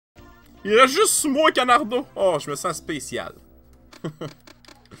Il reste juste moi, Canardo. Oh, je me sens spécial.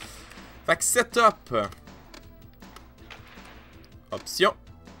 Fait que setup. Option.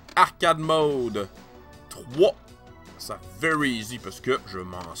 Arcade mode. 3. Ça very easy parce que je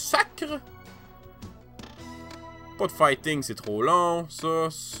m'en sacre. Pas de fighting, c'est trop long.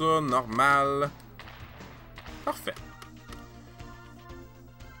 Ça, normal. Parfait.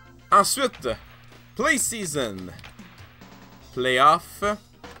 Ensuite, Play Season. Playoff.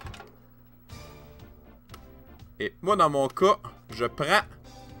 Et moi, dans mon cas, je prends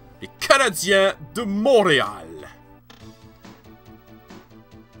les Canadiens de Montréal.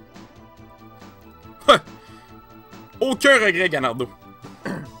 Aucun regret, Ganardo.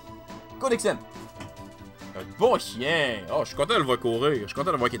 Codexen. Un bon chien. Oh, je suis content de le voir courir. Je suis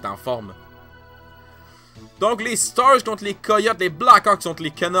content de voir qu'il est en forme. Donc, les Stars contre les Coyotes, les Blackhawks contre les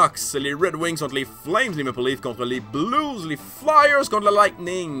Canucks, les Red Wings contre les Flames, les Maple Leafs contre les Blues, les Flyers contre le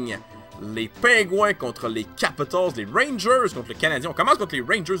Lightning, les Penguins contre les Capitals, les Rangers contre le Canadien. On commence contre les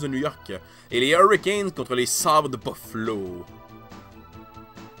Rangers de New York. Et les Hurricanes contre les Sabres de Buffalo.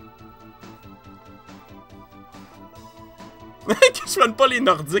 Que je prenne pas les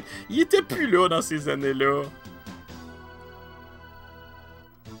Nordiques. Ils étaient plus là dans ces années-là.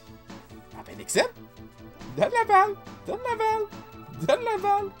 Ah ben, Nixon? Donne la balle! Donne la balle! Donne la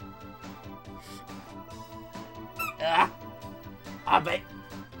balle! Ah! Ah ben!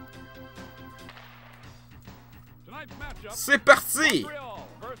 C'est parti!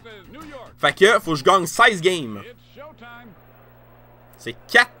 Fait que, faut que je gagne 16 games. C'est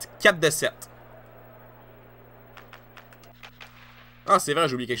 4 de 7. Ah, c'est vrai,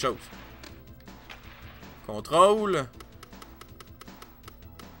 j'ai oublié quelque chose. Contrôle.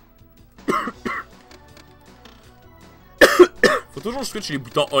 Faut toujours switch les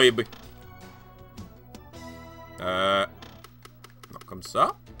boutons A et B. Non, comme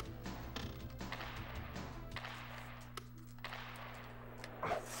ça.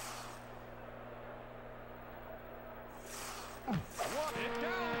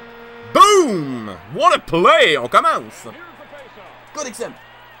 Boom! What a play! On commence! Good exam.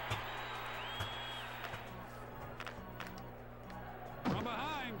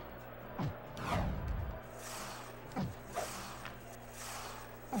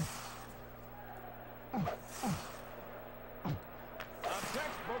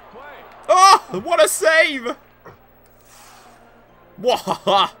 Oh, what a save!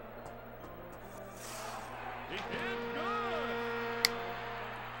 Wahaha!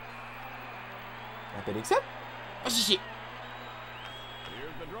 Appelle exam? Ah, chichi!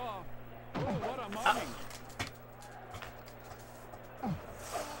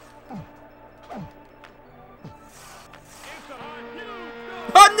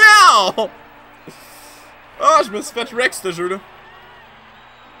 Oh non! Oh, je me suis fait wreck ce jeu-là.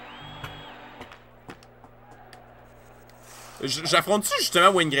 J'affronte-tu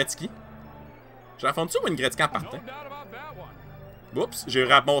justement Wayne Gretzky? J'affronte-tu Wayne Gretzky en partant? Oups, j'ai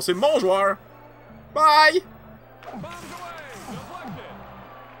ramassé mon joueur. Bye!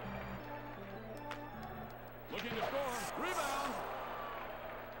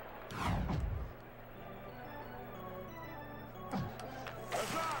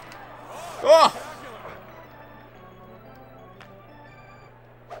 Oh!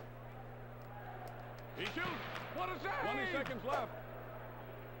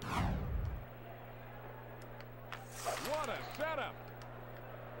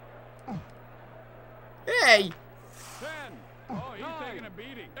 Hey! 10. Oh, he's taking a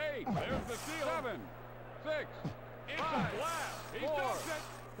beating. 8. There's the steal. 7. 6. Inside blast. He dumps it.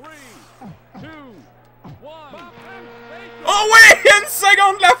 3. 2. 1. Oh ouais! Une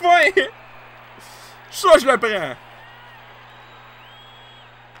seconde de la fin! Ça, je le prends.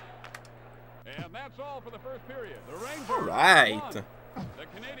 And that's all for the first period. The Rangers Alright. the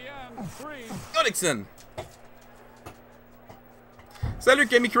Canadiens 3. Codexon. Salut,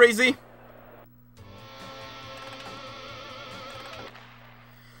 Cammy Crazy.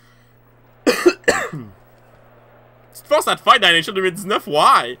 Tu te forces à te faire dans les shows 2019,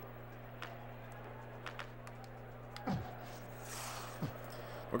 ouais!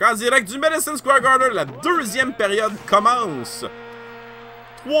 Donc en direct du Madison Square Garden, la deuxième période commence.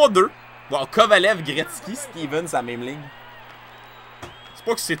 3-2. Bon, Kovalev, Gretzky, Stevens à la même ligne. C'est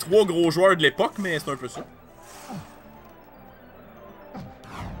pas que c'est 3 gros joueurs de l'époque, mais c'est un peu ça.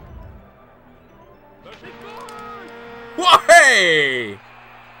 Ouais!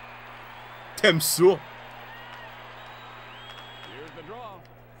 T'aimes ça? Here's the draw.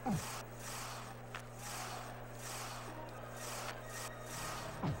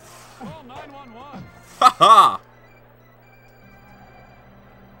 Call 911. Haha!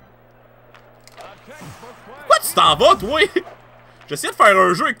 textbook play. Pourquoi tu t'en vas, toi? J'essaie de faire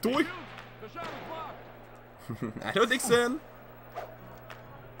un jeu avec toi. The shot is blocked. Allô, Dixon?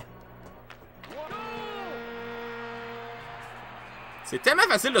 C'est tellement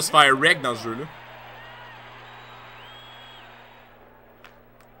facile de se faire wreck dans ce jeu-là.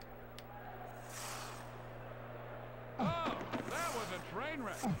 Oh, that was a train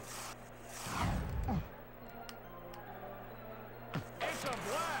wreck. It's a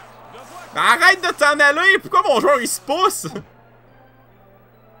blast. Deflection. Arrête de t'en aller! Pourquoi mon joueur il se pousse?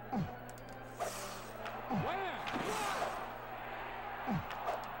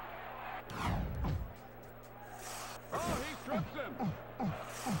 Oh, he trips him.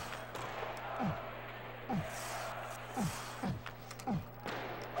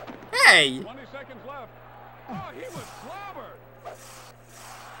 Hey! 20 seconds left. Oh, he was clobbered.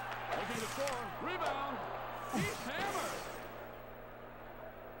 Looking to score. Rebound. He's hammered.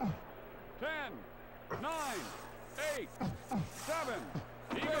 10, 9, 8, 7.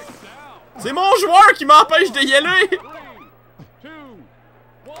 He goes down. C'est mon joueur qui m'empêche de y aller! 3, 2,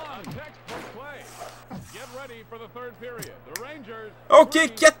 1. Textbook play. Get ready for the third period. The Rangers. Ok,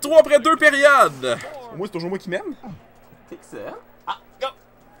 4-3 après 2 périodes! Moi, c'est toujours moi qui m'aime. Excellent. Ah, go!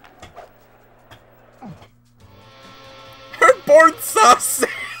 Un board sensé!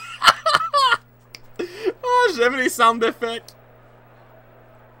 Oh, j'aime les sound effects!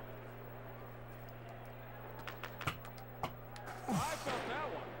 I felt that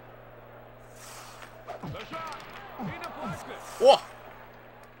one. The shot. He deflects it. Oh!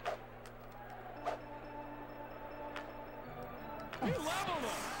 He leveled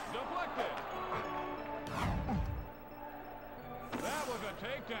him. Deflected. That was a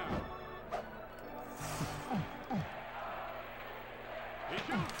takedown. He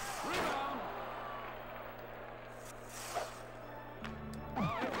shoots. Rebound. Oh,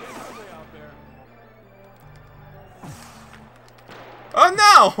 it's getting ugly out there. Oh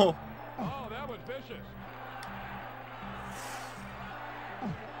no! Oh, that was vicious.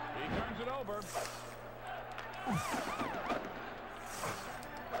 He turns it over.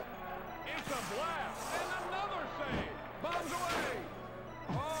 It's a blast. And another save. Bombs away.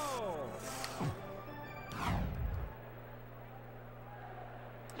 Oh.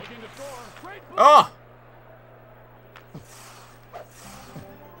 Looking to score. Great play. Oh!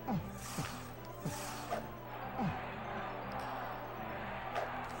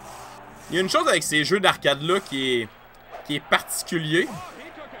 Il y a une chose avec ces jeux d'arcade-là qui est particulier. Oh, he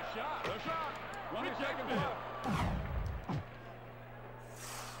took a shot. The shot. 20 seconds left.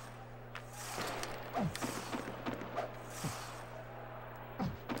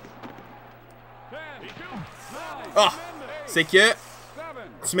 He shoots. 9, Ah! C'est que 7,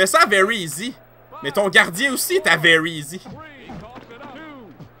 tu mets ça à very easy, mais ton gardien aussi est à very easy. 3, 2,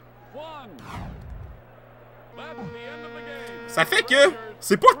 1. That's the end of the game. Ça fait que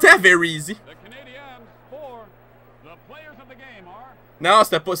c'est pas tant very easy. The Canadiens for the players of the game are Non,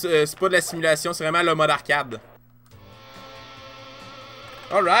 c'est pas de la simulation, c'est vraiment le mode arcade.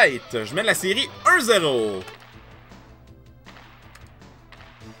 Alright, je mène la série 1-0.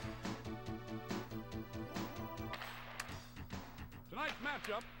 tonight's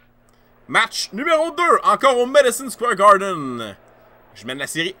matchup. Match numéro 2, encore au Madison Square Garden. Je mène la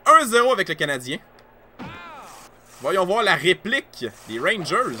série 1-0 avec le Canadien. Voyons voir la réplique des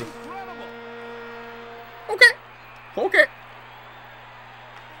Rangers. Ok. Ok.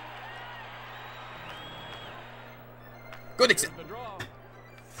 Good exit. The draw.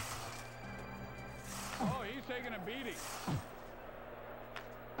 Oh, he's taking a beating.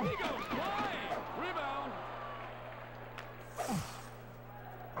 He goes flying. Rebound.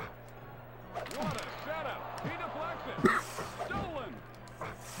 What a setup. He deflects it. Stolen.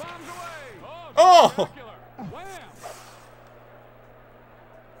 Bombs away. Oh! Spectacular. Wham.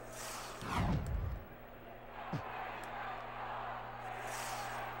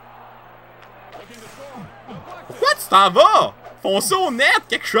 Looking to score. Deflected. Pourquoi tu t'en vas? Fonce au net,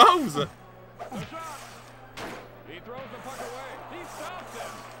 quelque chose. The shot. He throws the puck away. He stops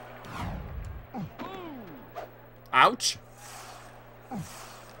him. Boom. Ouch.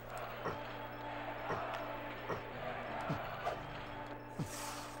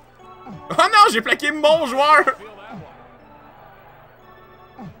 Oh non, j'ai plaqué mon joueur. Feel that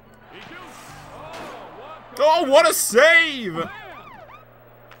one. He shoots. Oh, what? Oh, what a save. Bam.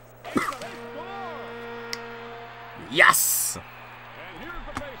 It's a score. Yes. And here's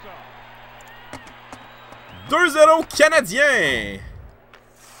the face-off. 2-0 Canadien.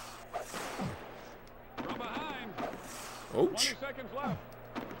 From behind. 20 Ouch. seconds left.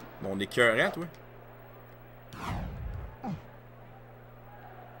 Mon écœurant, toi.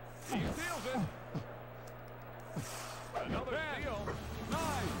 He steals it. Another steal. 9,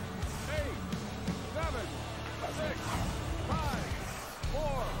 8, 7, 6, 5,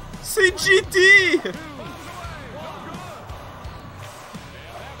 4, C'est GT! 2, 1. No good.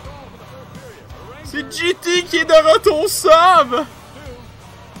 And that's all for the first period. The Rangers C'est GT qui est de retour sub! 2.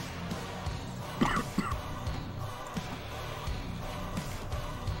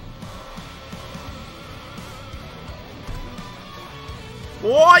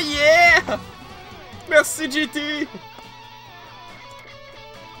 Oh yeah! Merci GT!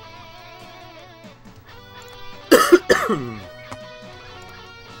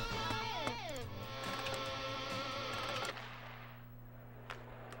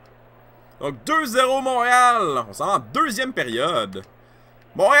 Donc 2-0 Montréal. On s'en va en deuxième période.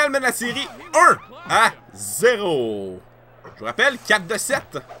 Montréal mène la série 1-0. Je vous rappelle, 4 de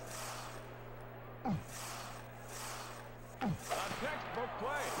 7. A textbook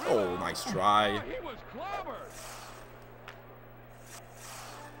play. Oh, nice try. He was clobbered.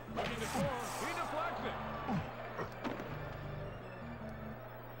 Looking to score. He deflects it.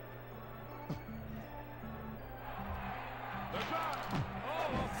 The shot.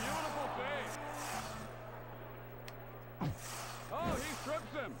 Oh, a beautiful save. Oh, he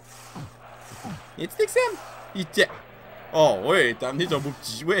strips him. Il est Sam? Il tient. Oh ouais, t'as amené ton beau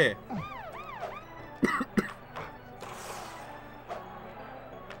petit jouet.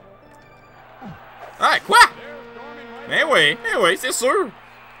 Ah, quoi? They're storming right. Eh oui, c'est sûr.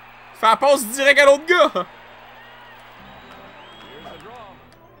 Fais la passe direct à l'autre gars. Here's the draw.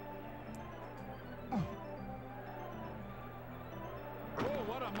 Oh,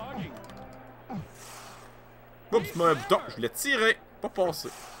 what a mugging. Oups, mauvais bouton. Je l'ai tiré. Pas passé.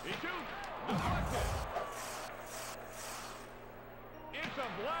 He shoots. Deflected. It's a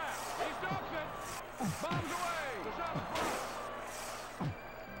blast. He stops it. Bombs away. The shot is blocked.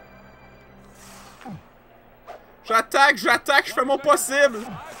 J'attaque, je fais mon possible.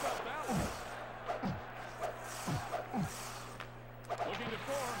 I felt that one. Looking to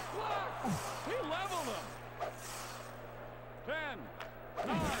score. Blocked. He leveled him. 10.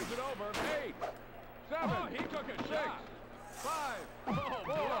 9. Turns it over. 8. 7. Oh, he took a shot. 5. Oh,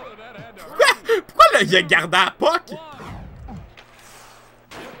 boy, that had to hurt. Pourquoi là, il a gardé la puck? 1.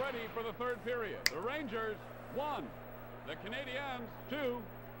 Get ready for the third period. The Rangers 1. The Canadiens 2.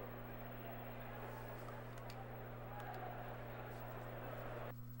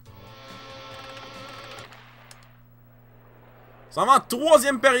 On s'en va en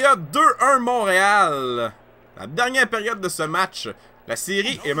troisième période, 2-1 Montréal. La dernière période de ce match, la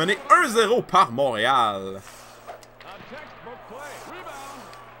série est menée 1-0 par Montréal. A textbook play. Rebound.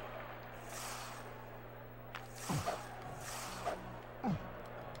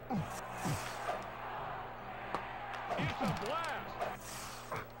 It's a blast.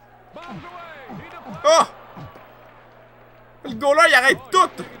 Bombs away. He deflects. Oh! Le goaler, il arrête Oh, tout!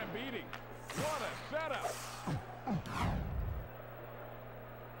 he's taking a beating. What a setup.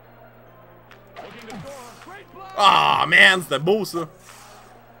 Looking to score. Great block. Ah, man, c'était beau, ça. The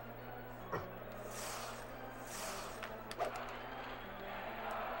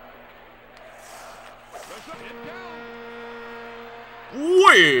shot is down.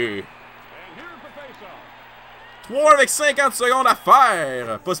 Oui! And here's the face-off. 3 avec 50 secondes à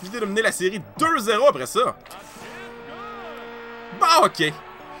faire. Possibilité de mener la série 2-0 après ça. A chance good. Bah, ok.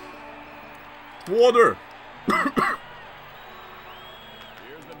 3-2.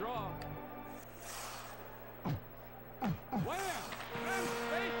 Here's the draw. Wham!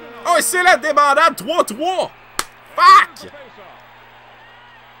 Sensational. Oh, et c'est la débandade 3-3. Fuck! Face-off.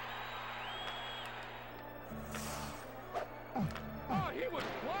 Oh, he was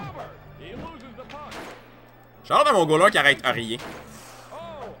clobbered. He loses the puck. J'ai hâte à mon goaler qui arrête à rien. Oh,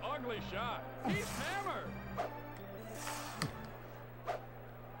 ugly shot. He's hammered.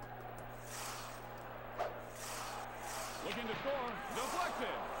 Looking to score.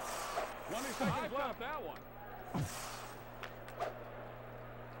 Deflected. 20 seconds left. That one.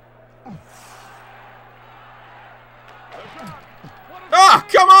 The shot. What a Ah,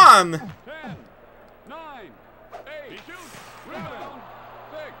 come on! 10, 9, 8. He shoots. Rebound.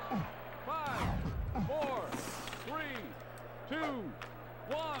 6, 5, 4, 3, 2,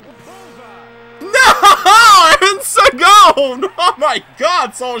 1. Bullseye. No! Une seconde! Oh my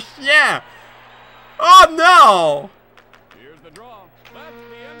god, son chien! Oh no! Here's the draw. That's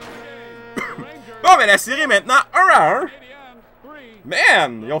the end of the game. The Rangers. Bon, mais la série est maintenant 1-1. Canadiens 3.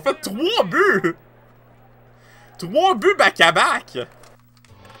 Man, ils ont fait 3 buts! 3 buts back-à-back!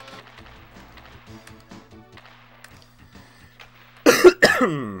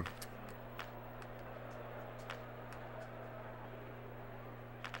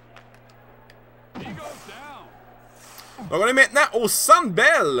 He goes down. Donc on est maintenant au Centre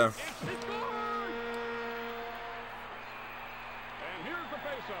Bell.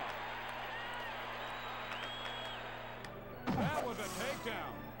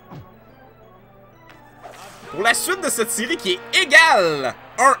 Pour la suite de cette série qui est égale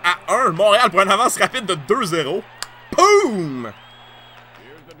 1-1, Montréal pour une avance rapide de 2-0. Boom!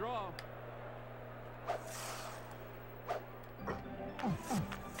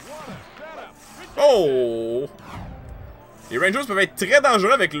 Oh! Les Rangers peuvent être très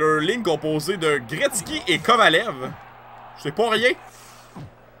dangereux avec leur ligne composée de Gretzky et Kovalev. Je sais pas rien.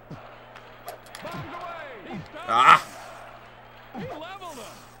 Ah!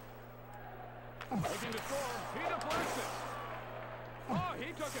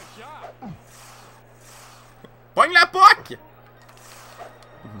 Pogne la puck!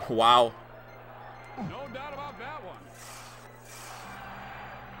 Wow!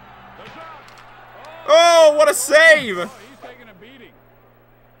 Oh, what a save!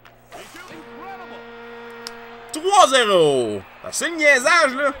 3-0! C'est assez le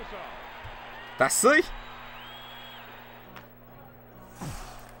niaisage, là! C'est assez!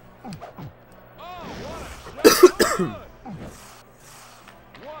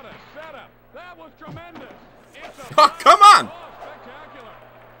 Oh, come on!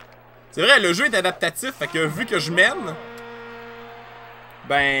 C'est vrai, le jeu est adaptatif, fait que vu que je mène,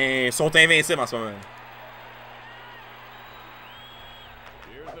 ben, ils sont invincibles en ce moment.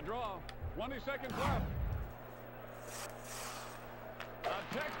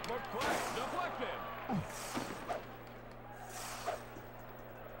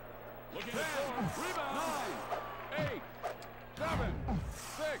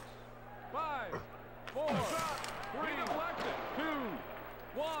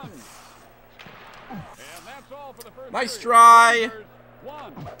 Nice try!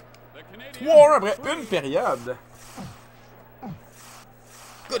 3-1 après une période.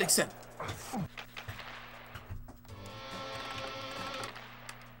 Good excel.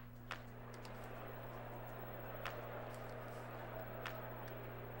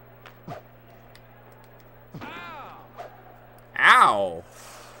 Ow!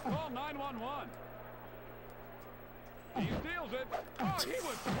 Call 911. He steals it. Oh, he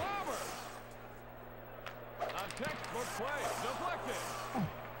was clobbered. A textbook play. Deflected.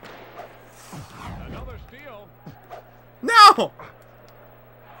 Another steal. No!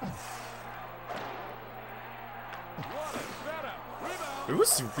 What a setup. Rebound. Vous,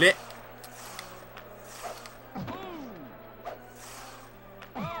 s'il vous plaît. Boom.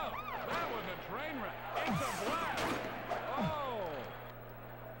 Oh, that was a train wreck. It's a blast. Oh.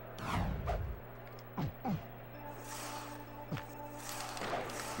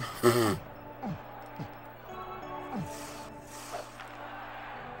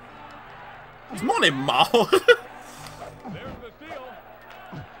 Tout le monde est mort. There's the steal.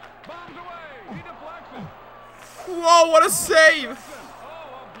 Bombs away. He deflects it. Whoa, what a save!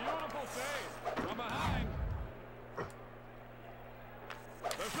 Oh, a beautiful save from behind.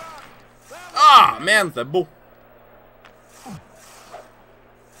 The shot. That was Ah, man, c'est beau.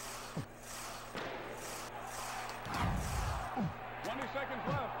 seconds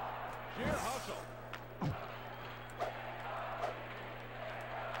left. Sheer hustle.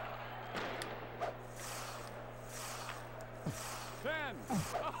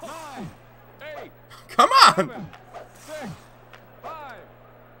 Nine, 8, Come on! 7, 6, 5,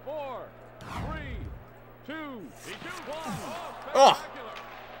 4, 3, 2, 1. Oh! Spectacular.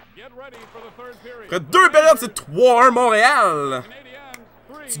 Get ready for the third period. Après deux périodes, c'est 3-1 Montréal. Canadiens,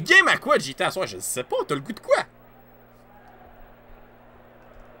 Tu 3. game à quoi, JT, à soir? Je sais pas, t'as le goût de quoi?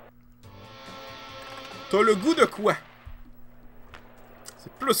 T'as le goût de quoi?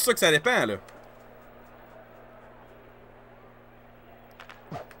 C'est plus ça que ça dépend, là.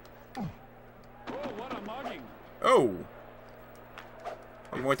 Oh, what a mugging. Oh!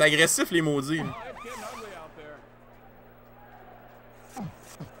 Ils vont être agressifs, les maudits. Oh, it's getting ugly out there.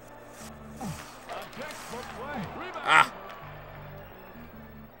 A textbook play. Rebound. Ah!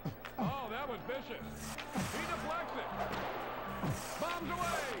 Oh, that was vicious. He deflects it. Bombs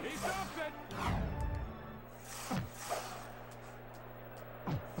away. He stops it.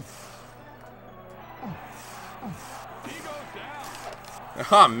 He goes down.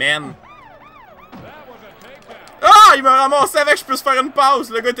 Ah, man! That was a takedown. Ah! Il m'a ramassé avec que je puisse faire une passe!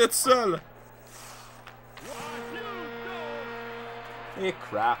 Le gars était tout seul! What a huge goal. Et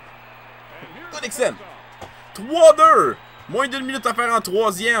crap! And here's Good the excel! face-off. 3-2! Moins d'une minute à faire en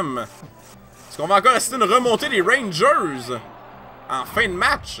troisième. Est-ce qu'on va encore assister une remontée des Rangers? En fin de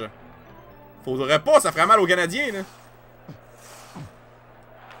match? Faudrait pas, ça ferait mal aux Canadiens, là.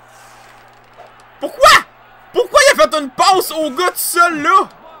 Pourquoi? Pourquoi il a fait une passe au gars tout seul là!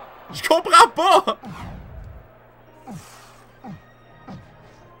 Je comprends pas!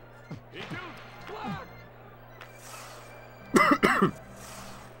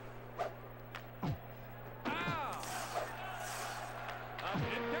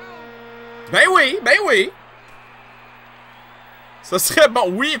 Ben oui, ben oui! Ça serait bon,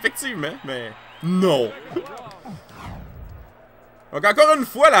 oui, effectivement, mais non! Donc encore une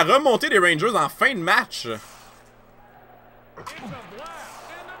fois, la remontée des Rangers en fin de match.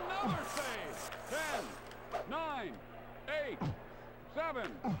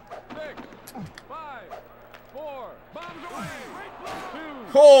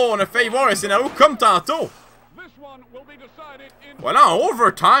 Oh, on a failli voir un scénario comme tantôt. Voilà, en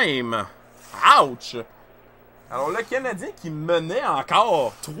overtime. Ouch. Alors le Canadien qui menait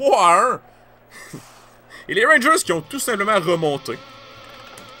encore 3-1. Et les Rangers qui ont tout simplement remonté.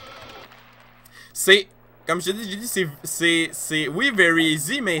 C'est, comme j'ai dit, c'est, oui, very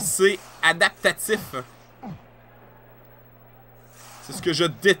easy, mais c'est adaptatif. C'est ce que je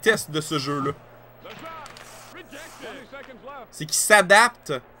déteste de ce jeu-là. C'est qu'il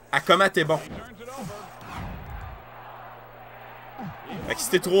s'adapte à comment t'es bon. Fait que si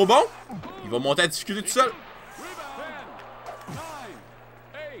t'es trop bon, il va monter à difficulté tout seul.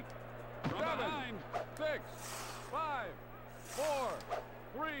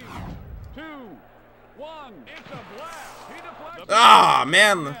 Ah,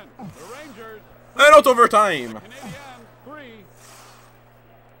 man! Un autre overtime!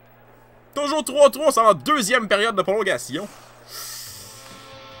 Toujours 3-3, on s'en va en deuxième période de prolongation.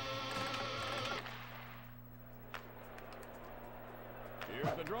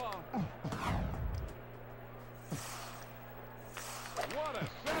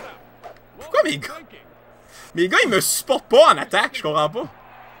 Pourquoi mes gars ils me supportent pas en attaque, je comprends pas.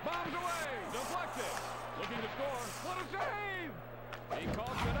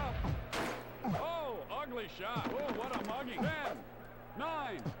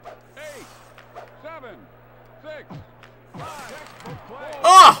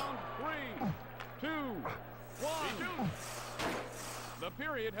 Oh!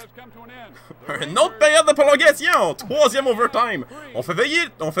 Une autre période de prolongation! Troisième overtime! On fait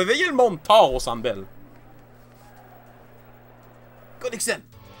veiller le monde tard au Centre Bell. Connexion!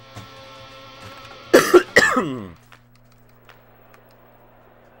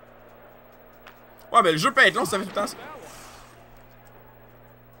 Ouais, mais le jeu peut être long, ça fait tout le temps ça.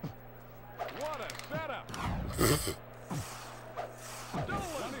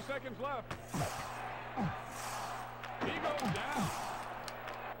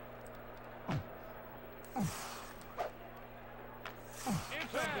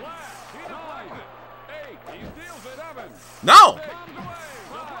 Non!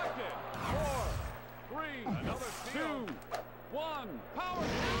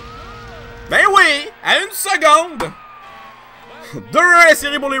 Ben oui! À une seconde! 2-1 la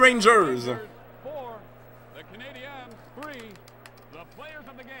série pour les Rangers.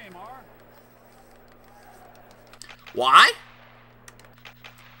 Why?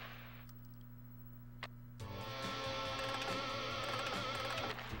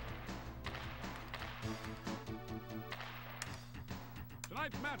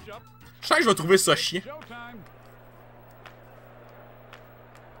 Je sens que je vais trouver ça chiant.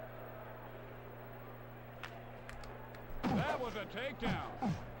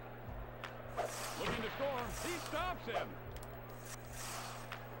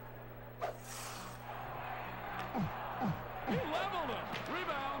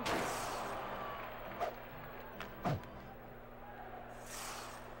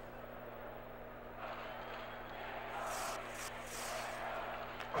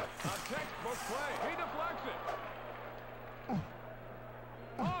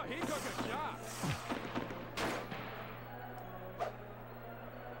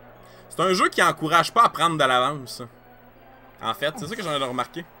 C'est un jeu qui encourage pas à prendre de l'avance. En fait, c'est ça que j'en ai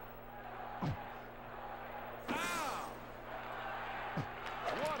remarqué.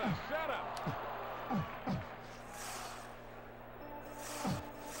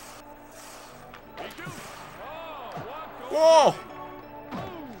 Oh!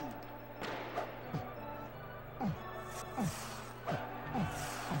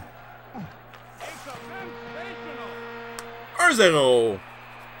 Un 0.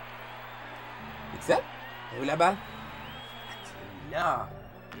 Excel? Et où la balle? Là.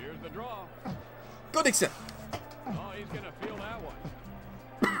 Go Dixon.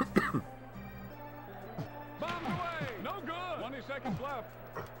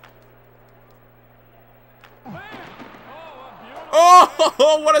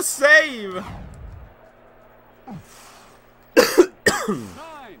 Oh, what a save!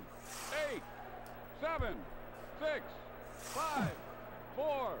 9, 8, 7, 6, 5,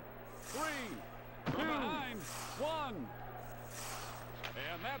 4, 3, 2, 1.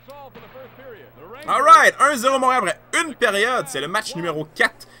 And that's all for the first period. Alright, 1-0 Montréal après une période. C'est le match numéro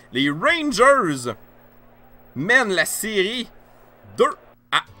 4. Les Rangers mènent la série 2-1.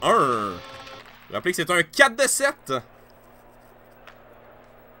 Rappelez que c'est un 4-7.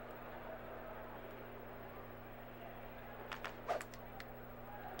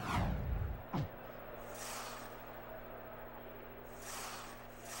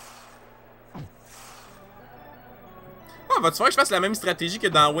 Ah, va-tu faire que je fasse la même stratégie que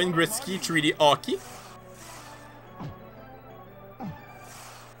dans Wayne Gretzky 3D Hockey?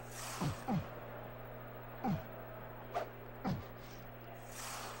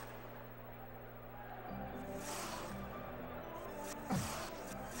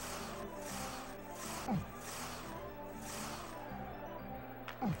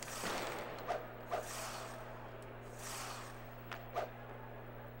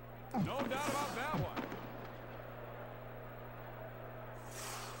 No doubt about that one.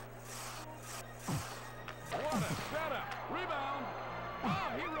 What a setup. Rebound. Oh,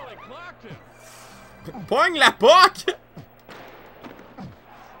 he really clocked him. Pogne la puck! A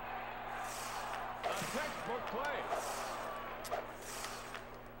textbook play.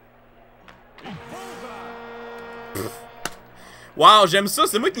 He pulls on. Wow, j'aime ça.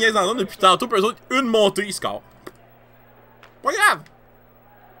 C'est moi qui niaise en zone depuis tantôt. Puis eux autres, une montée, ils scorent. Pas grave!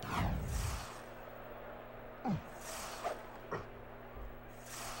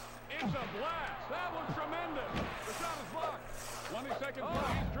 It's a blast. That was tremendous. The shot is blocked. 20 seconds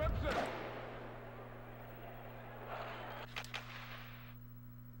left. He strips it.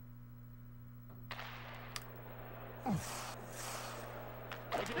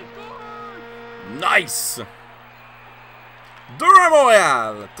 He scores! Nice! 2-1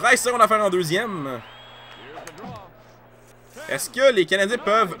 Montréal. 13 secondes à faire en deuxième. Here's the draw. Est-ce que les Canadiens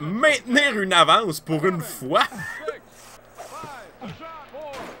peuvent maintenir une avance pour une fois? 6, 5, the shot.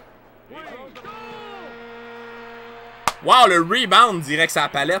 4, 3, goal! Wow, le rebound direct sur la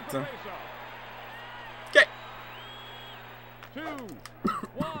palette. OK. 2,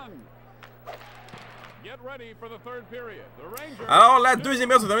 1. Get ready for the third period. The Rangers. Alors, la deuxième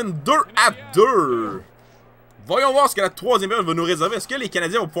période se termine 2-2. Voyons voir ce que la troisième période va nous réserver. Est-ce que les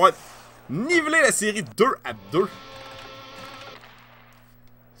Canadiens vont pouvoir niveler la série 2-2?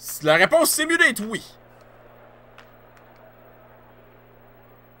 La réponse, c'est mieux d'être oui.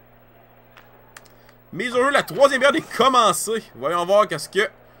 Mise au jeu, la troisième période est commencée. Voyons voir qu'est-ce que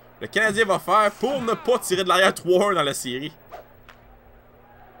le Canadien va faire pour ne pas tirer de l'arrière 3-1 dans la série.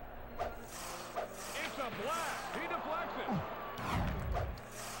 It's a blast. He deflects it.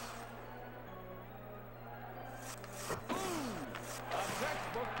 Ooh, a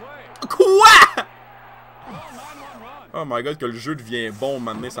textbook play. Quoi? Oh, 9-1 run. Oh my god, que le jeu devient bon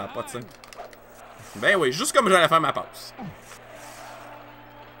maintenant, ça n'a pas de sens. Ben oui, juste comme j'allais faire ma passe.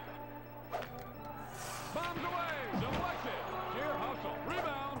 Bombs away. Deflected. Sheer hustle.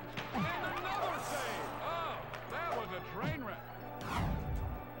 Rebound. And another save. Oh, that was a train wreck.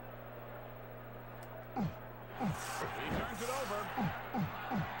 He turns it over.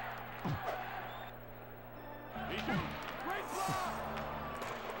 He shoots. Great block.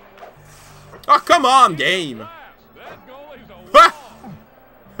 Oh, come on, game! That goalie's a Ah! wall.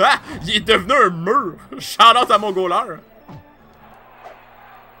 Ah! Il est devenu un mur! Shout-out à mon goaler!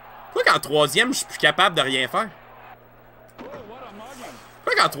 Pourquoi qu'en troisième, je suis plus capable de rien faire? Oh, what a mugging.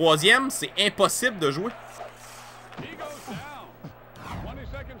 Pourquoi qu'en troisième, c'est impossible de jouer? He goes down. 20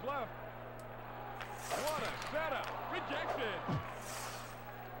 seconds left. What a setup. Rejected.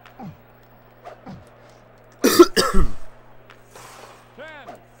 10,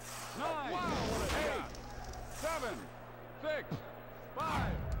 9, 8, 7, 6, 5,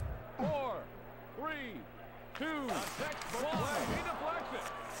 4, 3, 2, 1. He deflects it.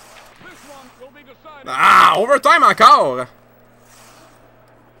 This one will be decided. Ah! Overtime encore!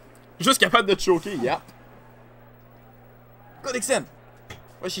 Juste capable de te choquer, yep. Good Dixon!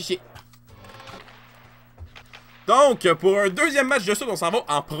 Va chicher. Donc, pour un deuxième match de suite, on s'en va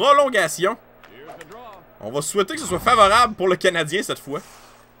en prolongation. Here's the draw. On va souhaiter que ce soit favorable pour le Canadien cette fois.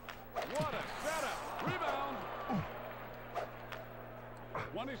 What a setup. Rebound.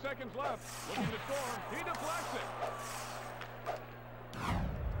 20 seconds left. Looking to score. He deflects it.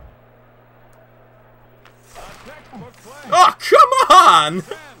 A textbook play. Oh, come on!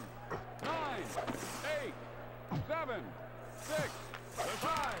 10, 9, 8, 7, 6,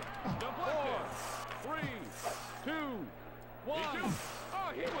 5, deflected. 3, 2, 1. Oh,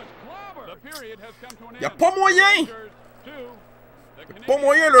 he was clobbered. The period has come to an end. Y a pas moyen! Rangers 2, Pas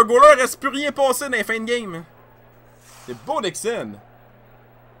moyen, le goaler reste plus rien passé dans les fins de game. C'est beau, Dixon.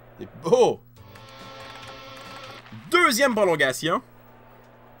 C'est beau. Deuxième prolongation.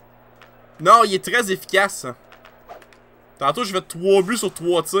 Non, il est très efficace. Tantôt, je fais 3 buts sur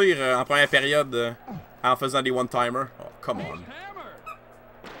 3 tirs en première période en faisant des one-timers. Oh, come on.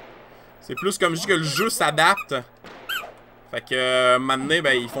 C'est plus comme juste que le jeu s'adapte. Fait que maintenant,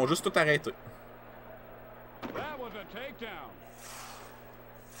 ben, ils font juste tout arrêter.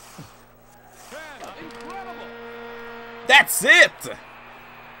 That's it!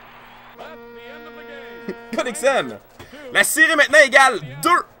 Connexion! La série maintenant égale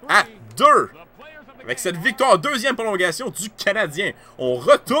 2-2. Avec cette victoire deuxième prolongation du Canadien, on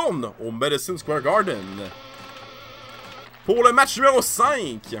retourne au Madison Square Garden pour le match numéro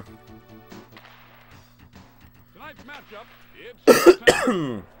 5.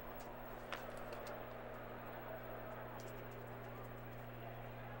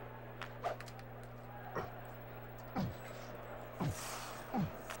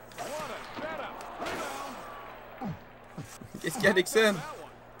 Qu'est-ce qu'il y a, Dixon?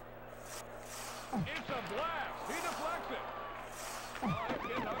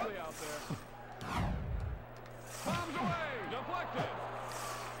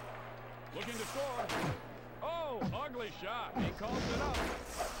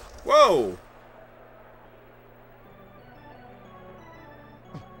 Wow!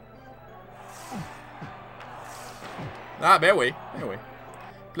 Ah, ben oui, ben oui.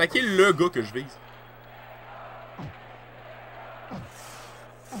 Plaquer le gars que je vise.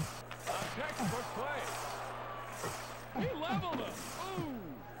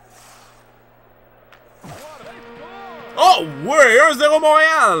 Oh, ouais! 1-0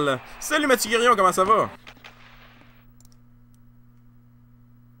 Montréal! Salut Mathieu Guérion, comment ça va?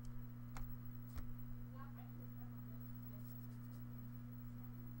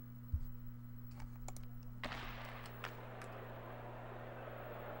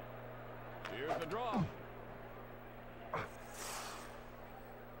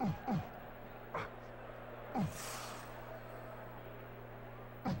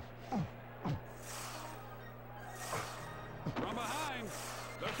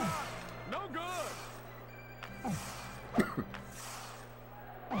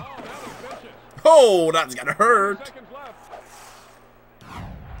 Oh, that's gonna hurt.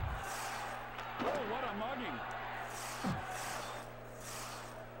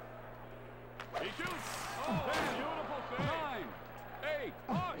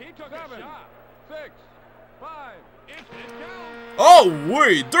 Oh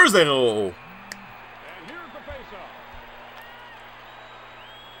oui, 2-0.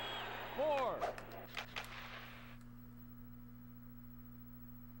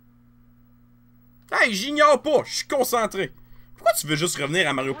 Hey, j'ignore pas, je suis concentré. Pourquoi tu veux juste revenir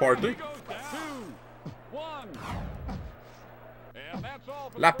à Mario Party?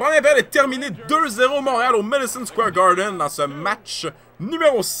 La première période est terminée 2-0 Montréal au Madison Square Garden dans ce match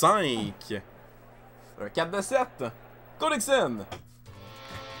numéro 5. Un 4-7. Connexion.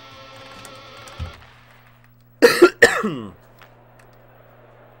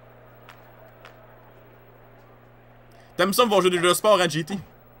 T'aimes ça me voir jouer des jeux de sport à GT?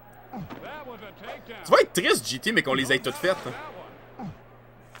 Tu vas être triste, GT, mais qu'on les ait toutes faites.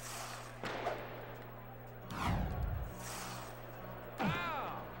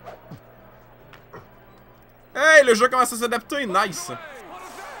 Hey, le jeu commence à s'adapter, nice.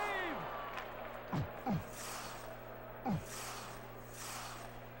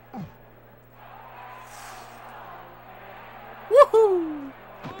 Woohoo!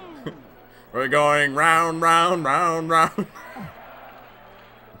 We're going round, round, round, round.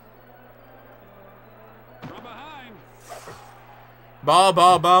 Bon,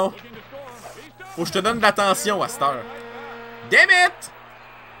 bon, bon. Faut que je te donne de l'attention à cette heure. Damn it!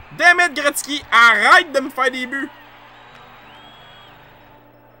 Damn it, Gretzky! Arrête de me faire des buts!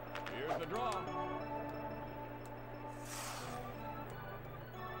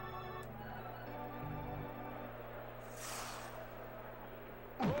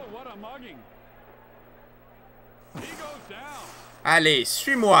 Allez,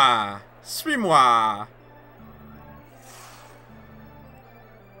 suis-moi! Suis-moi!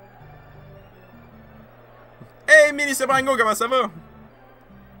 Hey, Mini Sebrango, comment ça va?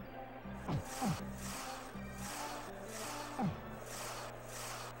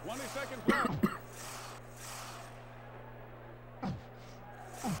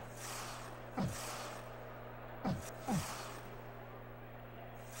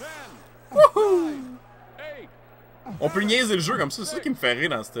 Wouhou! On peut niaiser le jeu comme ça, c'est ça qui me fait rire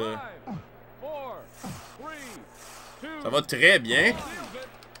dans cette... Ça va très bien.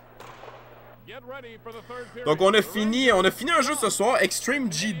 Get ready for the third period. Donc on a fini un jeu ce soir, Extreme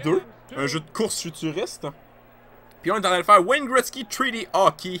G2, un jeu de course futuriste. Puis on est en train de faire Wayne Gretzky 3D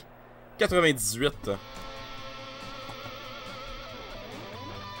Hockey 98.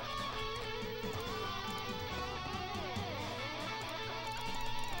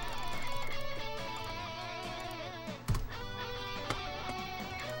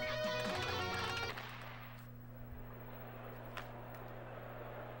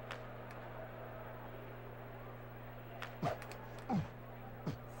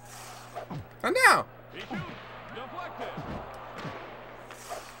 Oh no! He shoots. Deflected.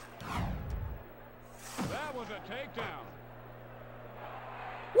 That was a takedown.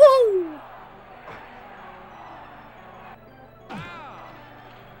 Wouh!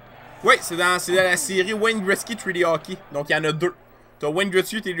 Oui, c'est dans la série Wayne Gretzky 3D Hockey. Donc il y en a deux. T'as Wayne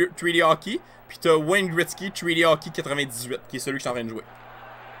Gretzky 3D Hockey, puis t'as Wayne Gretzky 3D Hockey 98, qui est celui que je suis en train de jouer.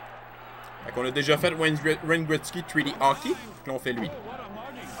 Fait qu'on a déjà fait Wayne Gretzky 3D Hockey, puis on fait lui.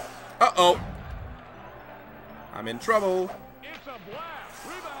 Uh-oh! I'm in trouble. It's a blast.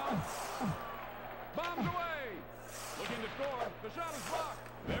 Rebound. Bombs away. Looking to score. The shot is blocked.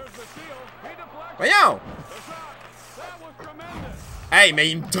 There's the steal. He deflects. Voyons! The shot. That was tremendous. Hey, mais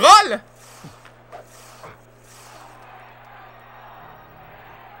il me troll!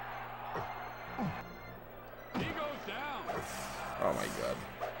 He goes down. Oh my god.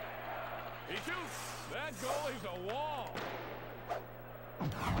 He shoots. That goalie's a wall.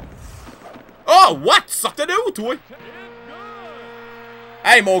 Oh, what? Tu sortais de où, toi? It's good.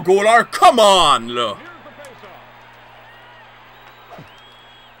 Hey, mon goaler, come on, là! Here's the face-off.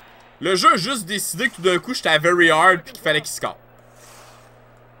 Le jeu a juste décidé que tout d'un coup, j'étais à very hard puis qu'il fallait qu'il score.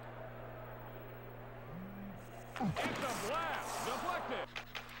 It's a blast. Deflected.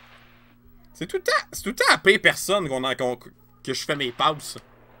 C'est tout le temps à payer personne que je fais mes passes.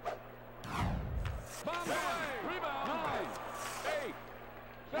 Bomb away. Rebound. 9, 8,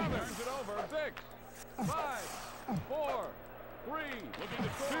 7. Turns it over. 6, 5, 4, 3. Looking to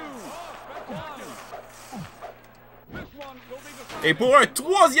score. 2, 1. This one will be decided. Et pour un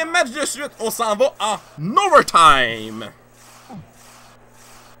troisième match de suite, on s'en va en overtime.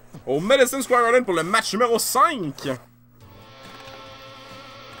 Au Madison Square Garden pour le match numéro 5.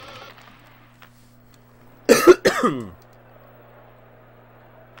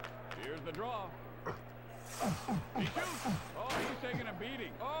 Here's the draw. He shoots. Oh, he's taking a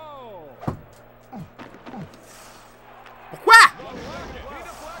beating. Oh. Pourquoi? He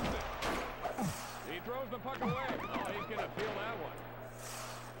deflects it. He throws the puck away. Oh, he's going to feel that one.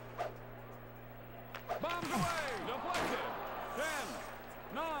 Bombs away. Deflected. 10,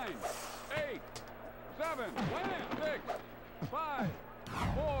 9, 8, 7, 6, 5,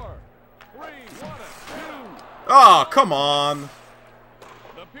 4, 3, 2. Oh, come on.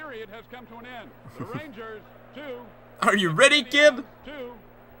 The period has come to an end. The Rangers, 2. Are you ready, kid? 2.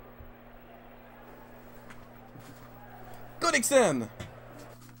 Connexon.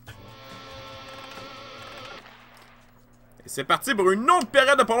 Et c'est parti pour une autre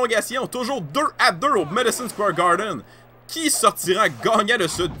période de prolongation, toujours 2-2 au Madison Square Garden. Qui sortira gagnant de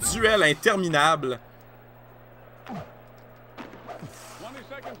ce duel interminable? 20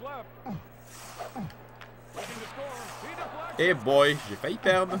 seconds left. Looking to score. He deflects. Eh boy, j'ai failli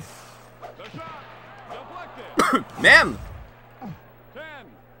perdre. The shot. Deflected. Man! 10,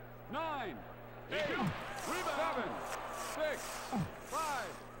 9, 8, rebound. 7, 6, 5,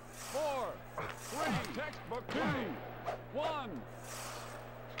 4, 3, textbook 2, 1.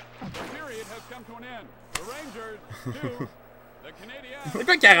 The period has come to an end. The Rangers, 2. The Canadiens. C'est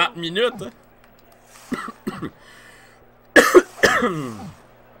quoi 40 minutes?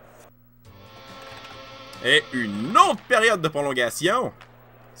 Et une autre période de prolongation.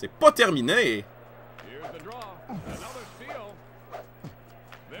 C'est pas terminé. Here's the draw. Another steal.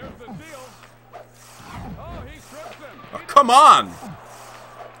 There's the steal. Oh, he strips him. Oh, come on!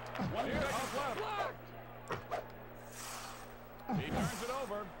 1 seconds left. He turns it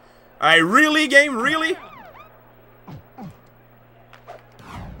over. Hey, really, game? Really?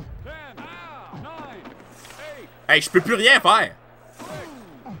 10, 9, 8, Hey, je peux plus rien faire. 6,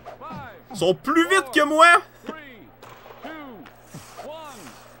 5, Ils sont plus vite que moi. 3, 2, 1.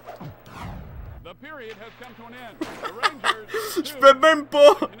 The period has come to an end. The Rangers, Je peux même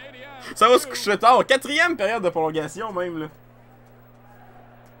pas. Canadiens, Ça va se 2. coucher tard. Quatrième période de prolongation, même, là.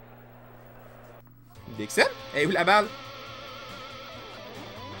 Dixon? Hey, où la balle?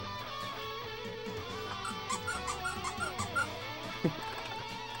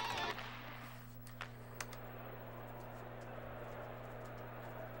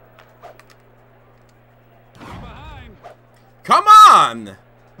 Behind. Come on!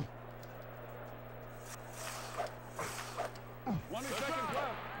 20 seconds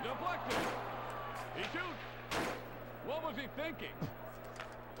left. Deflected. He shoots. What was he thinking?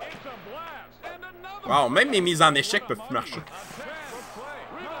 It's a blast. And another. Wow, même mes mises en échec peuvent plus marcher.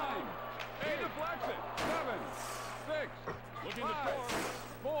 Rebound. He deflects it. 7, 6. Looking to score.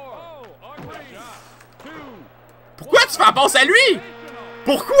 4. Oh, ugly shot. 2. Pourquoi tu fais la passe à lui?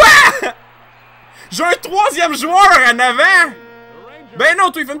 Pourquoi? J'ai un troisième joueur en avant! Ben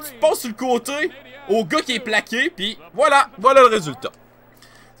non, toi, il fait une petite passe sur le côté au gars qui est plaqué, puis voilà le résultat.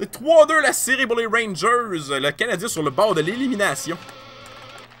 C'est 3-2 la série pour les Rangers, le Canadien sur le bord de l'élimination.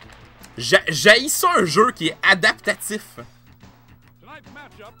 J'haïs ça un jeu qui est adaptatif.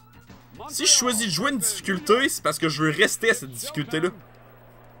 Si je choisis de jouer une difficulté, c'est parce que je veux rester à cette difficulté-là.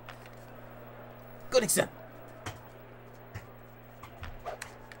 Connexion.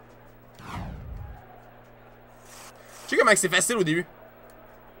 Tu sais comment c'est facile au début.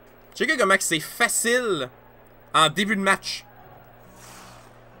 Tu sais comment c'est facile en début de match.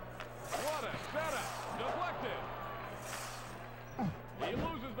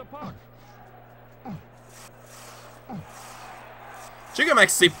 Tu sais comment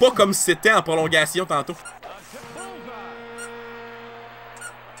c'est pas comme c'était en prolongation tantôt.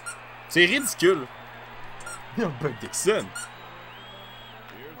 C'est ridicule. Il y a un bug Dixon.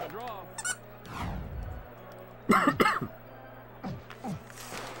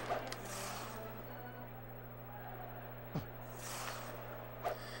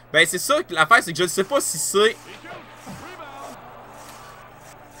 Ben c'est ça que l'affaire, c'est que je ne sais pas si c'est...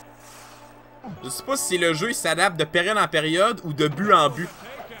 Je sais pas si le jeu s'adapte de période en période ou de but en but.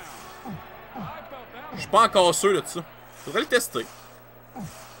 Je suis pas encore sûr de ça. Faudrait le tester.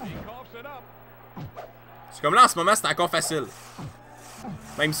 C'est comme là en ce moment c'est encore facile.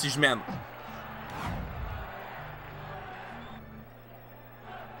 Même si je mène.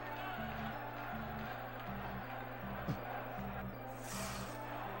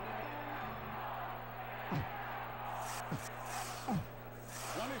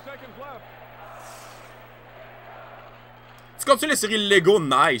 Tu continues les séries Lego,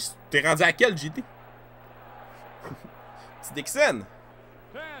 nice. T'es rendu à quel, JT? C'est Dixon.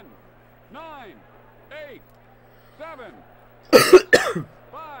 10, 9, 8, 7, 5, 4,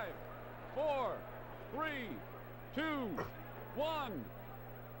 3, 2,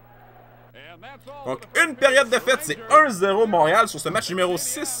 1. Donc, une période de fête, c'est 1-0 Montréal sur ce match numéro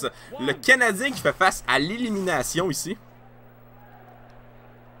 6. Le Canadien qui fait face à l'élimination ici.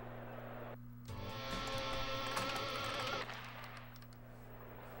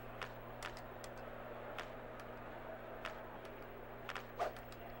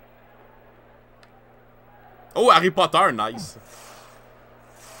 Oh, Harry Potter, nice.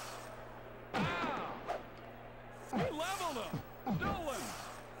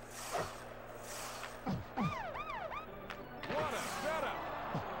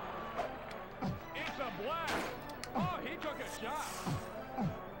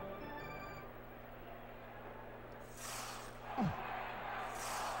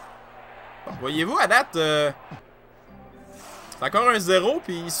 Voyez-vous, à date, c'est encore un 0,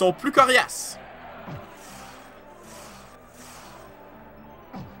 puis ils sont plus coriaces.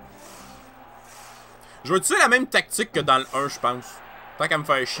 Je vais utiliser la même tactique que dans le 1, je pense. Tant qu'à me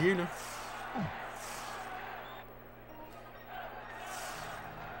faire chier, là.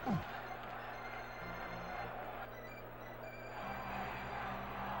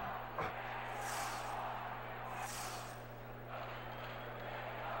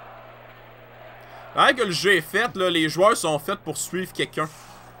 Pendant que le jeu est fait, là, les joueurs sont faits pour suivre quelqu'un.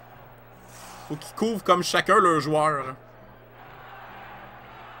 Faut qu'ils couvrent comme chacun leur joueur.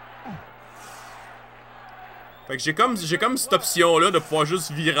 Fait que j'ai comme cette option-là de pouvoir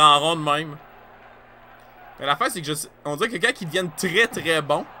juste virer en rond de même. Mais l'affaire, c'est que on dirait que quand ils deviennent très très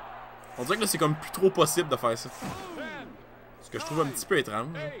bons, on dirait que là, c'est comme plus trop possible de faire ça. Ce que je trouve un petit peu étrange.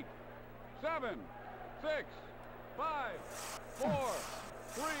 8, 7, 6, 5, 4,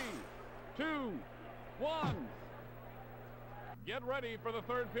 3, 2, 1. Get ready for the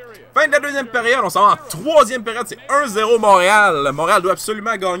third period. Fin de la deuxième période, on s'en va en troisième période, c'est 1-0 Montréal. Montréal doit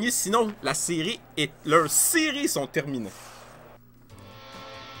absolument gagner, sinon la série et leurs séries sont terminées.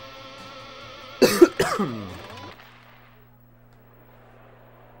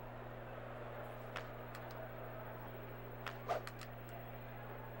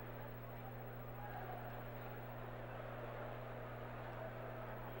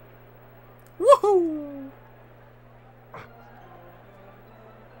 Wouhou!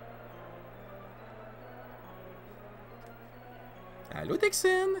 Allô, Dixon?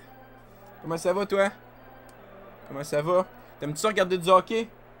 Comment ça va, toi? Comment ça va? T'aimes-tu ça regarder du hockey?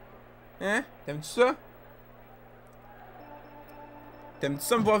 Hein? T'aimes-tu ça? T'aimes-tu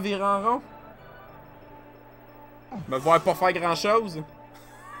ça me voir virer en rond? Me voir pas faire grand-chose?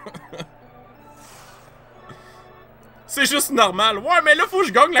 C'est juste normal. Ouais, mais là, faut que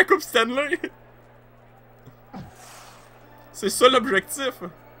je gagne la Coupe Stanley. C'est ça l'objectif.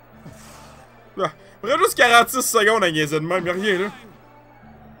 Faudrait juste 46 secondes à niaiser de même, y'a rien là.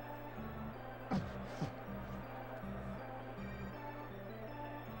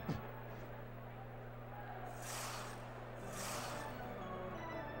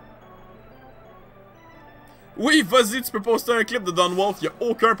 Oui, vas-y, tu peux poster un clip de Don Wolf, y'a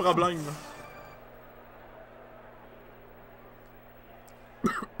aucun problème.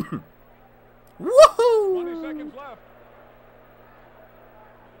 Wouhou! 20 seconds left.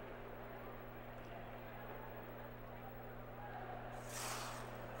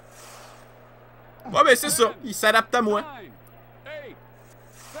 Ouais, ben c'est ça, il s'adapte à moi. 9, 8,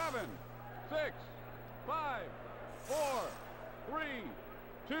 7, 6, 5, 4, 3,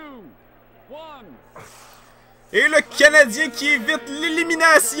 2, 1. Et le Canadien qui évite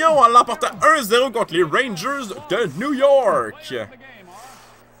l'élimination en l'emportant 1-0 contre les Rangers de New York.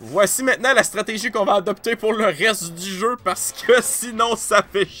 Voici maintenant la stratégie qu'on va adopter pour le reste du jeu parce que sinon ça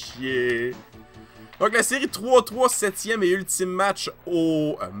fait chier. Donc la série 3-3, 7e et ultime match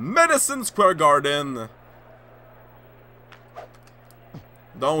au Madison Square Garden.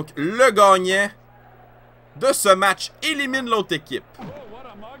 Donc le gagnant de ce match élimine l'autre équipe.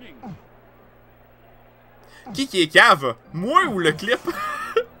 Qui est cave? Moi ou le clip?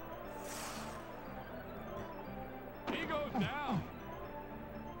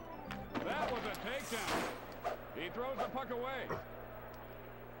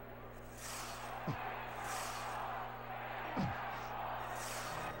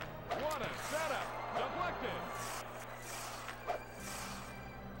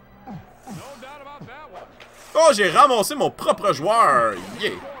 Oh, j'ai ramassé mon propre joueur!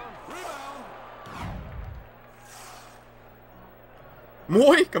 Yeah!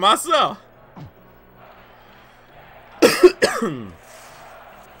 Moi? Comment ça?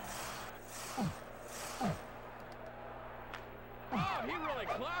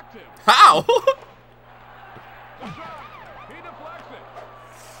 How?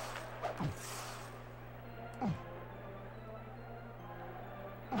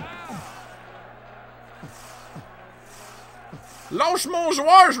 Lâche mon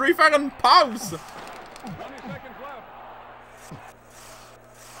joueur, je vais lui faire une pause!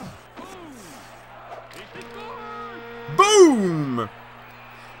 Boom!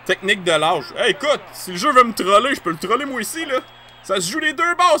 Technique de lâche. Hey, écoute, si le jeu veut me troller, je peux le troller moi ici, là. Ça se joue les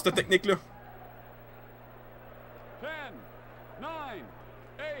deux bases, cette technique-là. 10, 9,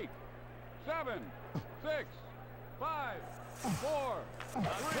 8, 7, 6, 5, 4, 3,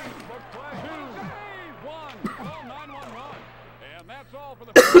 2,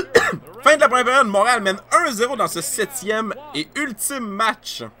 1. Fin de la première période, Montréal mène 1-0 dans ce 7e et ultime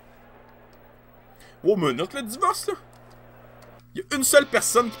match. Oh, minute, le divorce, là. Il y a une seule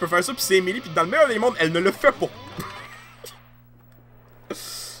personne qui peut faire ça, puis c'est Emily, puis dans le meilleur des mondes, elle ne le fait pas.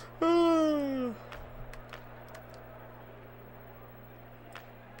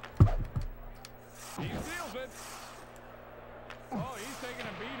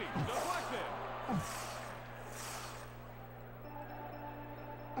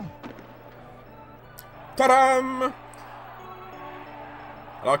 Tadam!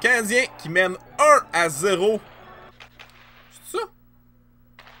 Alors, Canadien qui mène 1-0. C'est ça?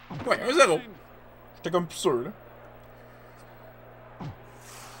 Ouais, 1-0. J'étais comme plus sûr, là.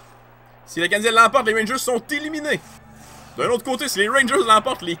 Si les Canadiens l'emportent, les Rangers sont éliminés. D'un autre côté, si les Rangers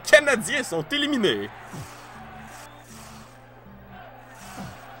l'emportent, les Canadiens sont éliminés.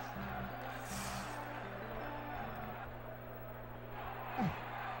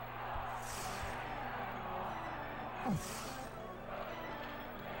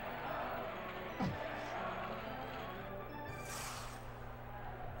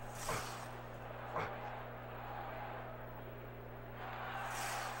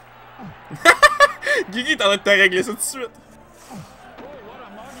 Guigui, t'en as de te régler ça tout de suite.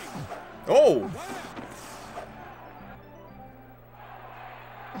 Oh!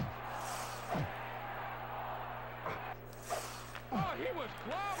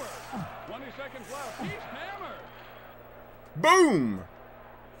 Boom!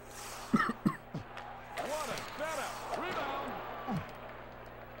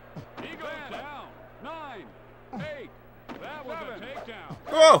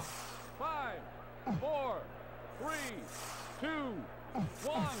 Oh! 5, 4, 3, 2,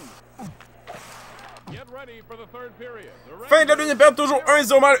 1. Yes, Get ready for the third period. The Fin de la deuxième période, toujours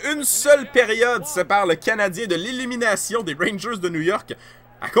 1-0 mal. Une seule période sépare le Canadien de l'élimination des Rangers de New York,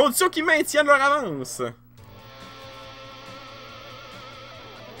 à condition qu'ils maintiennent leur avance.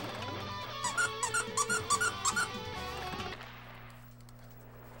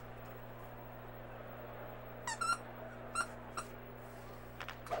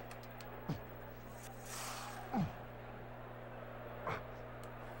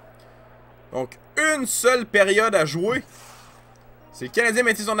 Donc, une seule période à jouer. Si le Canadien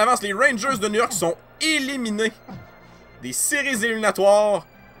maintient son avance, les Rangers de New York sont éliminés des séries éliminatoires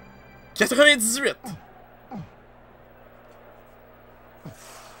 98.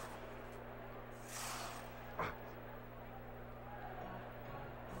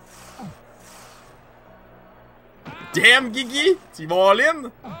 Damn, Guigui! Tu vas all-in?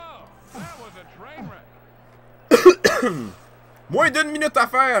 Moins d'une minute à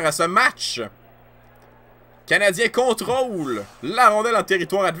faire à ce match. Canadien contrôle la rondelle en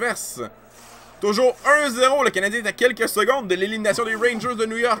territoire adverse. Toujours 1-0, le Canadien est à quelques secondes de l'élimination des Rangers de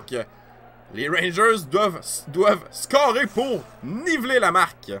New York. Les Rangers doivent scorer pour niveler la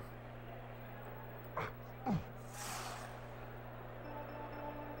marque.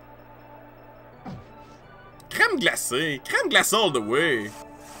 Crème glacée all the way.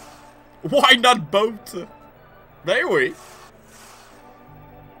 Why not both? Ben oui.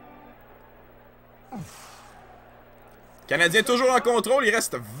 Canadien toujours en contrôle, il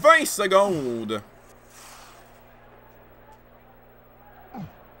reste 20 secondes.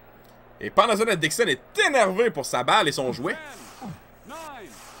 Et pendant ce temps, Dixon est énervé pour sa balle et son jouet.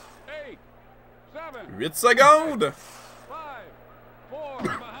 8 secondes.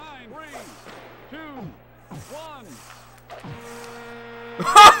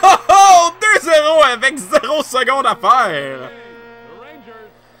 Oh, 2-0 avec 0 secondes à faire.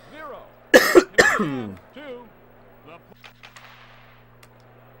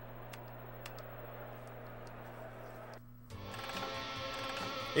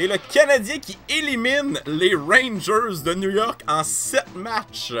 Et le Canadien qui élimine les Rangers de New York en 7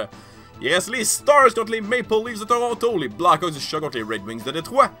 matchs. Il reste les Stars contre les Maple Leafs de Toronto, les Blackhawks du Chicago contre les Red Wings de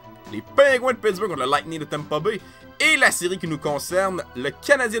Détroit, les Penguins de Pittsburgh contre le Lightning de Tampa Bay, et la série qui nous concerne, le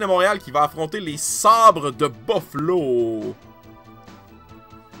Canadien de Montréal qui va affronter les Sabres de Buffalo.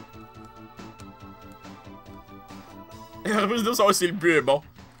 Et la reprise de savoir si le but est bon.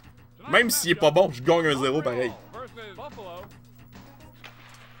 Même s'il est pas bon, je gagne 1-0 pareil.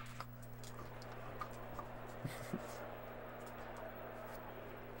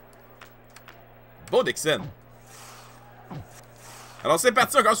 Bon, Dixon. Alors, c'est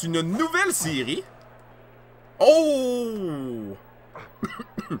parti encore sur une nouvelle série. Oh!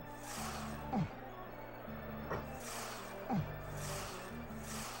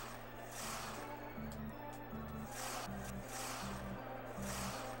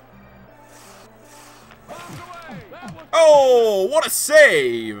 Oh, what a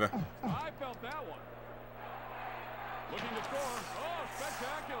save! I felt that one. Looking to score. Oh,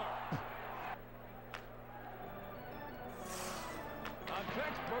 spectacular. A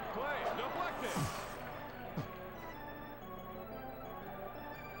textbook play. Deflected.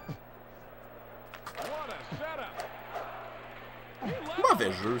 What a setup.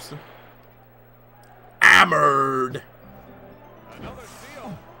 Mauvais jeu, ça. Hammered! Another steal.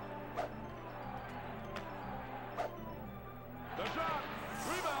 The shot.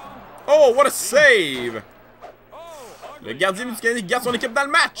 Rebound. Oh, what a save! Oh, Le ugly gardien du Canadien garde son équipe dans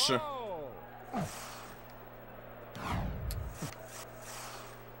le match. Oh.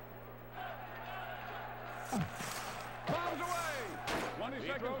 Bombs away. 20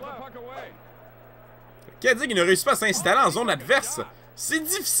 seconds left. Puck away. Le Canadien qui ne réussit pas à s'installer en zone adverse. C'est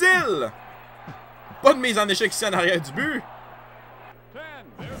difficile! Pas de mise en échec ici en arrière du but. 10.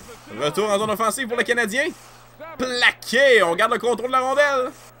 There's the steal. Retour en zone offensive pour le Canadien. Plaqué! On garde le contrôle de la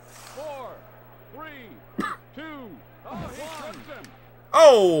rondelle. 4, 3, 2, oh, he trips him.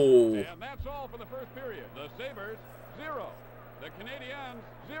 Oh! And that's all for the first period. The Sabres, 0. The Canadiens,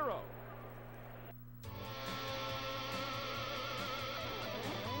 0.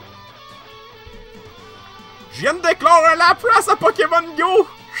 Je viens de déclarer la place à Pokémon Go!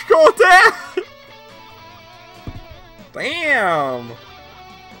 Je suis content! Damn!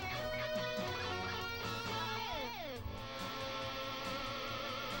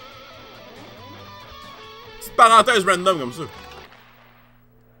 Petite parenthèse random comme ça.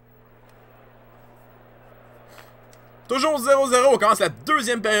 Toujours 0-0, on commence la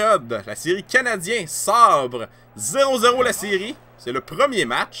deuxième période. La série Canadien Sabre. 0-0 la série. C'est le premier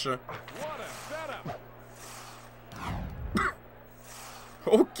match. What a setup.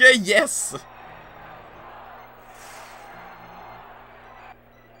 Ok, yes!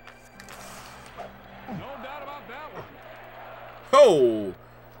 Oh!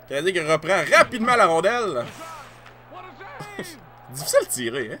 Le Canadien qui reprend rapidement la rondelle. What a save! Difficile de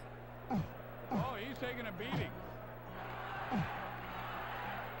tirer, hein? Oh, he's taking a beating.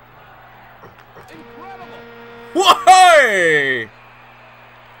 Incredible! Ouais!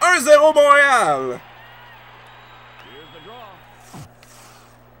 1-0 Montréal! Here's the draw.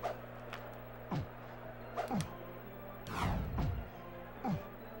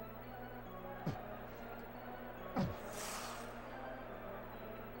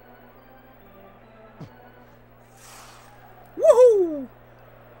 Wouhou!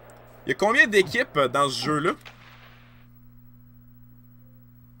 Il y a combien d'équipes dans ce jeu-là?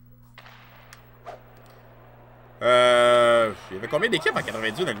 Il y avait combien d'équipes en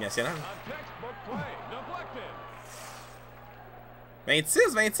 92 dans la Ligue nationale? A textbook play. Deflected.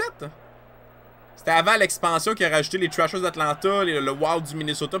 26, 27? C'était avant l'expansion qui a rajouté les Trashers d'Atlanta, le Wild du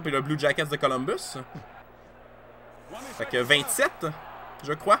Minnesota et le Blue Jackets de Columbus. Fait que 27,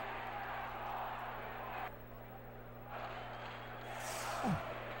 je crois.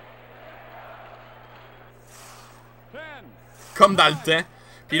 Comme dans le temps.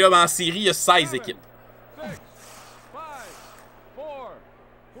 Puis là, en série, il y a 16 équipes. 6, 5, 4, 3,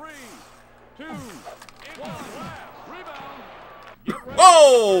 2, 1. Rebound.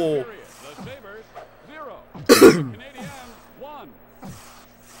 Oh! The Sabres, 0. The Canadiens, 1.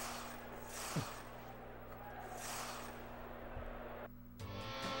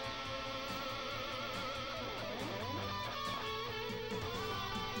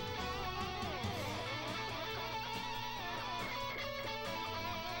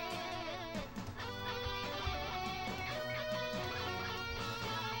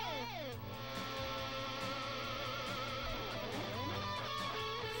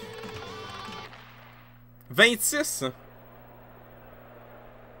 26.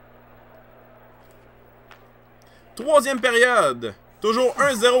 Troisième période. Toujours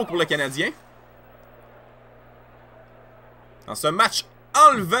 1-0 pour le Canadien. Dans ce match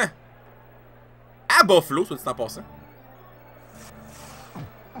enlevant à Buffalo, soit dit en passant.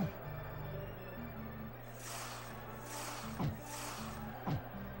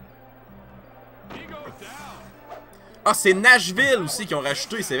 Ah, c'est Nashville aussi qui ont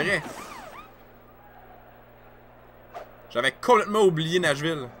rajouté, c'est vrai. J'avais complètement oublié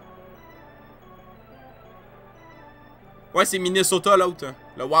Nashville. Ouais, c'est Minnesota l'autre.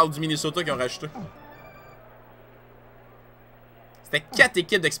 Le Wild du Minnesota qui ont rajouté. C'était 4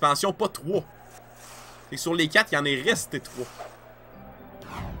 équipes d'expansion, pas 3. Et sur les 4, il y en est resté 3.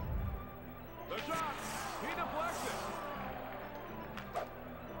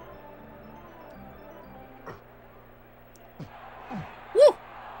 Wouh!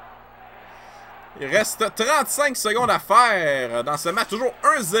 Il reste 35 secondes à faire dans ce match. Toujours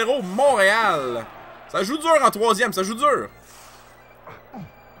 1-0 Montréal. Ça joue dur en troisième, ça joue dur.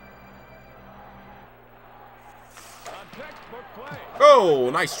 Oh,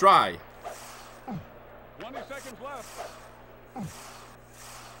 nice try. 20 seconds left.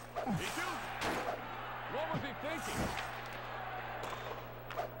 He shoots. What was he thinking?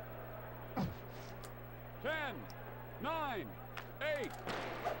 10, 9, 8,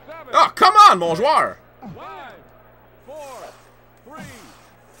 7. Oh, come on, mon joueur. 5, 4, 3,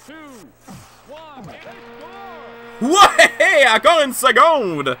 2, 1. And they score. Ouais, encore une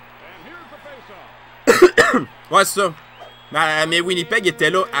seconde. And here's the face-off. Ouais, c'est ça. Mais Winnipeg était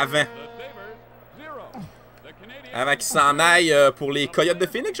là avant. The Sabres, 0. The Canadiens. Avant qu'il s'en aille pour les Coyotes de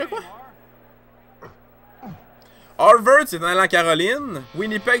Phoenix, je crois. Harvard, c'est en allant à Caroline.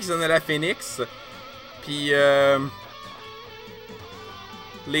 Winnipeg, c'est en allant à Phoenix. Puis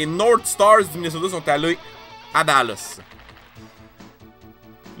les North Stars du Minnesota sont allés à Dallas.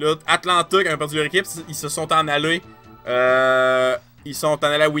 Là, Atlanta, qui a perdu leur équipe, ils se sont en allés. Ils sont en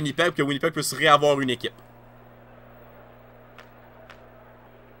allés à Winnipeg pour que Winnipeg puisse réavoir une équipe.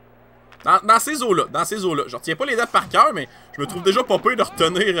 Dans ces eaux-là, Je retiens pas les dates par cœur, mais je me trouve déjà pas peur de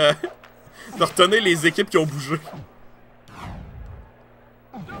retenir, de retenir les équipes qui ont bougé.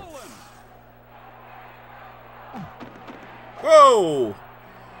 Wow!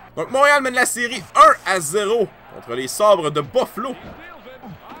 Donc Montréal mène la série 1-0 contre les Sabres de Buffalo.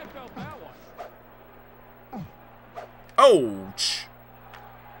 Ouch!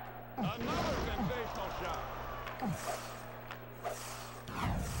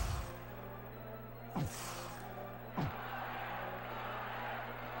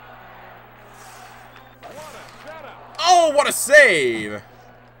 Oh, what a save!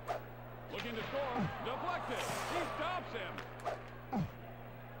 Looking to score. Deflected. He stops him.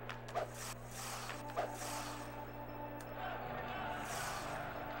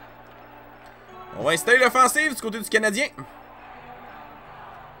 On va installer l'offensive du côté du Canadien.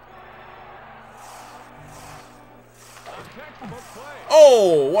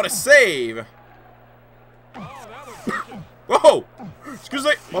 Oh, what a save! Oh!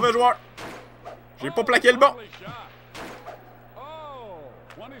 Excusez, mauvais joueur. J'ai pas plaqué le bon.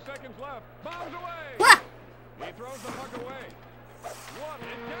 Quoi?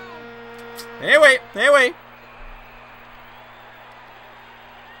 Eh oui, eh oui.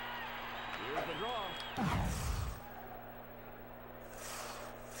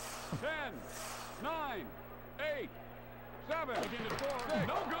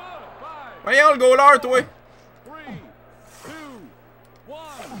 Voyons le goaler, toi.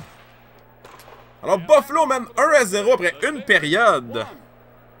 Alors, Buffalo mène 1-0 après une période.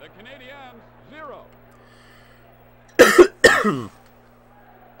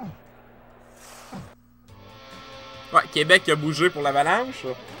 Ouais, Québec a bougé pour l'Avalanche.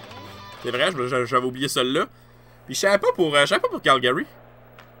 C'est vrai, j'avais oublié celle-là. Puis je savais pas pour Calgary.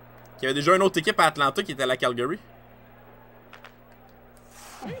 Il y avait déjà une autre équipe à Atlanta qui était à la Calgary.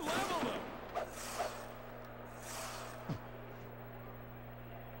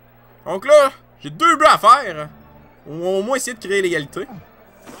 Donc là, j'ai 2 buts à faire. On va au moins essayer de créer l'égalité.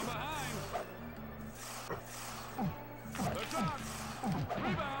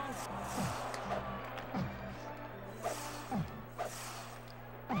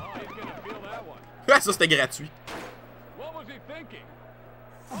 Ah, ça c'était gratuit.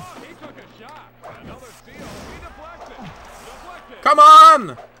 Come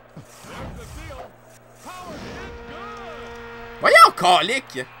on! Voyons,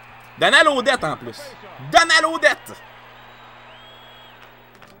 calique! Donne à l'Odette en plus. Donne à l'Odette!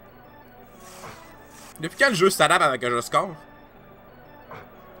 Depuis quand le jeu s'adapte avec un jeu score?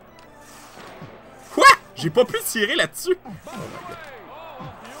 Quoi? J'ai pas pu tirer là-dessus.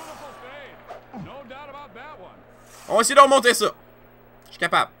 On va essayer de remonter ça. Je suis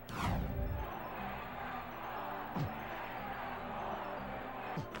capable.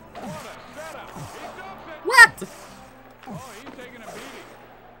 What?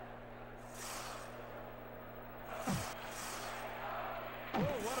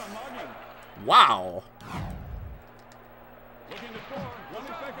 Wow!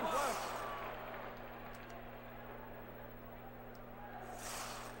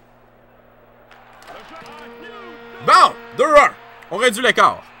 Bon! 2-1! On réduit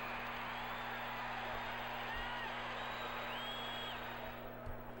l'écart.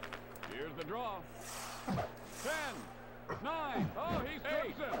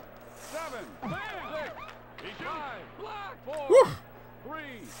 Ouf!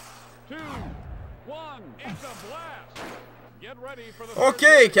 OK,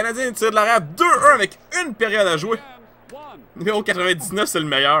 Canadien tire de l'arrière 2-1 avec une période à jouer. Numéro 99, c'est le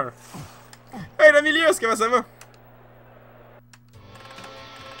meilleur. Hey, le milieu, comment ça va?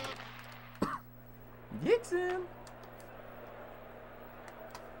 Dixon!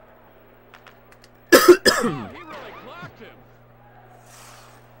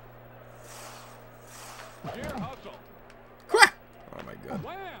 Quoi? Oh my god.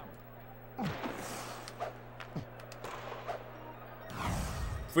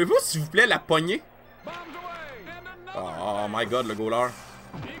 Pouvez-vous, s'il vous plaît, la pogner? Oh my god, le goaler.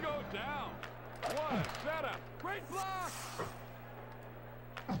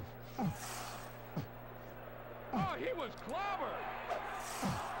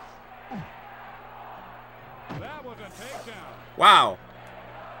 Wow!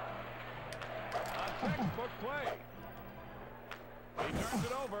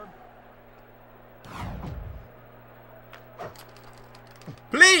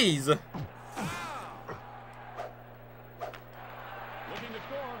 Please! Looking to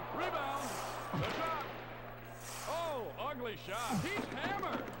score. Rebound. The shot. Oh, ugly shot. He's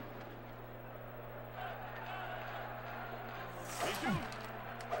hammered. He shoots.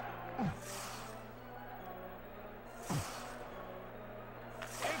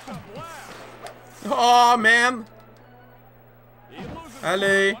 It's a blast. Oh, man!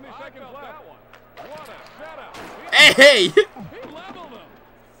 Allez! Hey, hey!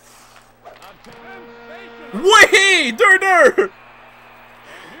 Oui! 2-2!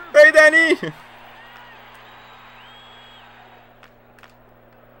 Hey, Danny!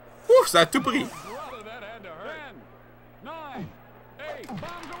 Ouf, ça a tout pris.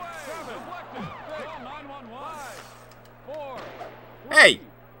 Hey!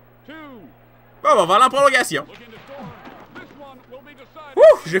 Bon, on va aller en prolongation.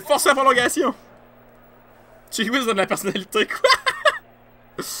 Ouf, j'ai forcé la prolongation. J'ai vu ça de la personnalité, quoi?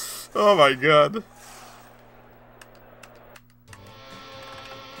 Oh my god.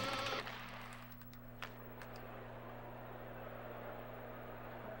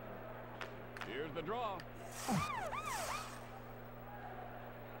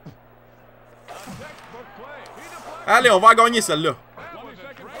 Allez, on va gagner celle-là.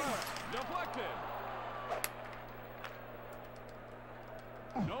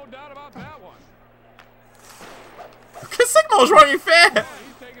 Qu'est-ce que mon joueur il fait?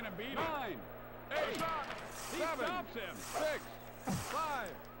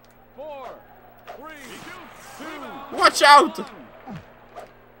 Watch out!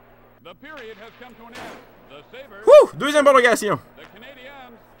 Wouh! Deuxième prolongation.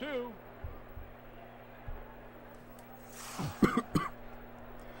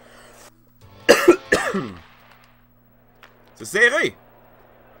 C'est serré.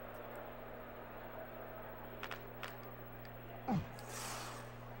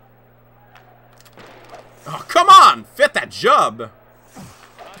 Oh, come on! Fais ta job!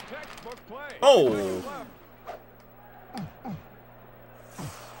 Oh!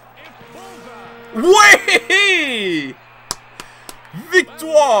 Ouais!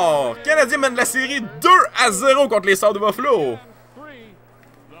 Victoire! Canadien mène la série 2-0 contre les Sabres de Buffalo.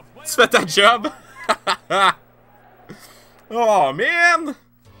 Tu fais ta job? Oh, man!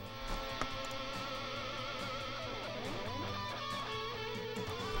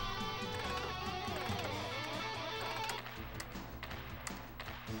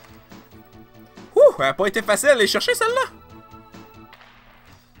 Ouh, elle a pas été facile à aller chercher celle-là.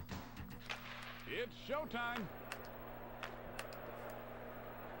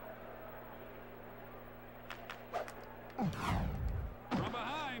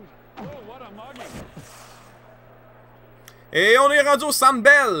 Et on est rendu au Centre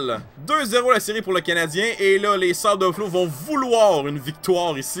Bell. 2-0 la série pour le Canadien. Et là, les Sabres de Buffalo vont vouloir une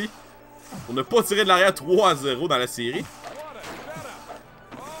victoire ici. Pour ne pas tirer de l'arrière 3-0 dans la série.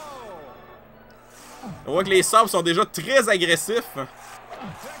 On voit que les Sabres sont déjà très agressifs.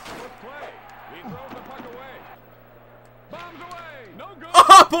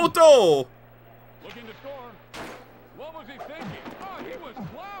 Oh, poteau!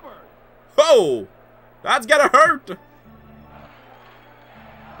 Oh! That's gonna hurt!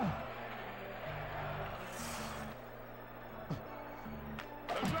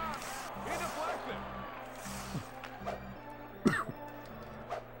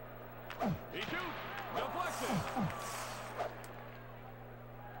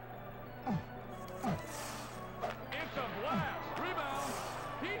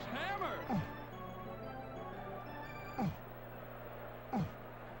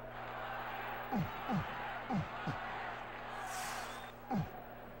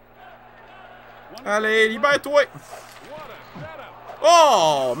 Allez, libère-toi!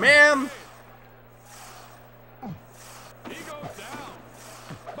 Oh, man!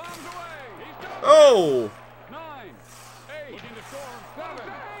 Oh!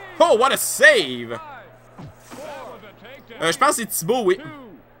 Oh, what a save! Je pense que c'est Thibaut, oui.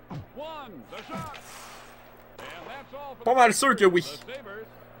 Pas mal sûr que oui.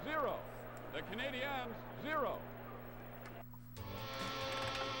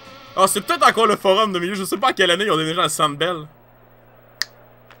 Ah, c'est peut-être encore le forum de milieu. Je sais pas à quelle année ils ont déménagé à Centre Bell.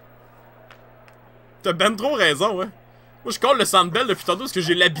 T'as ben trop raison, ouais. Moi, je colle le Centre Bell depuis tantôt parce que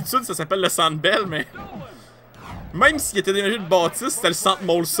j'ai l'habitude, ça s'appelle le Centre Bell, mais... Même s'il était déménagé de bâtisse, c'était le Centre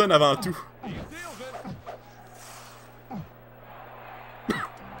Molson avant tout.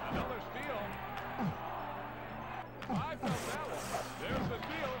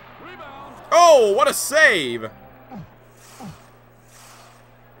 Oh, what a save!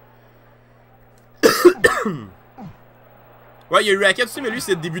 Ouais, il y a eu Racket aussi, mais lui,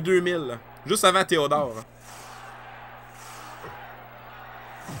 c'est début 2000. Juste avant Théodore.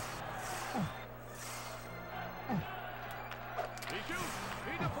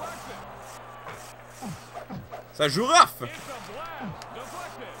 Ça joue rough!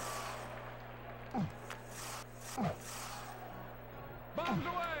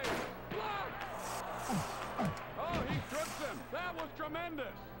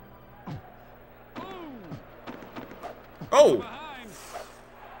 Oh!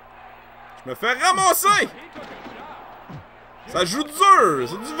 Je me fais ramasser! Ça joue dur!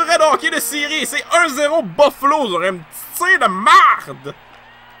 C'est du vrai hockey de série! C'est 1-0 Buffalo! J'aurais un petit tir de marde!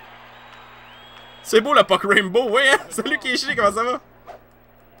 C'est beau le puck rainbow, ouais hein? Salut Kishi, comment ça va?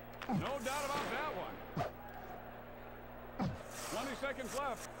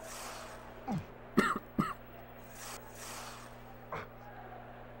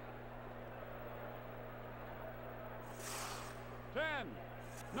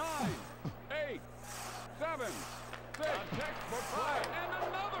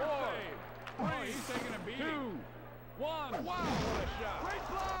 one. Wow, what a shot. Great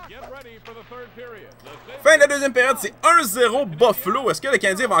block. Get ready for the third period. Fin de la deuxième période, c'est 1-0 Buffalo. Est-ce que le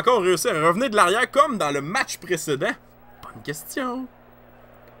Canadien va encore réussir à revenir de l'arrière comme dans le match précédent? Bonne question.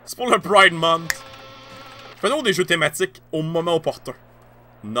 C'est pour le Pride Month. Faisons des jeux thématiques au moment opportun.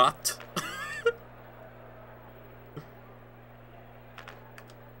 Not.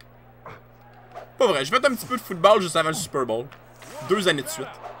 Pas vrai, j'ai fait un petit peu de football juste avant le Super Bowl. 2 années de suite.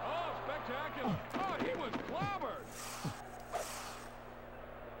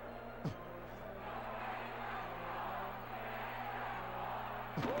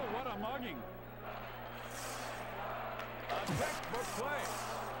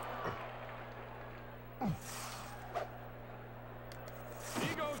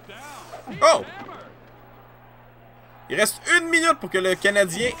 Oh! Il reste 1 minute pour que le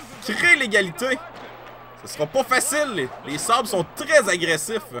Canadien crée l'égalité. Ce sera pas facile. Les Sabres sont très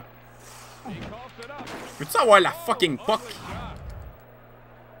agressifs. Peux-tu avoir la fucking puck?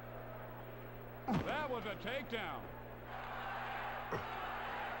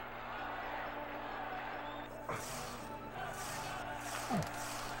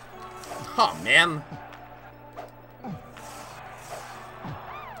 Oh, man.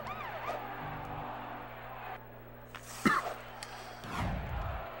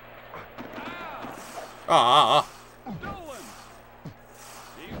 Ah.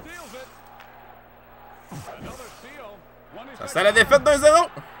 Ça c'est la défaite d'1-0.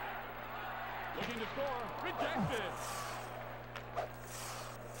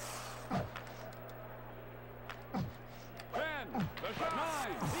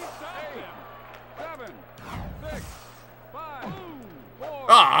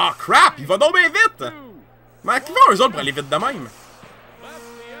 Ah, crap! Il va donc bien vite! Mais qui va eux autres pour aller vite de même?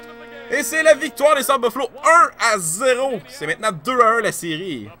 Et c'est la victoire des Sabres Buffalo, 1-0. C'est maintenant 2-1 la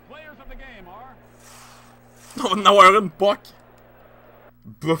série. On va en avoir une puck.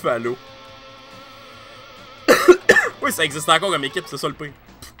 Buffalo. Oui, ça existe encore comme équipe, c'est ça le pire.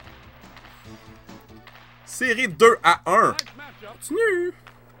 Série 2-1. Continue.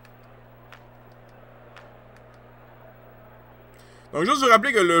 Donc juste vous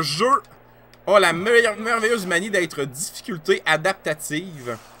rappeler que le jeu a la merveilleuse manie d'être difficulté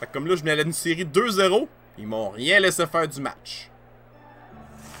adaptative. Fait que comme là je venais à une série 2-0, ils m'ont rien laissé faire du match.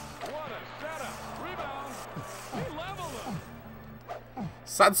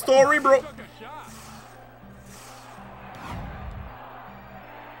 Sad story, bro.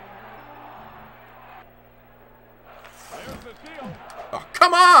 Oh,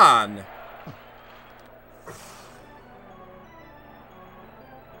 come on!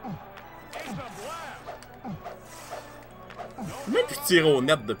 Même plus tiré au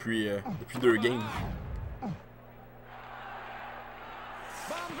net depuis 2 games.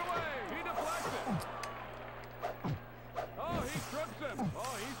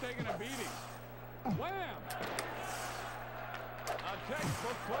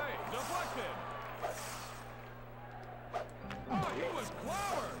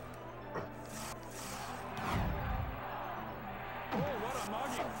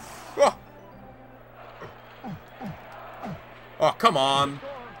 Oh! Oh, come on!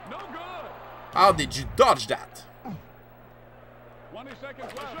 How did you dodge that?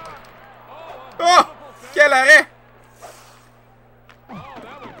 Oh! Quel arrêt!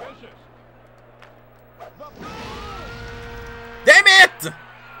 Damn it!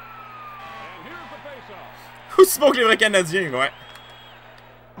 Aussi bon que les vrais Canadiens, ouais.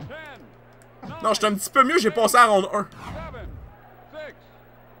 Non, j'étais un petit peu mieux, j'ai passé à la ronde 1.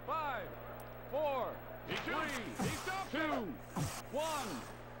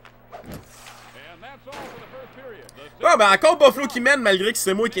 Ah, ben encore Buffalo qui mène malgré que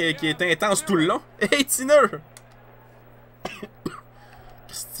c'est moi qui est intense tout le long. Hey, Tiner!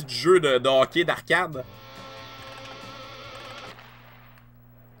 Petit jeu de hockey d'arcade.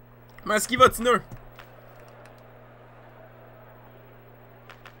 Mais est-ce qu'il va, Tiner?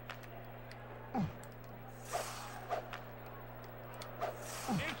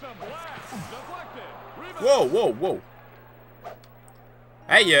 Wow, wow, wow.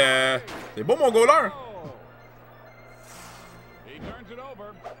 Hey, c'est beau mon goaler.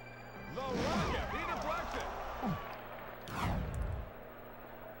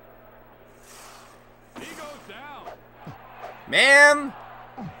 Man!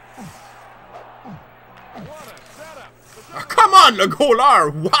 Oh, come on, le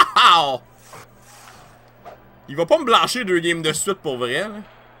goaler! Wow! Il va pas me blanchir 2 games de suite pour vrai, là.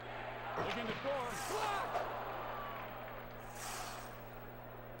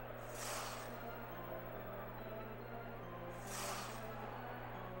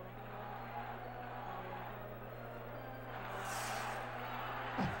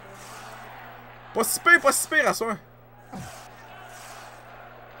 Pas si pire à soi.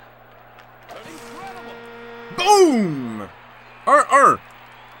 Boom! 1-1.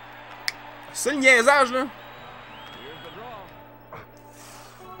 C'est le niaisage, là.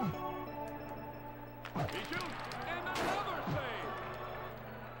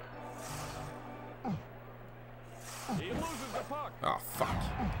 Oh, fuck.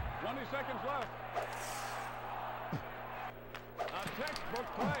 20 seconds left. A textbook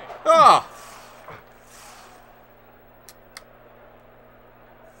play. Ah!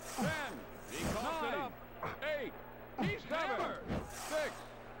 10. He calls it up. 8. He's 7. 6.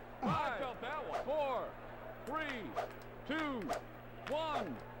 5. I felt that one. 4. 3. 2.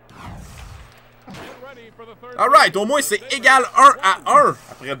 1. Get ready for the third. Alright, au moins c'est égal 1-1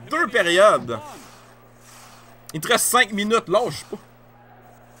 après 2 périodes. Il te reste 5 minutes, lâche pas.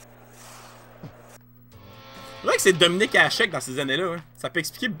 C'est vrai que c'est Dominique Hachek dans ces années-là. Hein. Ça peut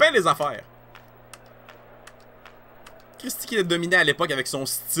expliquer bien les affaires. Christy qui l'a dominé à l'époque avec son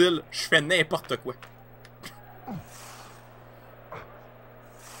style, je fais n'importe quoi.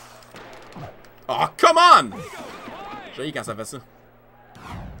 Oh, come on! J'ai quand ça fait ça.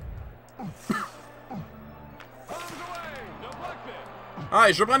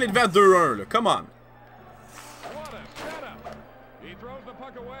 Ah, je vais prendre les devants à 2-1, là. Come on.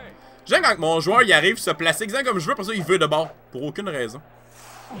 J'aime quand mon joueur il arrive se placer exactement comme je veux, pour ça il veut de bord. Pour aucune raison.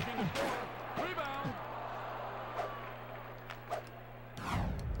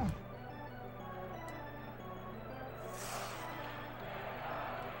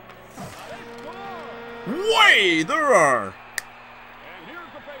 Ouais! 2-1!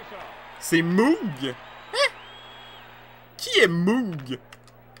 C'est Moog? Hein? Qui est Moog?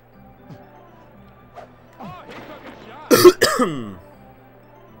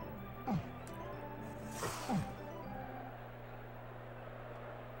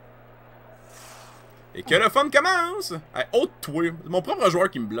 Et que le fun commence! Hey, autre toi, c'est mon propre joueur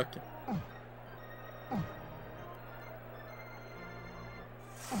qui me bloque.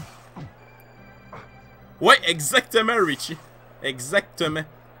 Ouais, exactement, Richie. Exactement.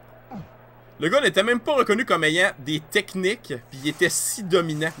 Le gars n'était même pas reconnu comme ayant des techniques, puis il était si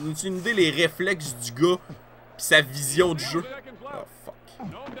dominant. Vous avez une idée les réflexes du gars, puis sa vision du jeu. Oh, fuck.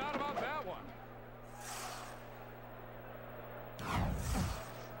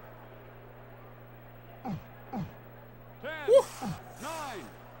 Ouh. 9,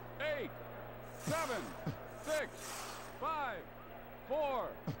 8, 7, 6, 5, 4, 3,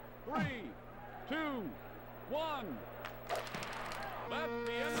 2, 1. That's the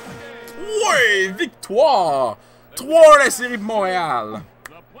end of the game. Ouais, victoire! 3 la série de Montréal.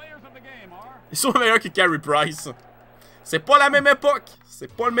 Ils sont meilleurs que Carey Price. C'est pas la même époque,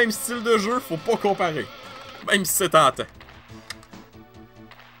 c'est pas le même style de jeu, faut pas comparer. Même si c'est tentant.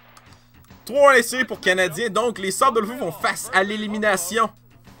 3 la série pour Canadiens, donc les Sables de Feu font face à l'élimination.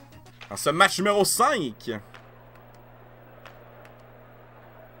 Dans ce match numéro 5.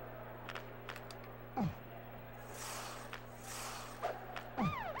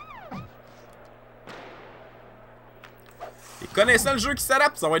 Et connaissant le jeu qui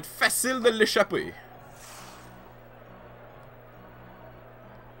s'adapte, ça va être facile de l'échapper.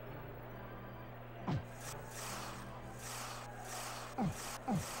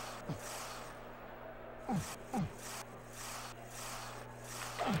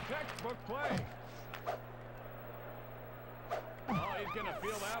 Textbook play. Oh, he's gonna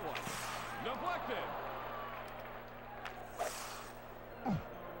feel that one. Deflected.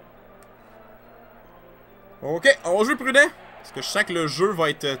 Ok, on joue prudent. Parce que je sens que le jeu va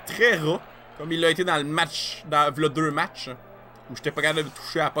être très ras. Comme il l'a été dans le match, dans le 2 matchs. Où j'étais pas capable de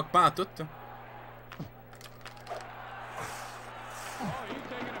toucher à POC pas en tout. Oh, he's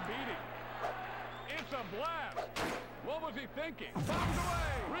taking a beating. It's a blast. What was he thinking? Bombs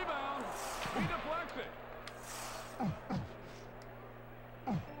away. Rebound. He deflects it.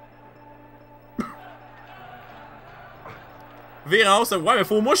 Virer en rond, c'est... Ouais, mais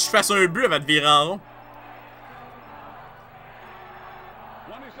faut au moins que je fasse un but avant de virer en rond.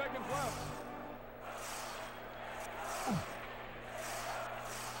 20 seconds left.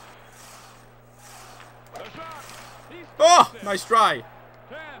 The shot. He's Oh! Nice try!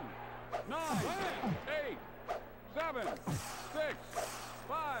 10, 9, 8, 7, 6,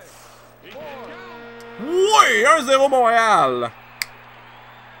 5, 4. Ouais! 1-0 Montréal!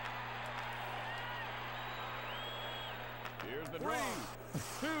 Here's the 3,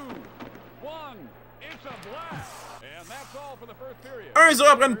 2, 1. It's a blast. And that's all for the first period. 1-0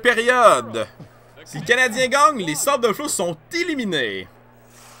 après une période. Si le Canadien gagne, les Sables de Flots sont éliminés.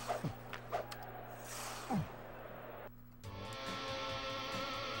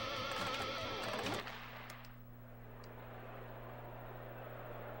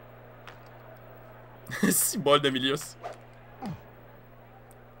 Si bol de Milius.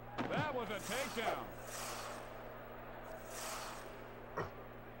 That was a takedown.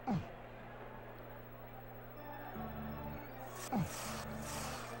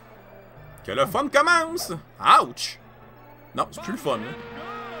 Que le fun commence! Ouch! Non, c'est plus le fun.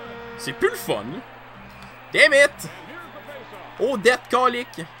 C'est plus le fun. Damn it! Odette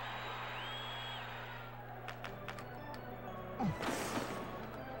colique!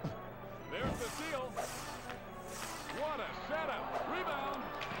 There's the steal. What a setup. Rebound.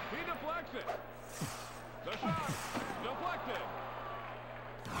 He deflects it. The shot. Deflected.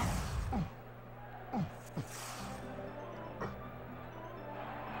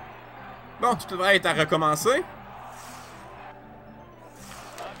 Bon, tu devrais être à recommencer. A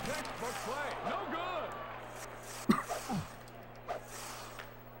textbook play. No good.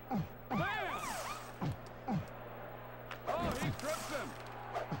 Bam! Oh, he trips him.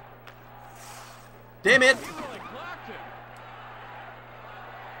 Damn it! He really clocked him.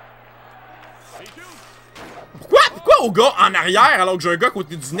 He shoots. Pourquoi au gars en arrière alors que j'ai un gars à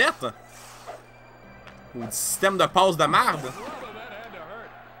côté du net? Ou du système de passe de marde? Brother, that had to hurt.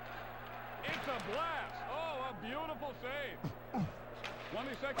 It's a blast. Oh, a beautiful save.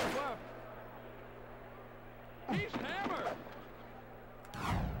 20 seconds left. He's hammered.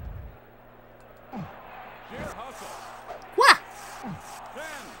 Sheer hustle. Quoi? 10.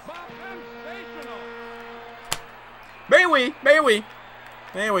 Bob sensational. Ben oui, ben oui.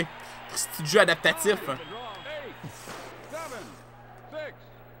 Ben oui. C'est du jeu adaptatif. The draw. 8, 7,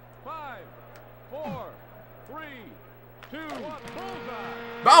 6, 5, 4, 3, 2, 1.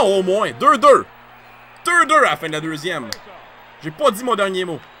 Bullseye. Bon, au moins. 2-2. 2-2 à la fin de la deuxième. Face-off. J'ai pas dit mon dernier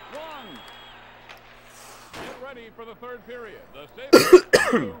mot. 1. Get ready for the third period. The save.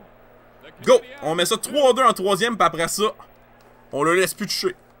 The Go! Canadiens- On met ça 3-2 en troisième, puis après ça, on le laisse plus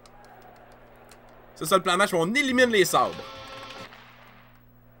toucher. C'est ça le plan de match, on élimine les sabres.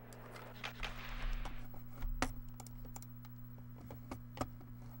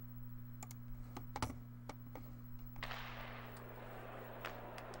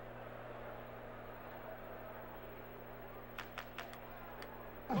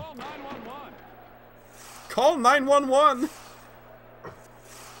 Call 911. Call 911!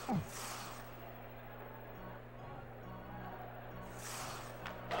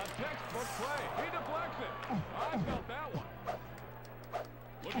 A textbook play. He deflects it. I felt that one.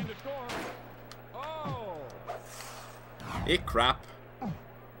 Looking to score. Oh. Et crap.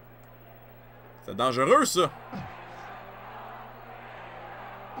 C'est dangereux, ça.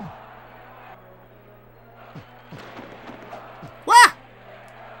 Quoi?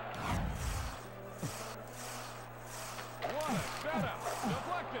 What a setup.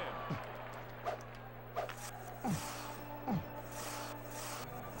 Deflected.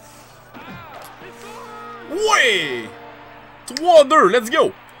 He scored. Ouais! 3-2, let's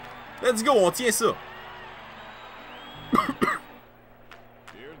go! Let's go, on tient ça.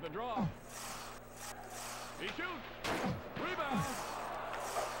 Here's the draw. He shoots. Rebound.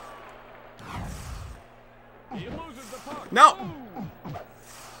 He loses the puck. Non! Ooh.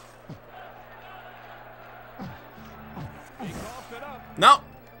 He coughs it up. Non!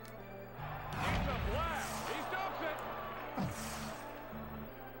 It's a blast. He stops it.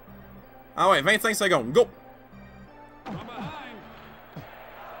 Ah ouais, 25 secondes, go! From behind.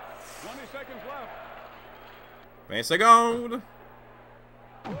 20 seconds left. 20 secondes!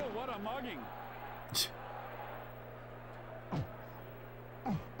 Oh, what a mugging.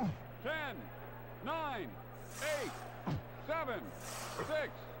 10, 9, 8, 7, 6,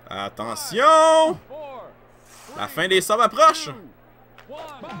 Attention! 4, La fin des sabres approche! 2, 1.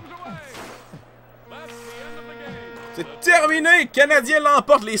 Bombs away. That's the end of the game. C'est terminé! Canadiens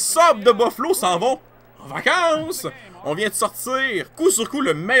l'emportent, les sabres de Buffalo s'en vont en vacances! On vient de sortir, coup sur coup,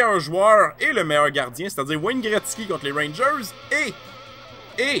 le meilleur joueur et le meilleur gardien, c'est-à-dire Wayne Gretzky contre les Rangers, et...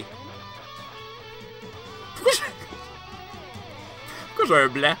 Pourquoi j'ai un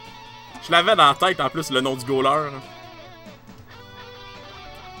blanc? Je l'avais dans la tête, en plus, le nom du goaler.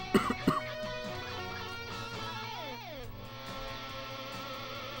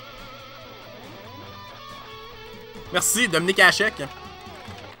 Merci, Dominique Hachek.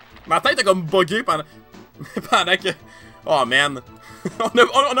 Ma tête a comme bugué pendant... pendant que... Oh, man.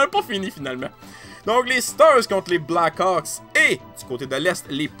 on a pas fini, finalement. Donc, les Stars contre les Blackhawks et, du côté de l'Est,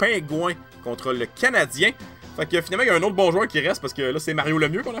 les Pingouins contre le Canadien. Fait que, finalement, il y a un autre bon joueur qui reste, parce que là, c'est Mario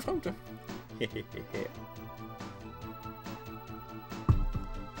Lemieux qu'on affronte. Là.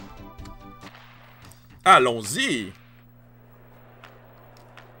 Allons-y!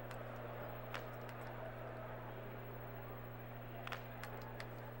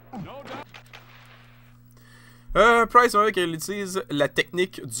 No doubt. Price, quand il utilise la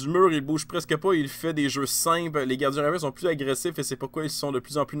technique du mur, il bouge presque pas, il fait des jeux simples. Les gardiens rivaux sont plus agressifs et c'est pourquoi ils sont de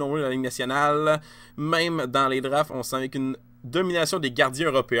plus en plus nombreux dans la Ligue nationale. Même dans les drafts, on sent avec une domination des gardiens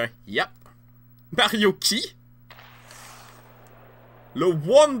européens. Yep. Mario qui? Le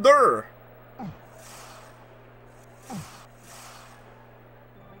Wonder!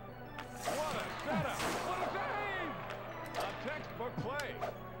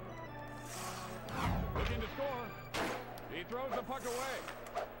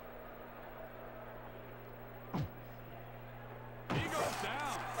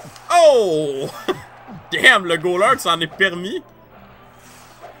 Oh! Damn, le goaler s'en est permis.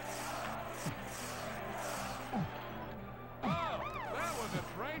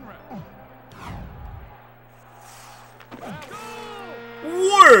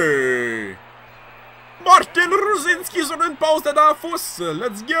 Ouais! Martin Ruzinski sur une passe de dans la fosse.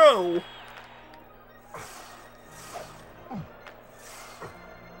 Let's go!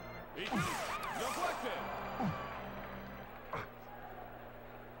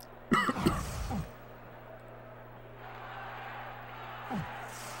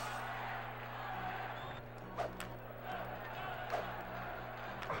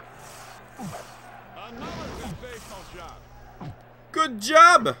 Good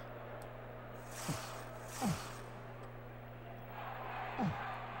job!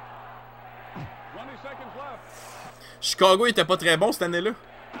 Chicago était pas très bon cette année-là.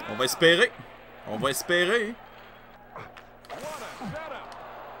 On va espérer. On va espérer.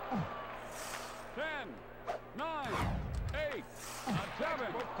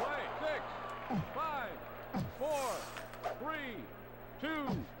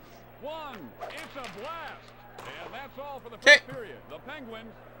 Okay. The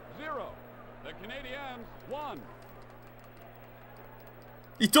Penguins 0. The Canadiens 1.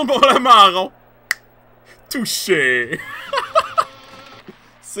 Il tourne pour le marron. Touché.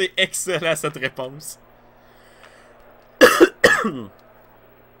 C'est excellent cette réponse.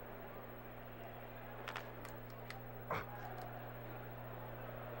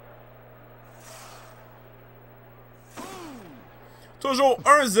 Toujours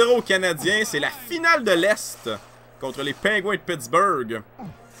 1-0 Canadien. C'est la finale de l'Est contre les Penguins de Pittsburgh.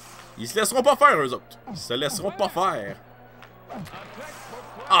 Ils se laisseront pas faire, eux autres. Ils se laisseront pas faire.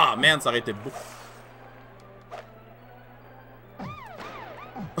 Ah, man, ça aurait été beau.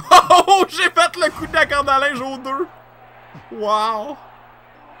 Oh, j'ai fait le coup de la corde à linge aux deux. Wow.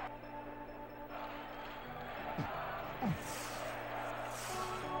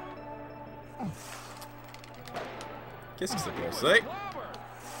 Qu'est-ce qui s'est passé?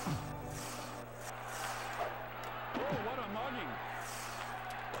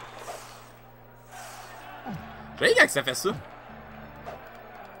 J'ai quand ça fait ça.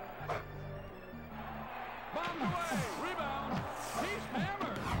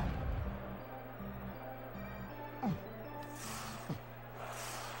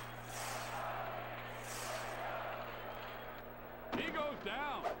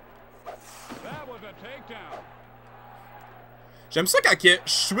 J'aime ça quand je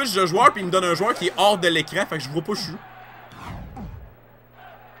switch de joueur puis il me donne un joueur qui est hors de l'écran, fait que je vois pas où je suis.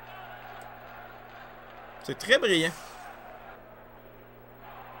 C'est très brillant.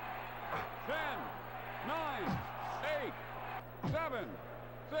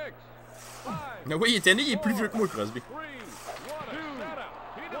 Mais oui, il était né, il est plus vieux que moi, Crosby.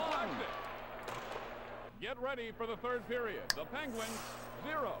 Get ready for the third period. The Penguins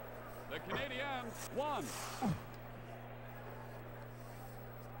 0. The Canadiens 1.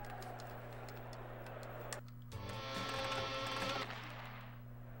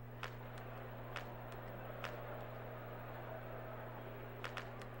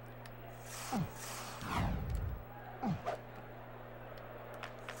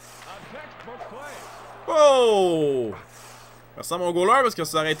 Oh! Merci à mon goaler parce que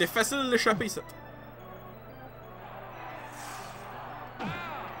ça aurait été facile de l'échapper, ça.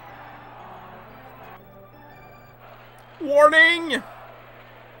 Warning!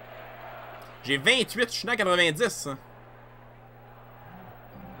 J'ai 28, je suis dans 90.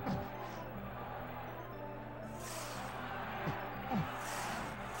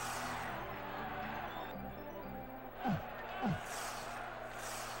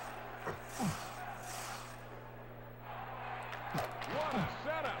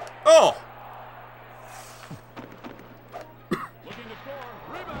 Oh!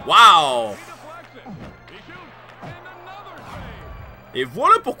 Wow! Et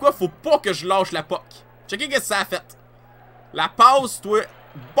voilà pourquoi faut pas que je lâche la puck. Checkez qu'est-ce que ça a fait. La passe, toi,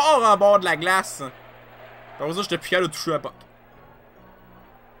 bord en bord de la glace. Pour ça, j'étais plus capable de toucher la puck.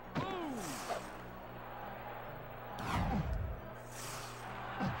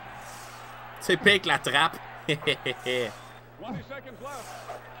 C'est pire que la trappe. 20 seconds left.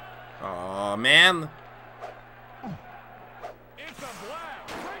 Oh, man. It's a blast.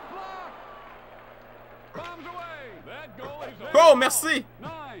 Great block. Bombs away. That goal is Oh, merci.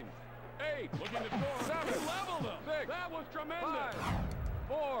 9, 8, looking to score. 7, leveled them. 6, that was tremendous. 5,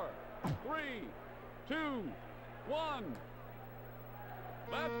 4, 3, 2, 1.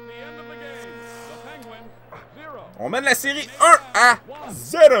 That's the end of the game. The Penguins, 0. On mène la série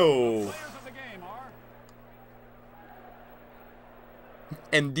 1-0.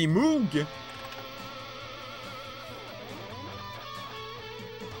 Andy Moog.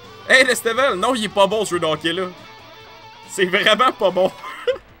 Hey, Lestevel, non, il est pas bon ce jeu de hockey-là. C'est vraiment pas bon.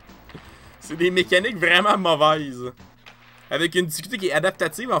 C'est des mécaniques vraiment mauvaises. Avec une difficulté qui est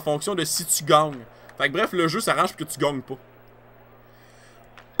adaptative en fonction de si tu gagnes. Fait que bref, le jeu s'arrange pour que tu gagnes pas.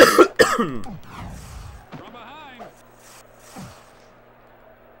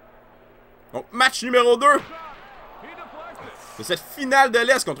 Donc, match numéro 2 de cette finale de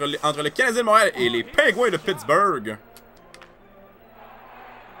l'Est entre le Canadien de Montréal et les Penguins de Pittsburgh.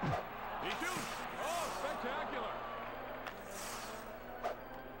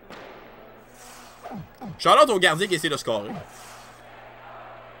 Shout-out au gardien qui essaie de scorer.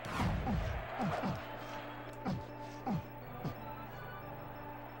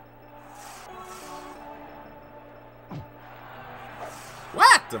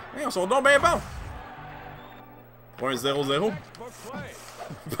 What? Hey, on sont donc bien bons. Pour un 0-0.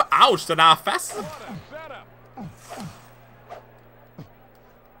 Ouch, c'était dans la face.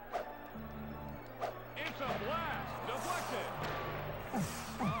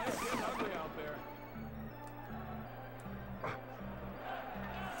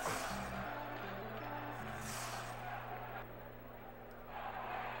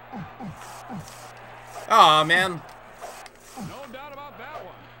 Oh man. No doubt about that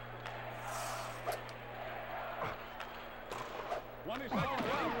one. 20 seconds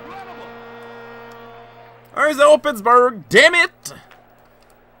left. 1-0 Pittsburgh. Damn it!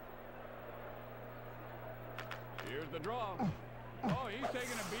 Here's the draw. Oh, he's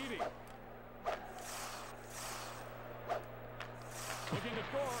taking a beating. Looking to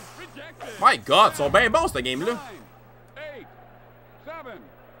score. Rejected. My God, ils sont bien bons, cette game-là. 9, 8, 7,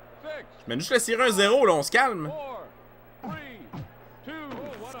 6. Je mène juste la série 1-0, là, on se calme. 4, 3, 2,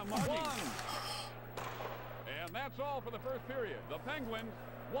 what a margin. 1. And that's all for the first period. The Penguins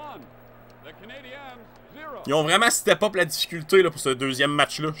 1. The Canadiens 0. Ils ont vraiment step up la difficulté là, pour ce deuxième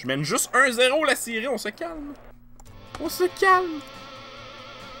match-là. Je mène juste 1-0 la série, on se calme. On se calme.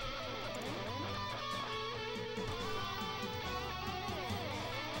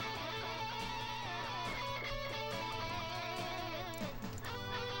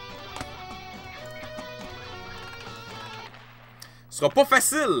 Ce sera pas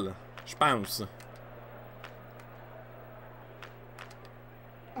facile, je pense.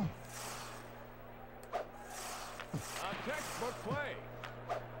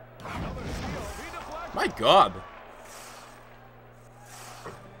 My God.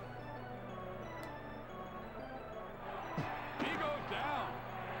 He goes down.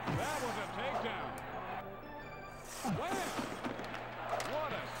 That was a takedown. Wham!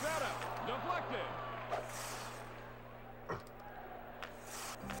 What a setup. Deflected.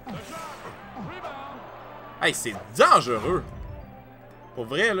 The shot. Rebound. Hey, c'est dangereux. Pour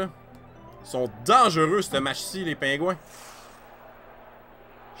vrai, là. Ils sont dangereux, ce match-ci, les Pingouins.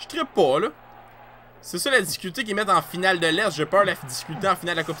 Je trippe pas, là. C'est ça la difficulté qu'ils mettent en finale de l'Est. J'ai peur de la difficulté en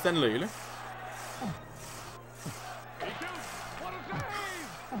finale de la Coupe Stanley, là.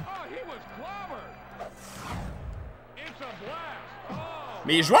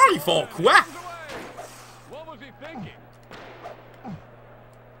 Mais les joueurs, ils font quoi?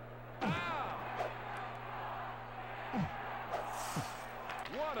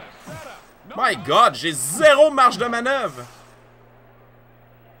 My God, j'ai zéro marge de manœuvre.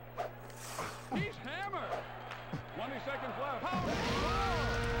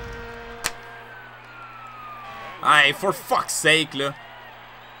 Hey, for fuck's sake, là.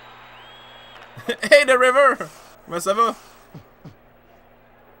 Hey, The River! Comment ça va?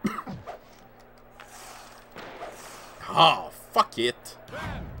 Oh, fuck it.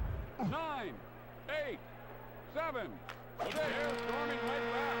 10, 9, 8, 7.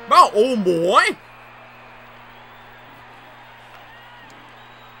 Bon, au moins!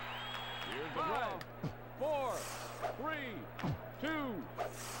 Here's the draw. 4, 3, 2, 1.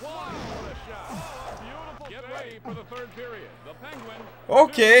 What a shot. Oh, a beautiful Get ready for the third period. The Penguins.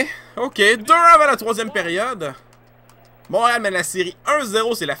 OK, OK. 2 avant la troisième période. Montréal mène la série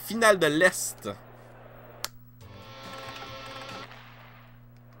 1-0. C'est la finale de l'Est.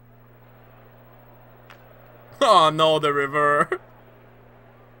 Oh no, the river.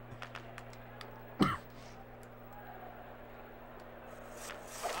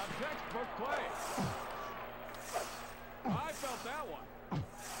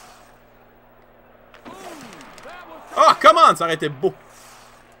 Oh, come on, ça aurait été beau.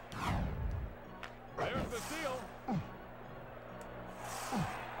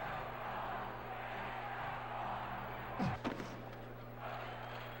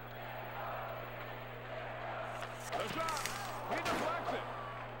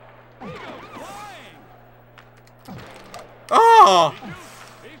 Oh!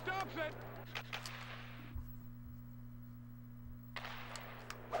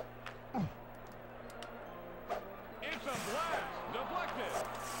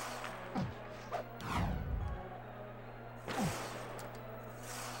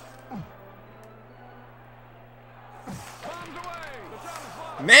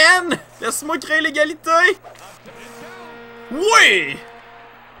 Man! Laisse-moi créer l'égalité! Oui!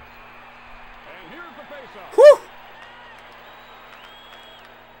 Wouh!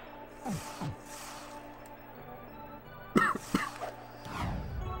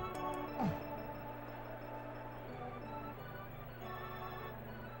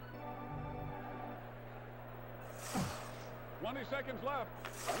 Seconds left.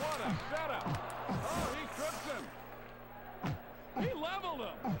 What a setup. Oh, he trips him. He leveled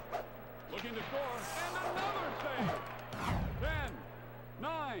him. Looking to score. And another save. 10,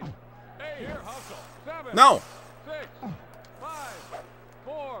 9, 8. Here, hustle. 7. No. 6, 5,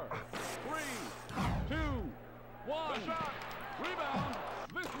 4, 3, 2, 1. The shot. Rebound.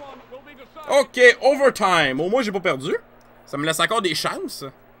 This one will be decided. Ok, overtime. Au moins, j'ai pas perdu. Ça me laisse encore des chances.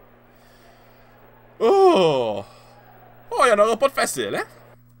 Oh! Oh, il n'y en aura pas de facile, hein?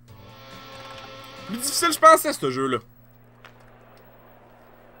 Plus difficile, je pensais, ce jeu-là.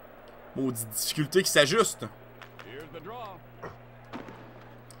 Maudite difficulté qui s'ajuste.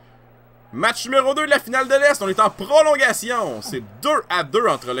 Match numéro 2 de la finale de l'Est. On est en prolongation. C'est 2-2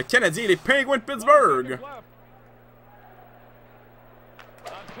 entre le Canadien et les Penguins de Pittsburgh.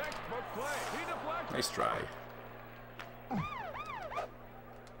 Nice try.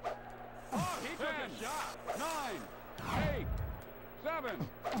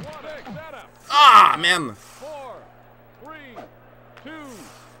 Ah, man! 4, 3, 2,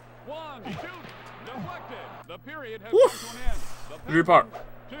 1. He shoots. Deflected. The period has come to an end. J'ai eu peur.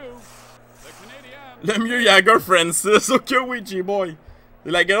 Le mieux, Jagger Francis. Ok, oui, J-Boy.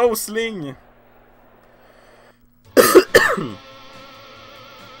 C'est la grosse ligne.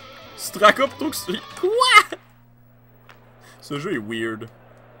 Straka plutôt que... Quoi? Ce jeu est weird.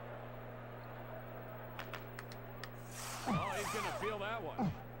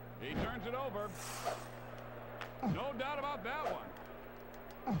 No doubt about that one.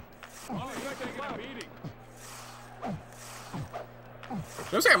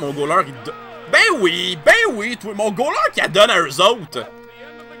 J'aime ça que mon goaler, il donne... Ben oui, toi, mon goaler qui donne à eux autres.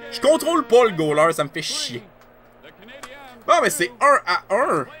 Je contrôle pas le goaler, ça me fait chier. Bon, mais c'est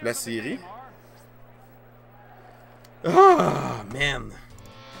 1-1, la série. Ah, man.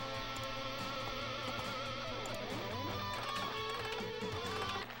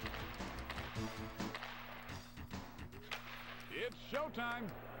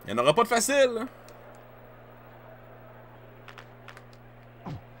 Il n'y en aura pas de facile.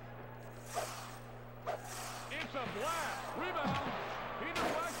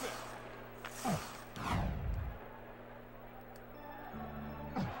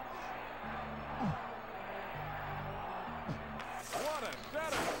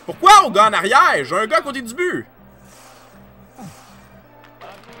 Pourquoi on gars en arrière? J'ai un gars à côté du but.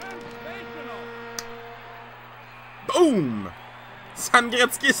 Boom! Sam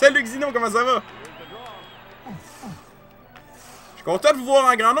Gretzky, salut Xino, comment ça va? Je suis content de vous voir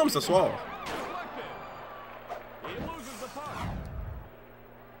en grand nombre ce soir.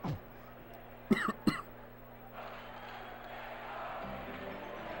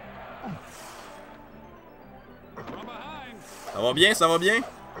 Ça va bien, ça va bien.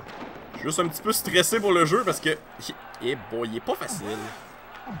 Je suis juste un petit peu stressé pour le jeu parce que... Eh boy, il est pas facile.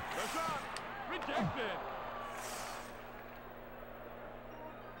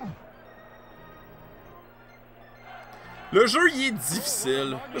 Le jeu, il est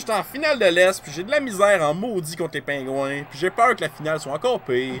difficile. Là, j'étais en finale de l'Est, puis j'ai de la misère en maudit contre les Pingouins. Puis j'ai peur que la finale soit encore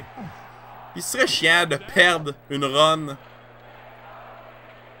pire. Il serait chiant de perdre une run.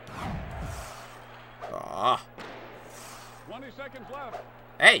 Ah.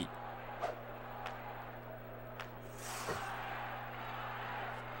 Hey!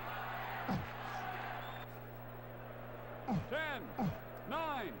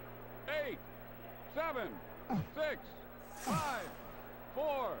 6, 5, 4,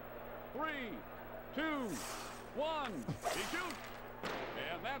 3, 2, 1. He shoots.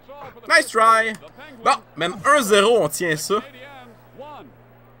 And that's all for the Nice try! Bon, même 1-0, on tient ça.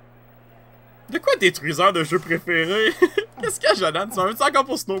 De quoi détruiseur de jeu préféré? Qu'est-ce qu'il y a, Jonathan? Tu en veux encore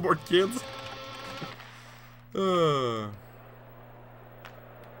pour Snowboard Kids?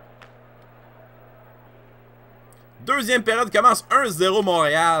 Deuxième période commence 1-0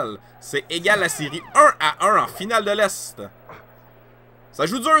 Montréal. C'est égal à la série 1-1 en finale de l'Est. Ça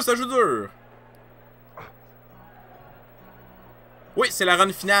joue dur, ça joue dur. Oui, c'est la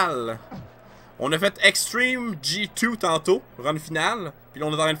run finale. On a fait Extreme G2 tantôt, run finale. Puis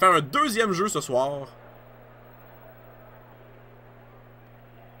on est en train de faire un deuxième jeu ce soir.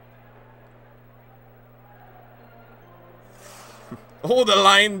 Oh, the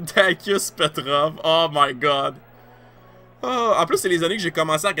line Takis Petrov. Oh my god. Oh, en plus, c'est les années que j'ai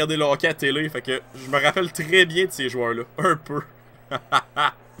commencé à regarder le hockey à télé. Fait que je me rappelle très bien de ces joueurs-là. Un peu.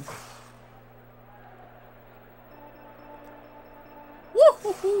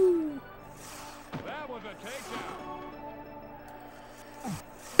 Wouhouhou!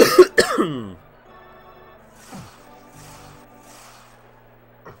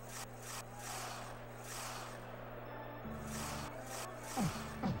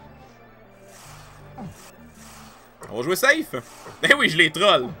 On va jouer safe? Eh oui, je les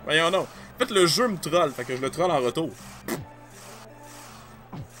troll. Voyons non. En fait, le jeu me troll, fait que je le troll en retour.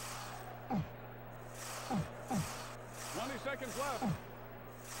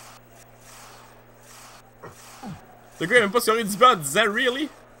 Le gars il a même pas scoré 10 buts en disant « Really?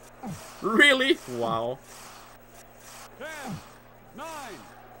 Really? » Wow. 10, 9,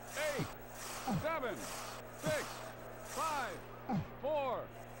 8, 7, 6, 5, 4,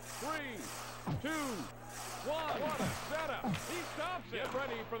 3, 2, 1. What a setup. He stops it. Get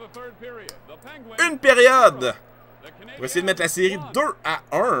ready for the third period. The Penguins. Une période! On va essayer de mettre la série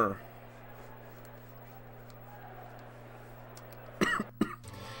 2-1.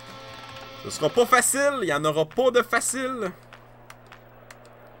 Ce sera pas facile, il y en aura pas de facile.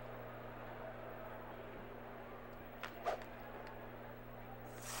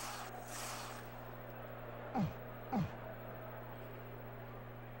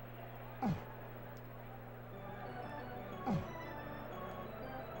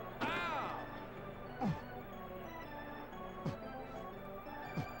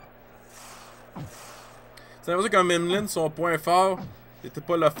 C'est l'impression qu'un Memlin, son point fort, c'était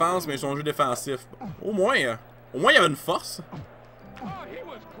pas l'offense, mais son jeu défensif. Au moins, il y avait une force.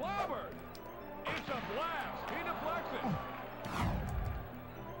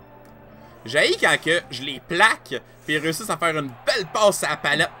 J'haïs quand que je les plaque, puis ils réussissent à faire une belle passe à la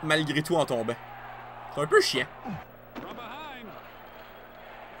palette malgré tout en tombant. C'est un peu chiant.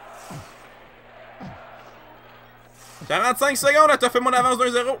 45 secondes, là, t'as fait mon avance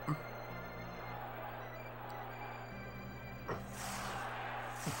d'1-0.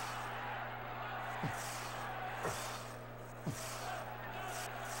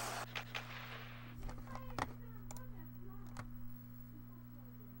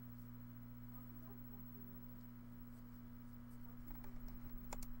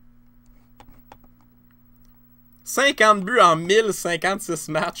 « 50 buts en 1056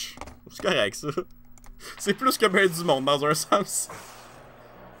 matchs. » C'est correct, ça. C'est plus que ben du monde, dans un sens.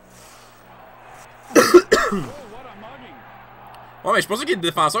 Ouais, mais je pense pas qu'il est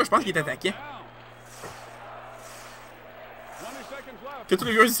défenseur, je pense qu'il est attaquant. Que tous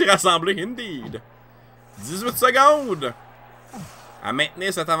les gars s'y rassemblés, indeed. 18 secondes à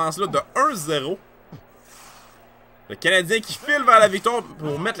maintenir cette avance-là de 1-0. Le Canadien qui file vers la victoire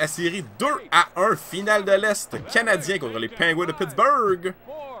pour mettre la série 2-1, finale de l'Est. Canadien contre les Penguins de Pittsburgh.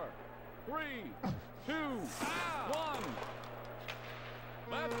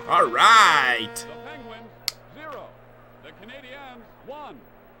 Alright!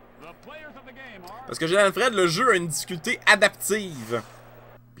 Parce que Jonathan Fred, le jeu a une difficulté adaptive.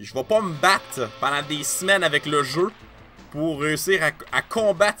 Puis je vais pas me battre pendant des semaines avec le jeu pour réussir à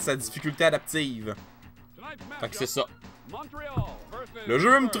combattre sa difficulté adaptive. Fait que c'est ça. Le jeu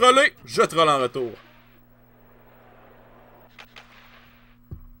veut me troller, je troll en retour.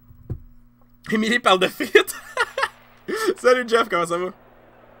 Émilie parle de frites. Salut Jeff, comment ça va?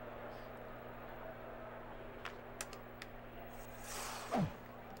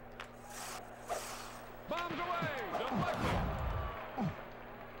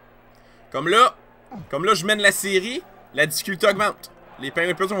 Comme là, je mène la série, la difficulté augmente. Les Penguins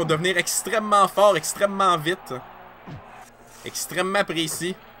de Pittsburgh vont devenir extrêmement forts, extrêmement vite. Extrêmement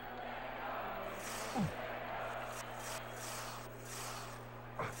précis.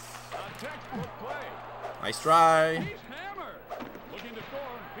 Nice try. He's hammered. Looking to score.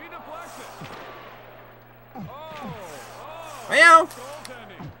 He deflects it. Oh. Voyons.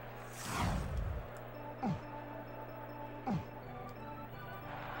 Goaltending.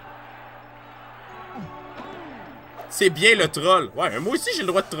 C'est bien le troll. Ouais, moi aussi j'ai le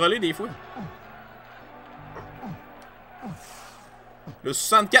droit de troller des fois. Le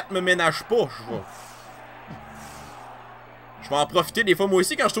 64 me ménage pas, je vais en profiter des fois moi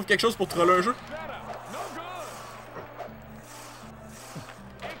aussi quand je trouve quelque chose pour troller un jeu.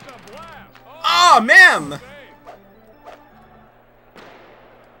 Oh man!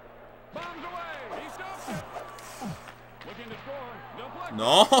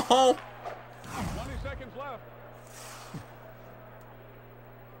 Non! 20 seconds left.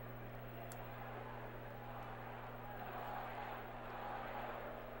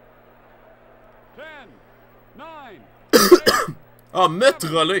 Ah, me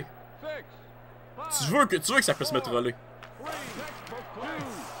troller! 6, Tu veux que ça puisse me troller? 3,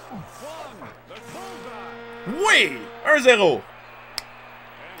 2, 1, Oui! 1-0!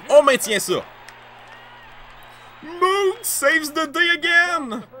 On maintient ça. Moog saves the day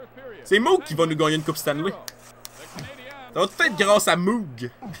again! C'est Moog qui va nous gagner une Coupe Stanley. Ça va peut-être grâce à Moog.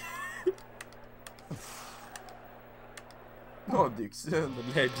 Oh, Dixon,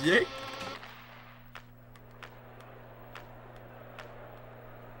 bien bien.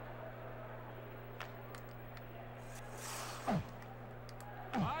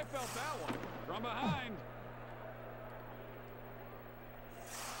 I felt that one from behind.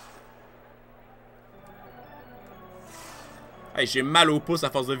 Hey, j'ai mal au pouce à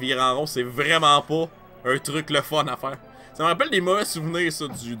force de virer en rond, c'est vraiment pas un truc le fun à faire. Ça me rappelle des mauvais souvenirs, ça,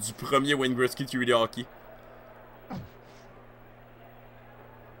 du premier Wayne Gretzky 3D Hockey.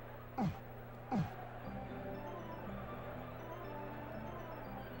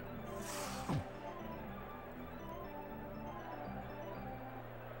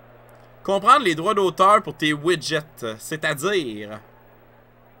 Comprendre les droits d'auteur pour tes widgets, c'est-à-dire...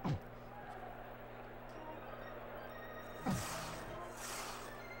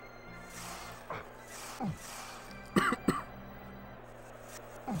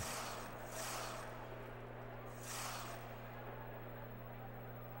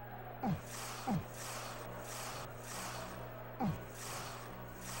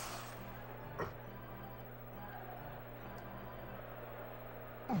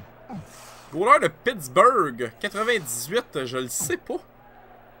 Goaler de Pittsburgh, 98, je le sais pas.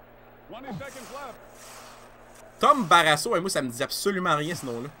 20 seconds left. Tom Barrasso, et moi ça me dit absolument rien ce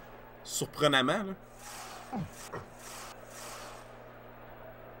nom-là. Surprenamment, là.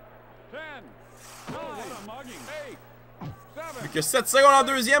 10, 9, Plus que 7 secondes en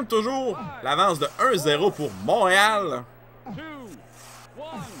deuxième, toujours. L'avance de 1-0 pour Montréal. 2, 1.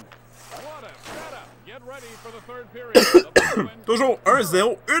 What a setup. Get ready for the third period. Toujours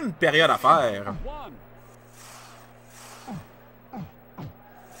 1-0, une période à faire.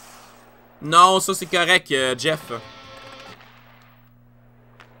 Non, ça c'est correct, Jeff.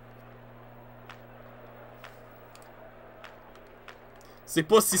 C'est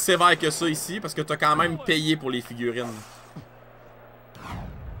pas si sévère que ça ici, parce que t'as quand même payé pour les figurines.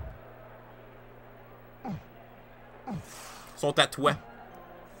 Ils sont à toi.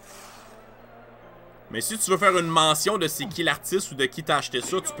 Mais si tu veux faire une mention de c'est qui l'artiste ou de qui t'a acheté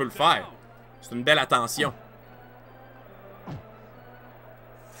ça, tu peux le faire. C'est une belle attention.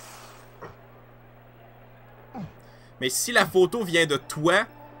 Mais si la photo vient de toi,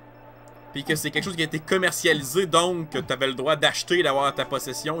 puis que c'est quelque chose qui a été commercialisé, donc que tu avais le droit d'acheter et d'avoir à ta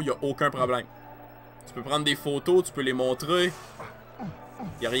possession, il n'y a aucun problème. Tu peux prendre des photos, tu peux les montrer.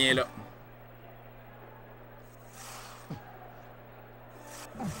 Il n'y a rien là.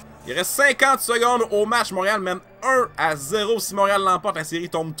 Il reste 50 secondes au match. Montréal mène 1-0. Si Montréal l'emporte, la série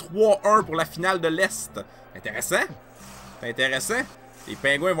tombe 3-1 pour la finale de l'Est. Intéressant. C'est intéressant. Les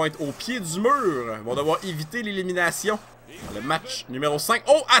Pingouins vont être au pied du mur. Ils vont devoir éviter l'élimination. Le match numéro 5.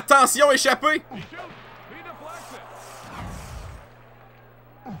 Oh, attention, échappé!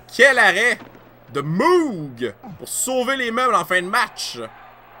 Quel arrêt de Moog pour sauver les meubles en fin de match.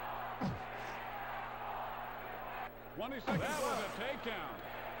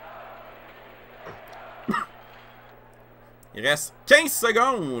 Il reste 15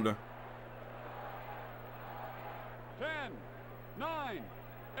 secondes.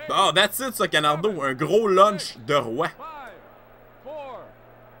 Oh, that's it, ça, Canardo. Un gros lunch de roi.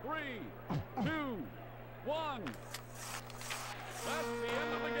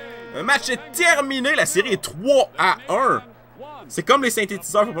 Le match est terminé. La série est 3-1. C'est comme les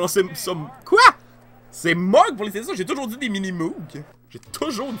synthétiseurs. Faut prononcer ça. Quoi? C'est Moog pour les synthétiseurs. J'ai toujours dit des mini-Moog. J'ai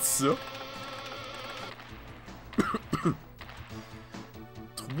toujours dit ça.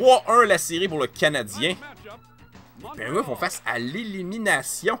 3-1 la série pour le Canadien. Les Penguins font face à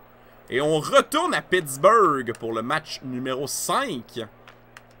l'élimination. Et on retourne à Pittsburgh pour le match numéro 5.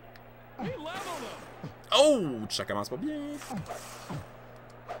 Oh, ça commence pas bien.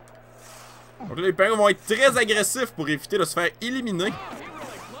 Donc là, les Penguins vont être très agressifs pour éviter de se faire éliminer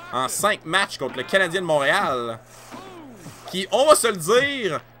en 5 matchs contre le Canadien de Montréal. Qui, on va se le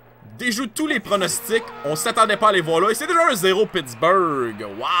dire, déjoue tous les pronostics. On s'attendait pas à les voir là. Et c'est déjà un 0 Pittsburgh.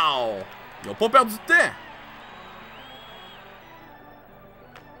 Wow! Ils n'ont pas perdu de temps.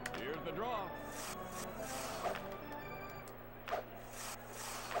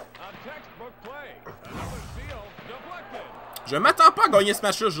 Je m'attends pas à gagner ce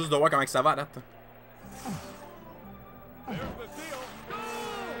match-là, juste de voir comment ça va à date.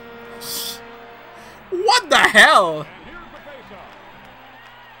 What the hell?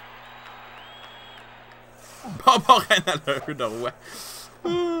 Pas rien à l'heure de roi.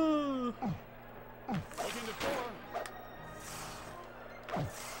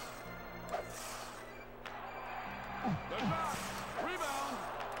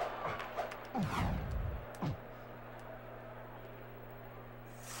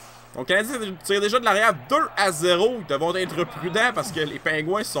 Donc, les Canadiens tirent déjà de l'arrière 2-0. Ils devront être prudents parce que les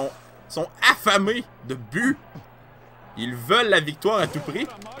Pingouins sont affamés de buts. Ils veulent la victoire à tout prix.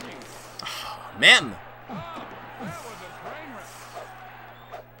 Oh, man!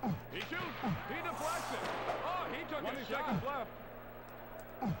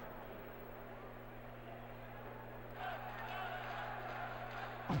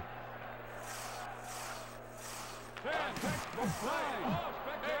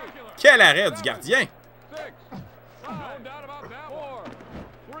 Quel arrêt du gardien!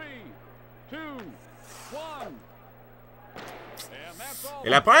 Et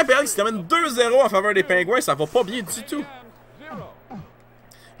la première période qui se termine 2-0 en faveur des Pingouins, ça va pas bien du tout.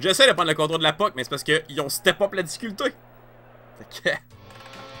 J'essaie de prendre le contrôle de la puck, mais c'est parce qu'ils ont step up la difficulté. Fait que...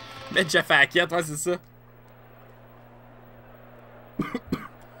 Mettre Jeff Hackett, ouais, c'est ça.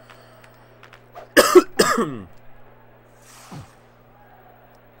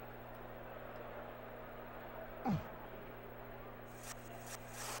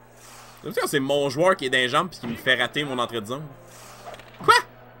 C'est mon joueur qui est dans les jambes et qui me fait rater mon entrée de zone. Quoi?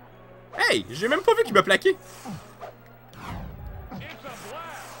 Hey, j'ai même pas vu qu'il m'a plaqué.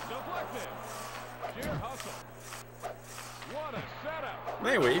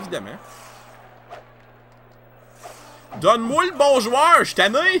 Ben oui, évidemment. Donne-moi le bon joueur, je suis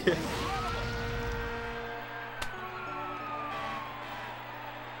tanné.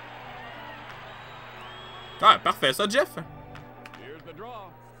 Ah, parfait ça, Jeff.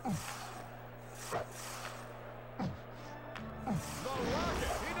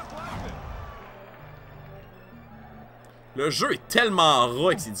 Le jeu est tellement ras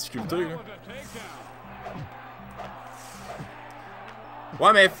avec ses difficultés, là.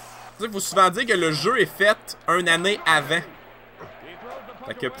 Ouais, mais il faut souvent dire que le jeu est fait une année avant.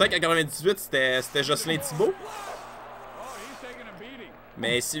 Fait que peut-être qu'en 98, c'était Jocelyn Thibault.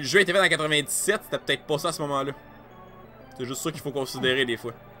 Mais si le jeu était fait en 97, c'était peut-être pas ça à ce moment-là. C'est juste ça qu'il faut considérer des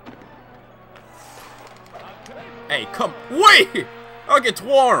fois. Hey, comme... Oui! Ok,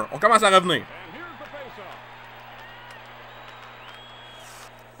 3-1. On commence à revenir.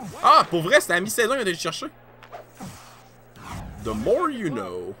 Ah, pour vrai, c'était à mi-saison qu'il a été chercher. The more you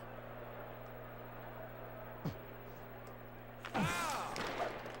know.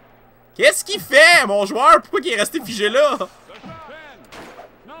 Qu'est-ce qu'il fait, mon joueur? Pourquoi il est resté figé là?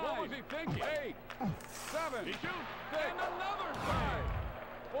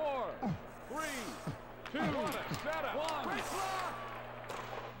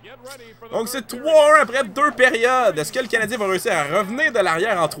 Donc c'est 3-1 après 2 périodes. Est-ce que le Canadien va réussir à revenir de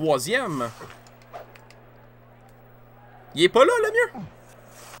l'arrière en 3e? Il est pas là, le mieux.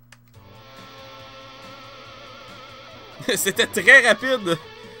 C'était très rapide.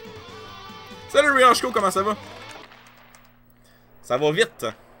 Salut Rianchko, comment ça va? Ça va vite.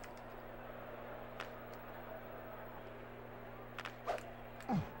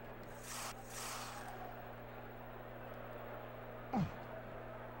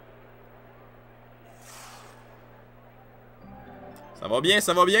 Ça va bien,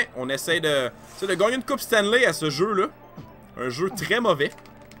 ça va bien. On essaie de gagner une coupe Stanley à ce jeu-là. Un jeu très mauvais.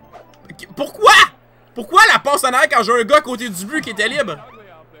 Pourquoi? Pourquoi la passe en arrière quand j'ai un gars à côté du but qui était libre?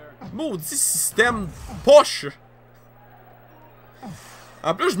 Maudit système poche.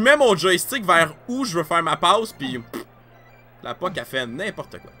 En plus, je mets mon joystick vers où je veux faire ma passe, puis la puck a fait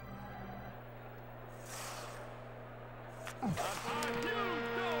n'importe quoi.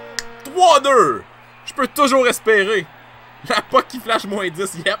 « 3-2 ». Je peux toujours espérer. La puck qui flash moins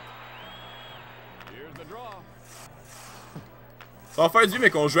 10, yep. Here's the draw. Ça va faire du mais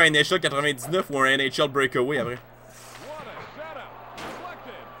qu'on joue à NHL 99 ou un NHL Breakaway après. What a setup.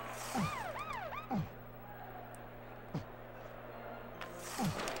 Deflected.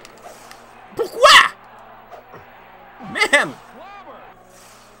 Pourquoi? Man! Slobber.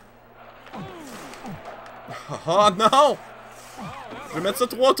 Oh non! Je vais mettre ça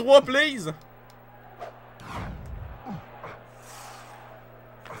 3-3, please!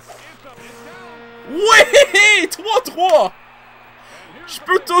 It's down. Oui! 3-3! Je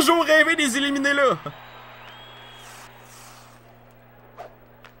peux toujours rêver de les éliminer là!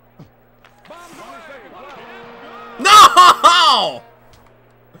 Bombs away. Non!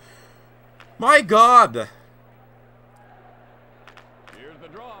 My God! Here's the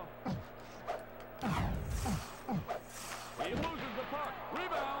draw. He loses the puck.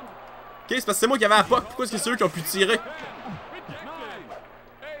 Rebound. Ok, c'est parce que c'est moi qui avais la puck. Pourquoi est-ce que c'est eux qui ont pu tirer? 10, 9,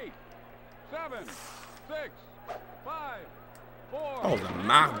 8, 7, 6, 5, 4, Oh, la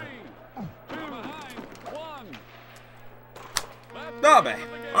merde! 3, 2, 1. Ah ben,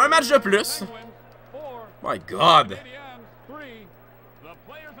 un match de plus! My God!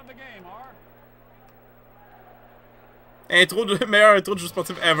 Intro de meilleur intro de jeu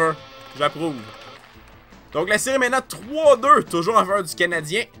sportif ever. J'approuve. Donc la série maintenant 3-2, toujours en faveur du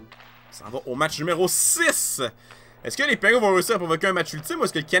Canadien. Ça va au match numéro 6. Est-ce que les Penguins vont réussir à provoquer un match ultime ou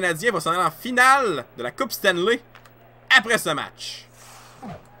est-ce que le Canadien va s'en aller en finale de la Coupe Stanley après ce match?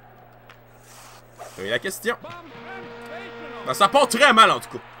 C'est la question. Ben, ça part très mal en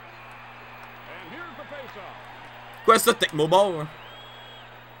tout cas. Quoi ça, Tecmoball? Hein?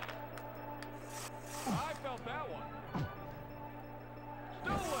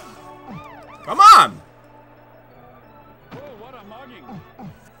 Come on! Oh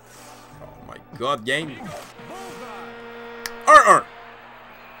my God, game. 1-1.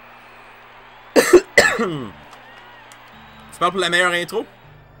 Tu parles pour la meilleure intro?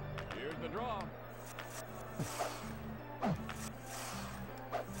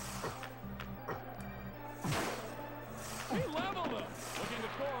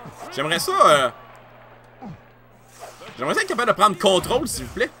 J'aimerais ça... J'aimerais ça être capable de prendre contrôle, s'il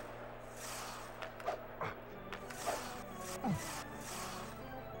vous plaît.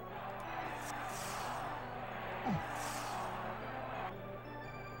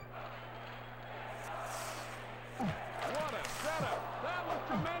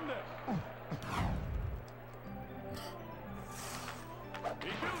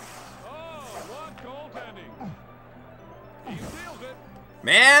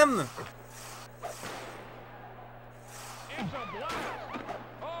 Man! It's a blast.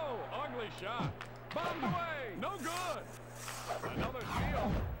 Oh, ugly shot. Bombed away. No good. Another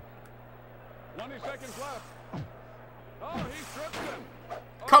steal. 20 seconds left. Oh, he stripped him.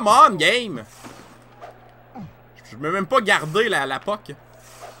 Come on, game! Je peux même pas garder la puck. 10.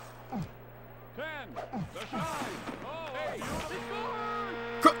 The shine. Oh, hey, he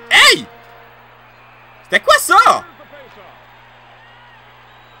scored. Hey! C'était quoi ça? Here's the face-off.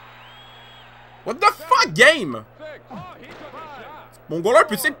 What the fuck, game? 6. Oh, he took a shot. Mon goaler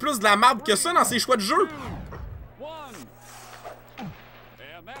peut-il être plus de la merde que ça dans ses choix de jeu? 1.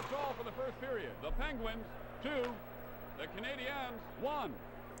 And that's all for the first period. The Penguins 2, the Canadiens 1.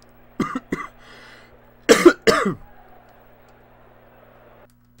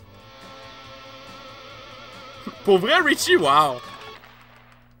 Pour vrai, Richie, wow!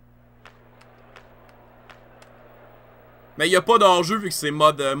 Mais il n'y a pas d'enjeu vu que c'est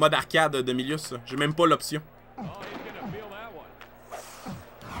mode arcade de milieu, ça. J'ai même pas l'option. Oh, he's gonna feel that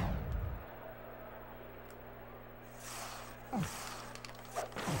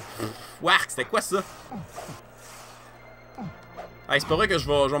one. Wark, c'était quoi ça? Hey, c'est pas vrai que je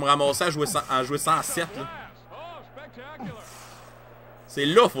vais me ramasser à jouer 107, là. Oh, spectacular. C'est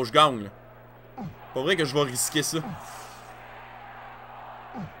là, faut que je gagne, là. Pas vrai que je vais risquer ça. A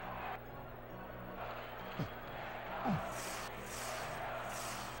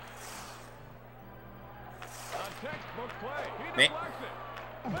textbook play. He Mais deflects it.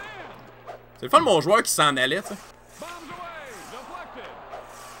 Bam! c'est le fun de mon joueur qui s'en allait, tu sais. Bombs away. Deflected.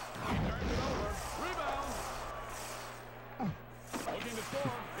 He turns it over. Rebound. Looking to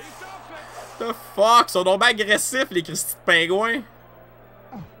score. He stops it. The fuck, ils sont donc bien agressifs, les Christy de pingouins.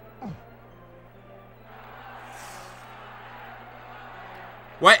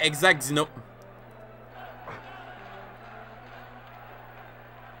 Ouais, exact, Dino.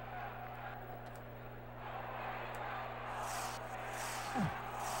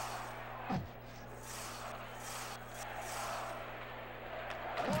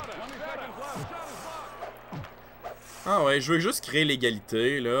 Ah ouais, je veux juste créer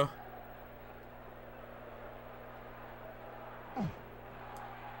l'égalité, là.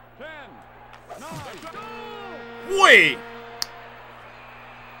 Oui!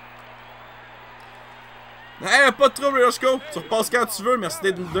 Hey, pas de trouble, Yoshiko. Tu repasses quand tu veux. Merci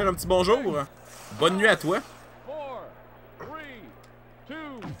d'être nous dire un petit bonjour. Bonne nuit à toi.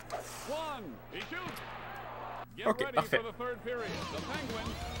 Ok, parfait.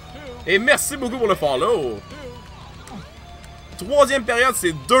 Et merci beaucoup pour le follow. Troisième période,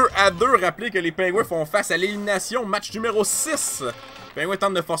 c'est 2-2. Rappelez que les Penguins font face à l'élimination. Match numéro 6. Les Penguins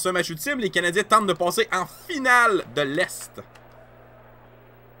tentent de forcer un match ultime. Les Canadiens tentent de passer en finale de l'Est.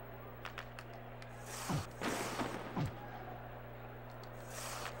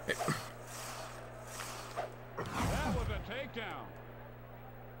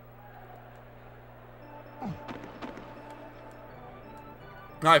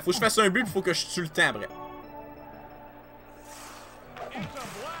 Non, il faut que je fasse un but, il faut que je tue le temps après.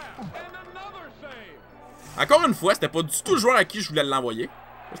 Encore une fois, c'était pas du tout le joueur à qui je voulais l'envoyer.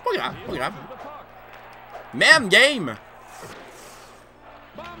 C'est pas grave, pas grave. Même game!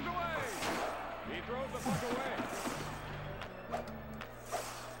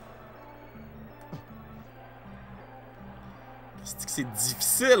 C'est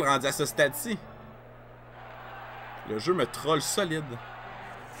difficile rendu à ce stade-ci. Le jeu me troll solide.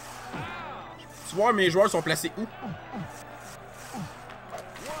 Tu vois, mes joueurs sont placés où?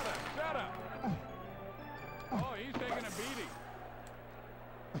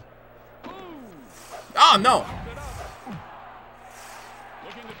 Oh non!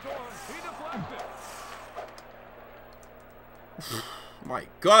 My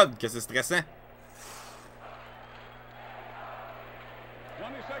God, que c'est stressant.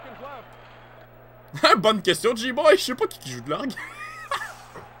 Bonne question, G-Boy. Je sais pas qui joue de l'orgue.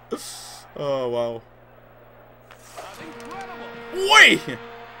 Oh, wow. Oui!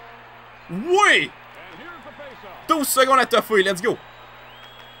 Oui! 12 secondes à toffer, let's go!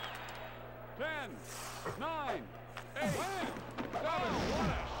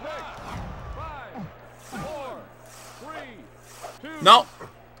 Non!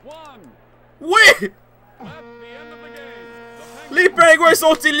 Oui! Les Penguins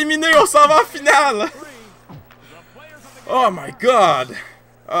sont éliminés, on s'en va en finale! Oh my God!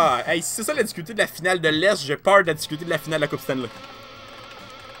 Ah, hey, si c'est ça la difficulté de la finale de l'Est, j'ai peur de la difficulté de la finale de la Coupe Stanley.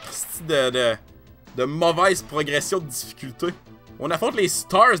 C'est de mauvaise progression de difficulté. On affronte les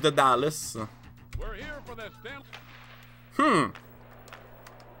Stars de Dallas.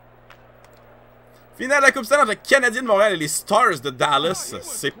 Finale de la Coupe Stanley entre le Canadien de Montréal et les Stars de Dallas.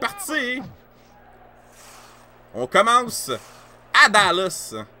 C'est parti! On commence à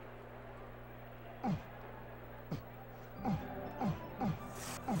Dallas.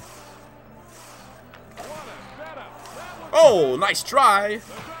 Oh, nice try!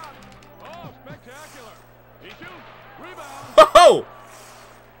 Oh oh!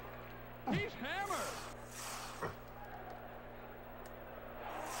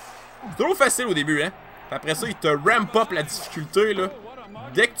 C'est trop facile au début, hein? Puis après ça, il te ramp up la difficulté, là.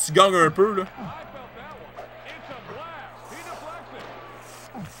 Dès que tu gagnes un peu, là.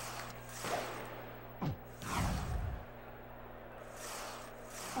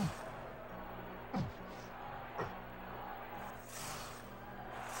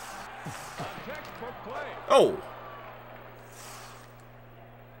 Oh!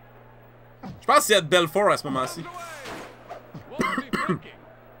 Je pense qu'il y a de Belfort à ce moment-ci.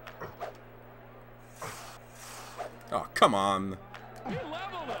 Oh, come on.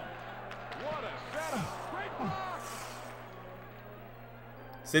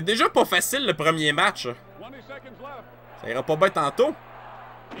 C'est déjà pas facile le premier match. Ça ira pas bien tantôt.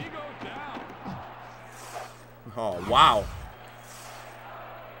 Oh, wow.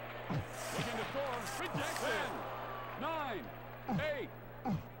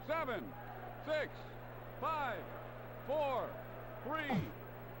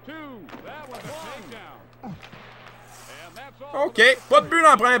 OK, pas de but dans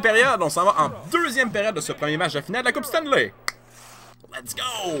la première période. On s'en va en deuxième période de ce premier match de finale de la Coupe Stanley. Let's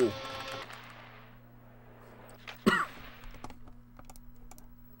go!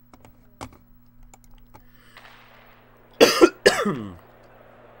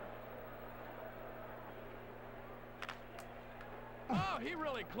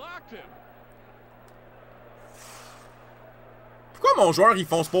 Pourquoi mon joueur il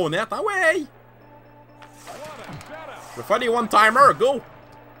fonce pas au net? Ah ouais! Je vais faire des one-timers, go!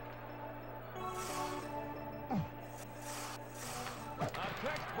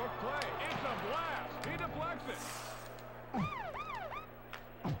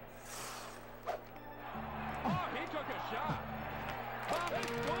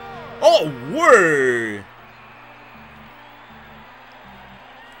 Oh, ouais!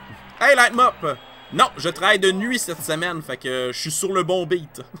 Hey, light mop! Non, je travaille de nuit cette semaine, fait que je suis sur le bon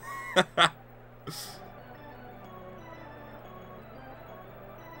beat.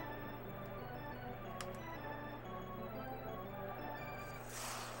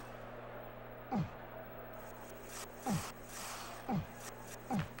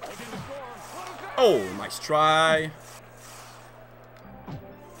 Oh, nice try.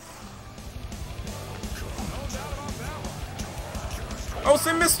 Oh,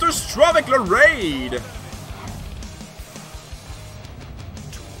 c'est Mr. Straw avec le raid.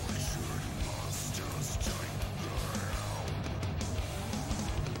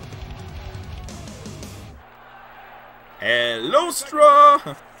 Hello, Straw.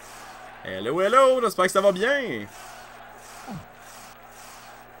 Hello, hello. J'espère que ça va bien.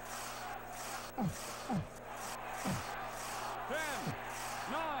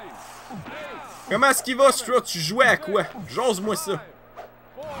 Comment est-ce qu'il va, Straw? Tu jouais à quoi? J'ose-moi ça.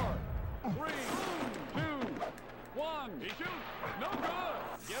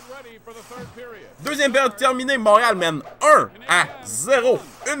 Deuxième période terminée, Montréal mène 1-0.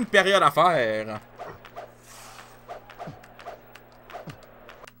 Une période à faire.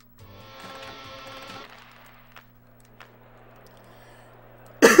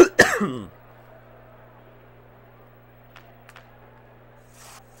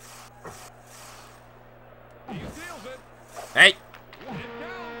 Hey!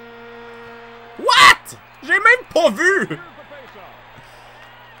 What? J'ai même pas vu!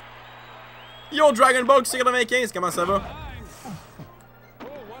 Yo, Dragon Ball 95, comment ça va?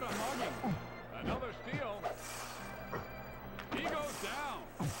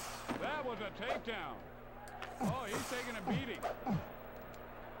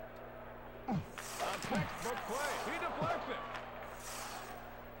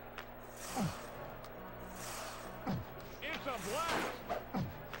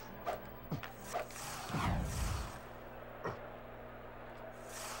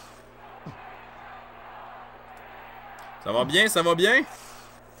 Ça va bien, ça va bien?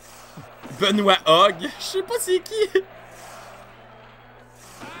 Benoît Hogg, je sais pas c'est qui.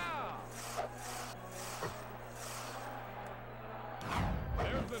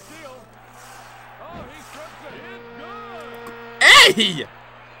 Hey!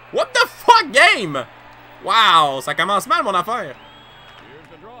 What the fuck game? Wow, ça commence mal mon affaire.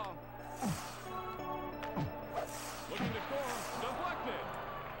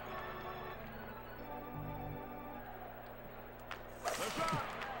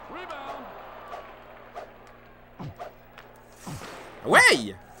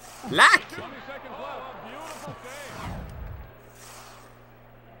 Ouais! Lac!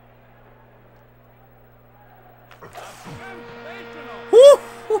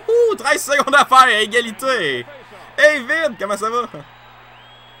 Ouh! 13 secondes à faire, égalité! Hey, Vid, comment ça va?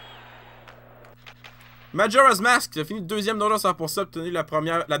 Majora's Mask, tu as fini deuxième dans le 100%, obtenu la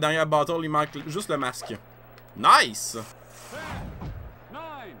dernière battle, il manque juste le masque. Nice! 9,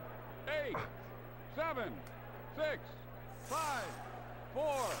 8, 7, 6, 5, 4,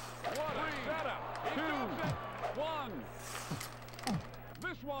 3,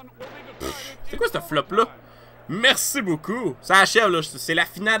 c'est quoi ce flop-là? Merci beaucoup! Ça achève, là. C'est la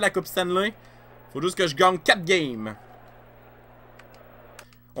finale de la Coupe Stanley. Faut juste que je gagne 4 games.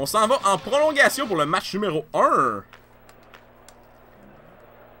 On s'en va en prolongation pour le match numéro 1.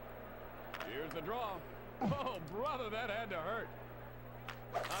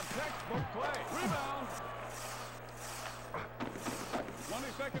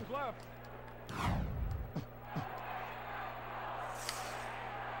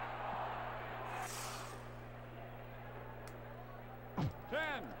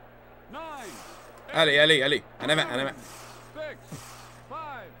 Allez, allez, allez. En avant, en avant.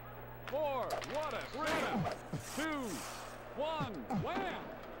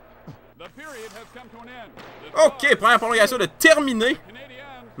 Ok, première prolongation de terminer.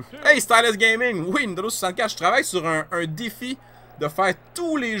 Hey, Stylus Gaming. Oui, Nintendo 64, je travaille sur un défi de faire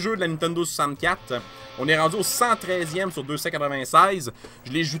tous les jeux de la Nintendo 64. On est rendu au 113e sur 296.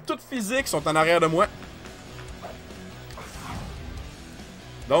 Je les joue toutes physiques, sont en arrière de moi.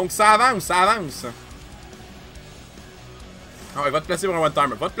 Donc ça avance, ça avance. Ah ouais, va te placer pour un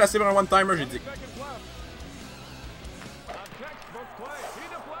one-timer. Va te placer pour un one-timer, j'ai dit.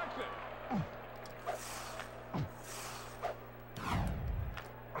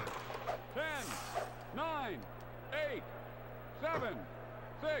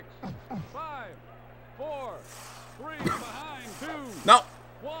 Non.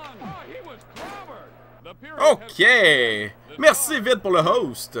 Ok. Merci vite pour le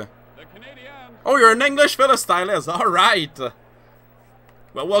host. Canadians. Oh, you're an English fellow stylist. Alright.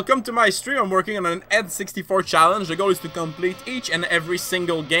 Well, welcome to my stream. I'm working on an N64 challenge. The goal is to complete each and every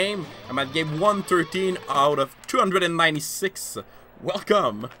single game. I'm at game 113 out of 296.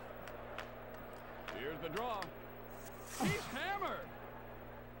 Welcome. Here's the draw. He's hammered.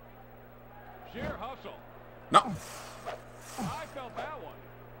 Sheer hustle. No. I felt that one.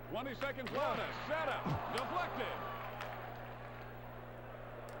 20 seconds left. A setup. Deflected.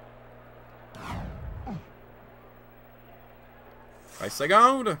 Five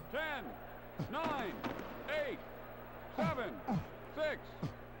seconds. 10, 9, 8, 7, 6,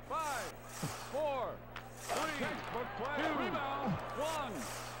 5, 4, 3, 2, 1.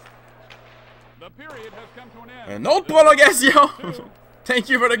 The period has come to an end. Une autre prolongation. Thank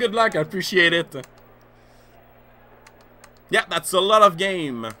you for the good luck. I appreciate it. Yeah, that's a lot of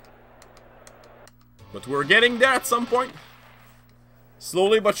game. But we're getting there at some point.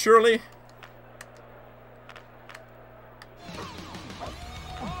 Slowly but surely.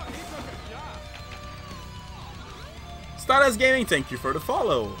 Stylus Gaming, thank you for the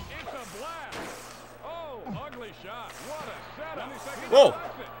follow. It's a blast. Oh, ugly shot. What a setup. Whoa.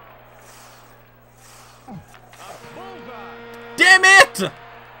 A bullseye. Damn it!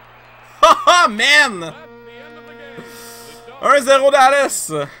 Haha, man! That's the end of the game. 1-0 Dallas.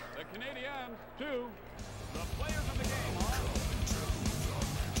 The Canadians, 2. The players of the game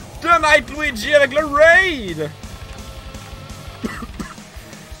are... Tonight Luigi avec le raid.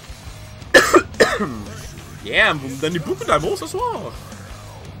 Yeah, vous me donnez beaucoup d'amour ce soir.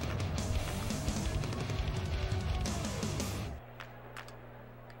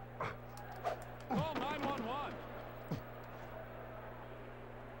 Call 911.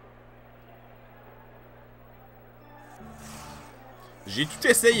 J'ai tout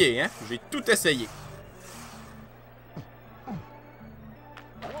essayé, hein. J'ai tout essayé.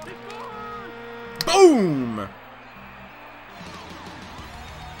 Boom!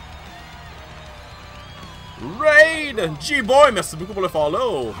 Raid! G-Boy, merci beaucoup pour le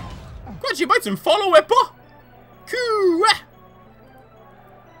follow. Quoi, G-Boy, tu me followais pas? Quoi?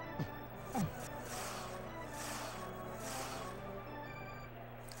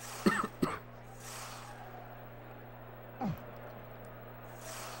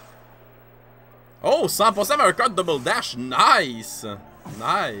 Oh, 100% avec un code double dash. Nice!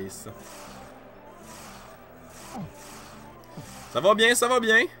 Nice. Ça va bien, ça va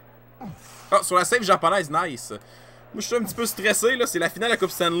bien. Ah, sur la save japonaise, nice. Moi, je suis un petit peu stressé, là. C'est la finale de la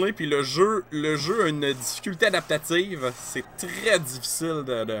Coupe Stanley, puis le jeu a une difficulté adaptative. C'est très difficile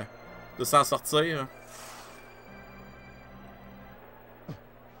de s'en sortir.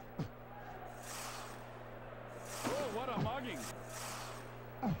 Oh, what a mugging.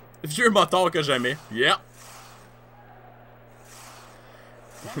 Vieux moteur que jamais. Yeah.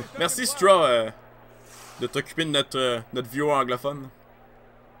 Merci, Straw, de t'occuper de notre viewer anglophone.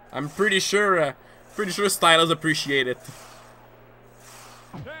 I'm pretty sure Stylus appreciate it.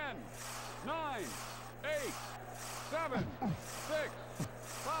 10, 9, 8, 7, 6,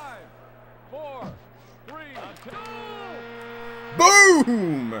 5, 4, 3, 2.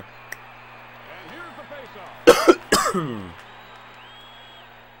 Boom! And here's the face-off.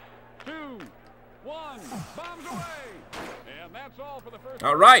 2, 1, bombs away. And that's all for the first.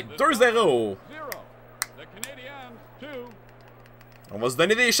 All right, The 2-0. 0. The Canadians 2. On va se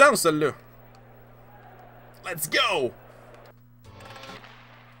donner des chances, celle-là. Let's go!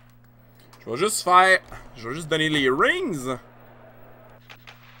 Je vais juste donner les rings.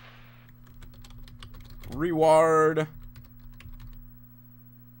 Reward.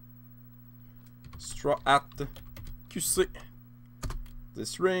 Straw at QC.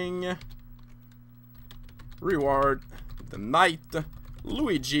 This ring. Reward. The Knight.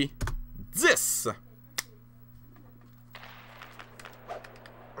 Luigi. 10.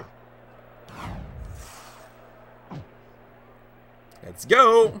 Let's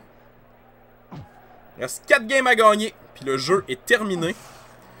go! Il reste 4 games à gagner, puis le jeu est terminé.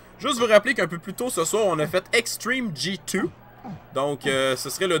 Juste vous rappeler qu'un peu plus tôt ce soir, on a fait Extreme G2. Donc, ce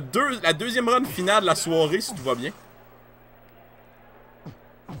serait la deuxième run finale de la soirée, si tout va bien.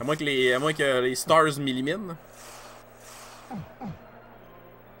 À moins que les Stars m'éliminent.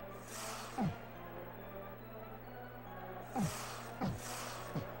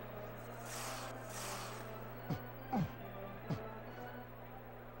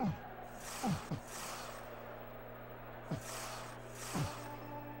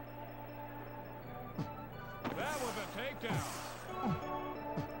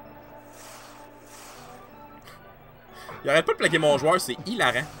 Il arrête pas de plaquer mon joueur, c'est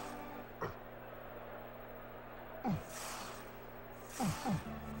hilarant.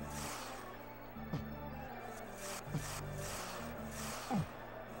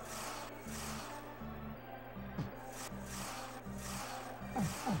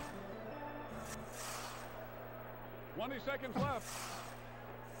 seconds left.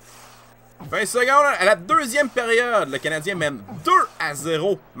 20 secondes à la deuxième période. Le Canadien mène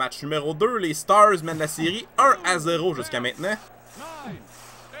 2-0. Match numéro 2. Les Stars mènent la série 1-0 jusqu'à maintenant. 9,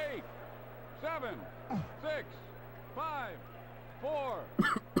 8, 7, 6, 5, 4,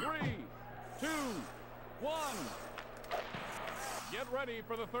 3, 2, 1. Get ready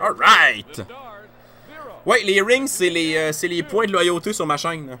for the third. All right. The Stars, 0. Ouais, les rings, c'est les points de loyauté sur ma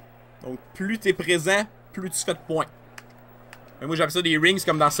chaîne. Là. Donc, plus t'es présent, plus tu fais de points. Mais moi, j'appelle ça des rings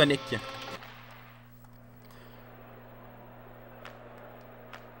comme dans Sonic.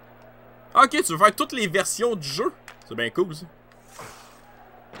 Ok, tu veux faire toutes les versions du jeu? C'est bien cool, ça.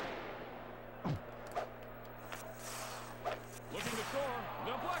 Looking to score.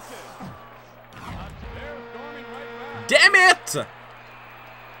 Deflected. They're storming right back. Damn it!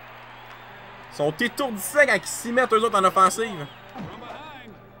 Ils sont étourdissants quand ils s'y mettent eux autres en offensive. From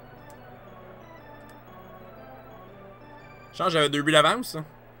behind. Je pense que j'avais 2 buts d'avance.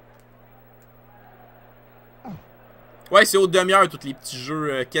 Ouais, c'est aux demi-heures tous les petits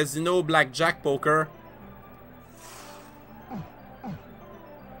jeux. Casino, blackjack, poker.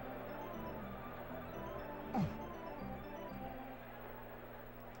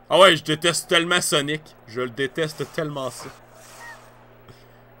 Ah ouais, je déteste tellement Sonic. Je le déteste tellement ça.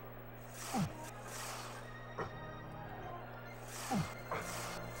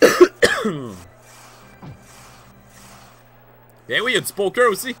 Ben oui, il y a du poker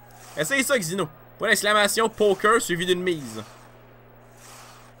aussi. Essaye ça, Xino. Point d'exclamation, poker suivi d'une mise.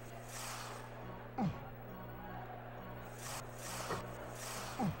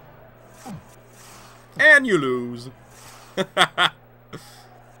 And you lose.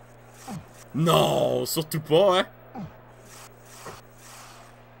 Non, surtout pas, hein.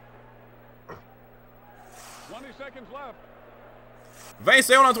 20 seconds left. 20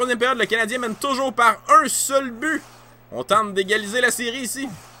 secondes en troisième période, le Canadien mène toujours par un seul but. On tente d'égaliser la série ici.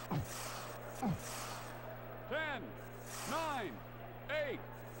 10, 9, 8,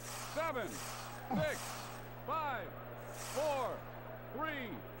 7, 6, 5, 4, 3,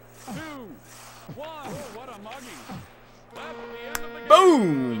 2, 1. Oh, what a mugging. That's the end of the game.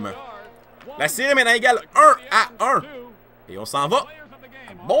 Boom! The Stars, La série maintenant égale 1-1. Et on s'en va players of the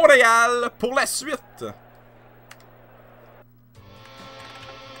game. à Montréal pour la suite.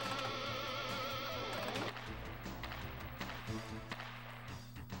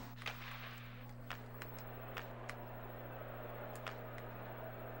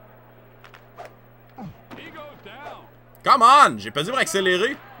 He goes down. Come on! J'ai pas dit pour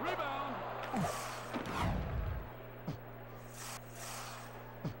accélérer. Rebound.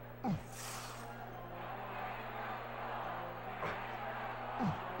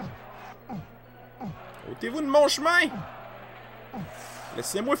 Ôtez-vous de mon chemin!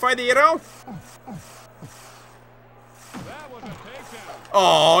 Laissez-moi faire des ronds! That was a takedown.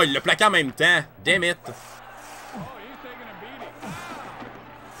 Oh, il l'a plaqué en même temps! Damn it! Oh, he's taking a beating.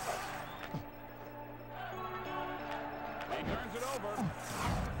 He turns it over.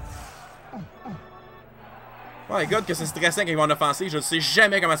 My god, que c'est stressant quand ils vont en offensive. Je ne sais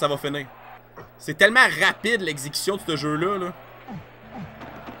jamais comment ça va finir. C'est tellement rapide l'exécution de ce jeu-là. Là.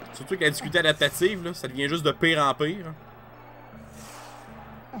 Surtout avec la difficulté adaptative, là, ça devient juste de pire en pire.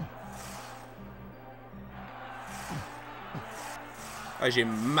 Ah, j'ai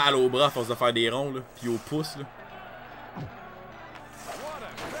mal au bras à force de faire des ronds, là, puis au pouce. Là. What a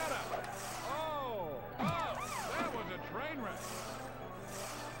setup. Oh, that was a train wreck.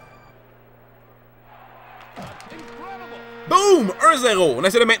 That's incredible. Boom! 1-0. On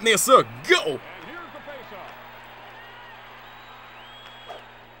essaie de maintenir ça. Go! And here's the face-off.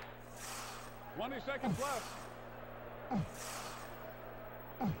 20 seconds left.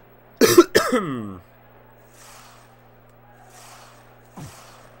 10,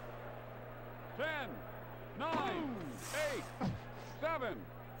 9, 8, 7,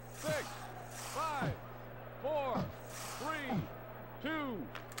 6, 5, 4, 3, 2,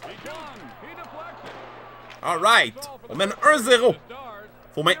 he done. He deflects it. Alright. On mène 1-0. The Stars,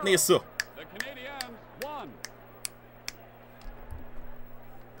 Faut maintenir ça. the Canadiens won.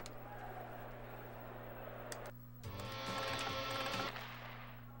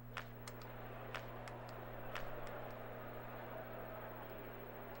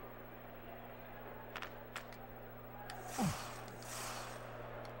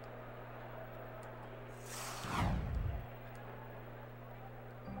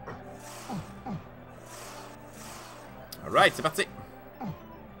 Alright, c'est parti.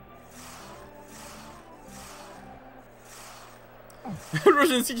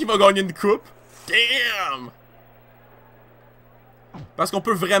 Rosinski qui va gagner une coupe. Damn! Parce qu'on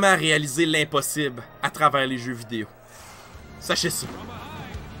peut vraiment réaliser l'impossible à travers les jeux vidéo. Sachez ça.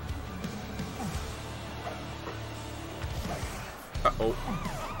 Uh-oh.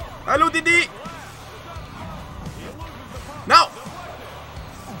 Allô, Didi? Non!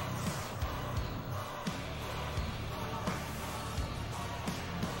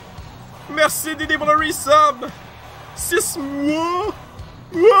 Merci, Didi, pour le resub! 6 mois!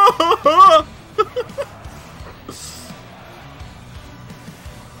 Wow!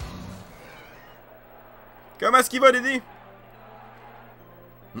 Comment est-ce qu'il va, Didi?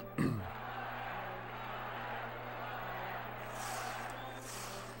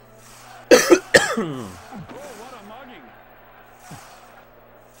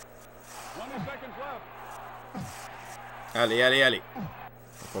 Allez, allez, allez.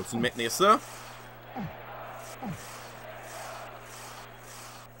 On continue de maintenir ça.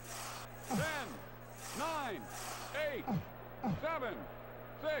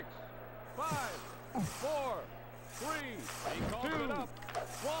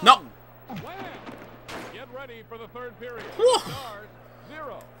 Non!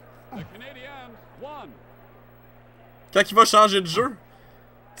 Quand il va changer de jeu,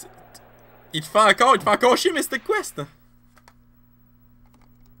 il te fait encore chier Mystic Quest.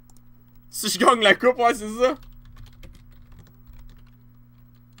 Si je gagne la coupe, ouais, c'est ça.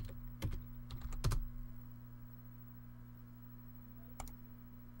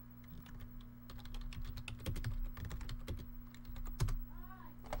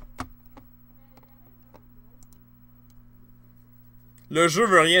 Le jeu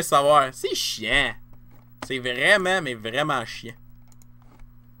veut rien savoir. C'est chiant. C'est vraiment, mais vraiment chiant.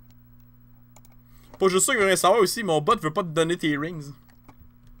 Pas juste ça qu'il veut rien savoir aussi, mon bot veut pas te donner tes rings.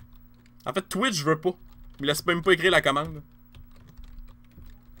 En fait, Twitch veut pas. Il me laisse même pas écrire la commande.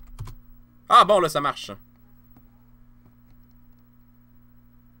 Ah bon, là, ça marche.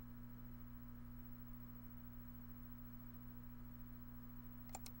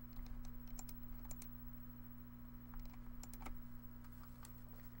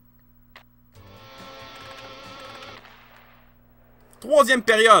 Troisième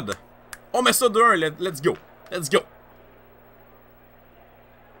période. On met ça de 1. Let's go. Let's go.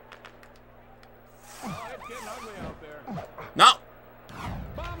 Non.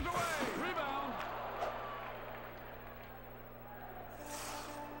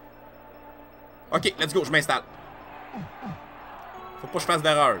 Ok, let's go. Je m'installe. Faut pas que je fasse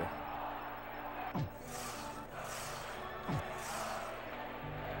d'erreur, là.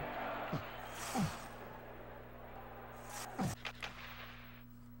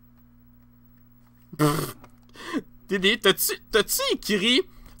 Didi, t'as-tu écrit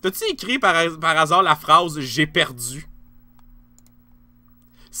par hasard la phrase « J'ai perdu » ?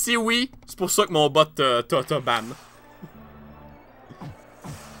 Si oui, c'est pour ça que mon bot t'a ban.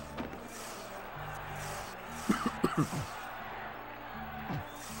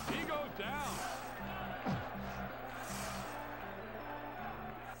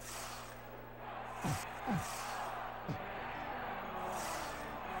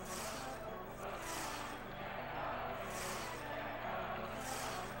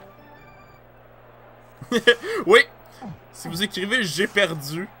 Oui, si vous écrivez « J'ai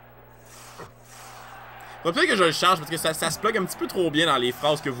perdu », faudrait peut-être que je le change parce que ça se plug un petit peu trop bien dans les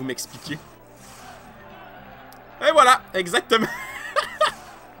phrases que vous m'expliquez. Et voilà, exactement.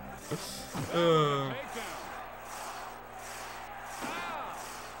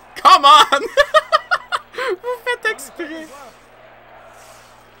 Come on! Vous faites exprès.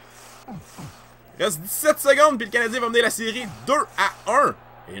 Reste 17 secondes puis le Canadien va mener la série 2-1.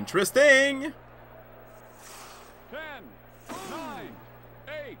 Interesting. 10, 9,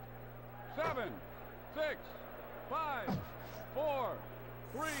 8, 7, 6, 5, 4, 3,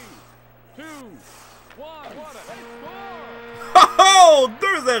 2, 1. What a score! Oh,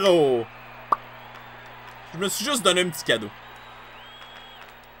 2-0. Je me suis juste donné un petit cadeau.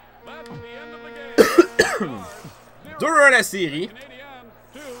 2-1 la série.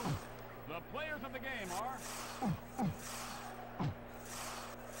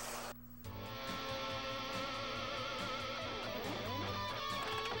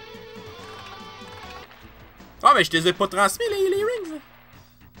 Ah, mais je te les ai pas transmis, les rings.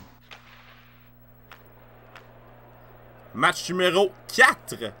 Match numéro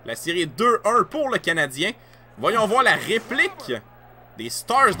 4. La série 2-1 pour le Canadien. Voyons voir la réplique des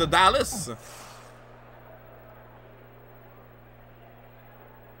Stars de Dallas.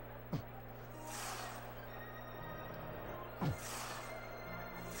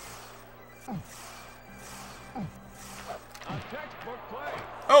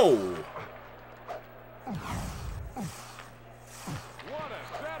 Oh!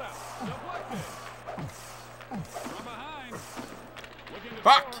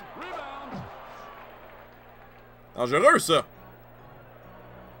 Fuck! Dangereux, ça!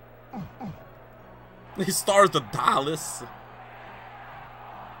 Les Stars de Dallas.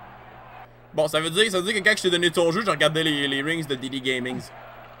 Bon, ça veut dire que quand je t'ai donné ton jeu, je regardais les rings de DD Gaming.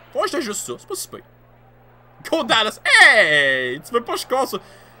 Ouais, j'étais juste ça, c'est pas si pire. Go Dallas! Hey! Tu veux pas que je casse ça?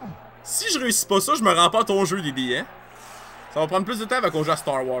 Si je réussis pas ça, je me rends pas à ton jeu, DD, hein? Ça va prendre plus de temps avant qu'on joue à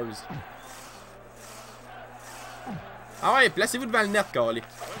Star Wars. Ah ouais, placez-vous devant le net, calique.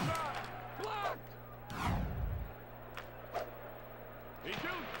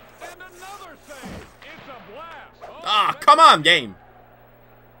 Ah, come on, game!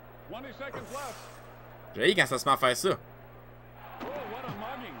 J'ai quand ça se met à faire ça.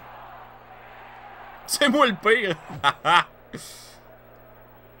 C'est moi le pire! 10,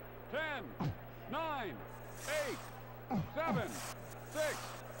 9, 8, 7,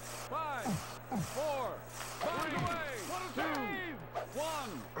 6, 5, 4, 3, 2, 1.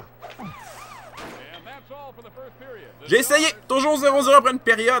 J'ai essayé! Toujours 0-0 après une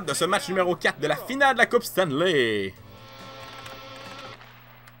période de ce match numéro 4 de la finale de la Coupe Stanley.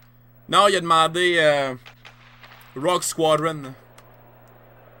 Non, il a demandé Rogue Squadron.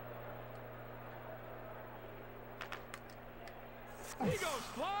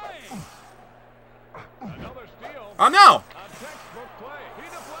 Oh non!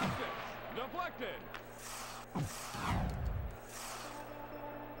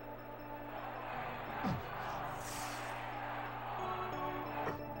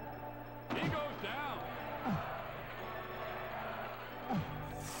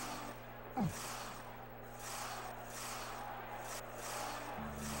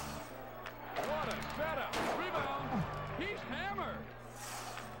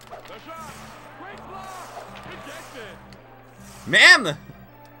 Man!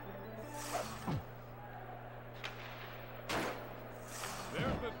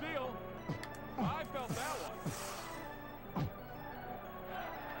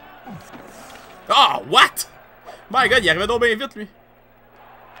 Oh, what? My God, il arrivait donc bien vite, lui.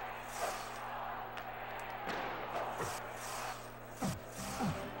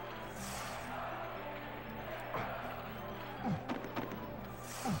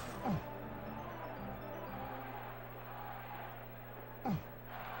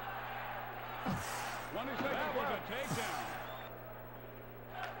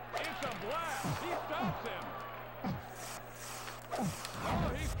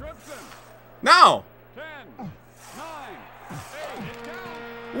 Non!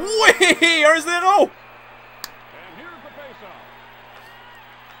 Oui! 1-0!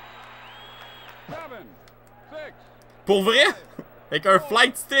 Pour vrai? Avec un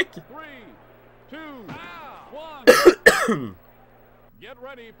flight stick?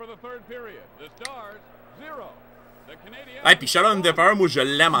 Hey, pis Shalom Depper, moi je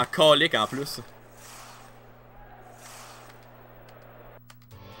l'aime en calique en plus.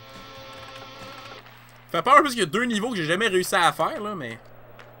 Fait peur parce qu'il y a deux niveaux que j'ai jamais réussi à faire là, mais.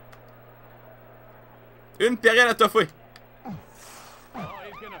 Une période à toffer.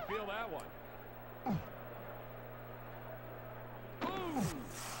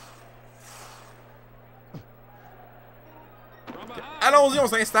 Allons-y, on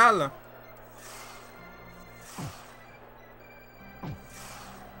s'installe.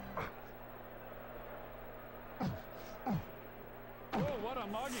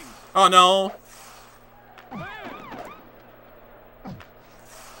 Oh non!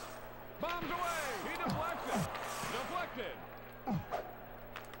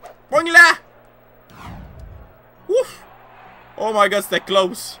 Pogne-la! Ouf! Oh my god, c'était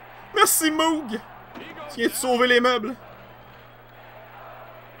close! Merci Moog! Tu viens de sauver les meubles!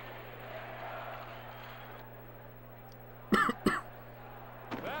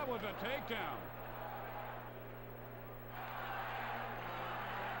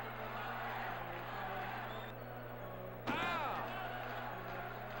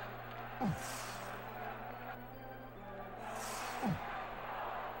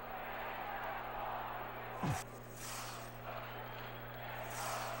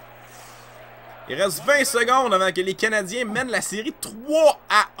 Il reste 20 secondes avant que les Canadiens mènent la série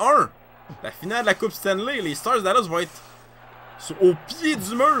 3-1. La finale de la Coupe Stanley, les Stars de Dallas vont être au pied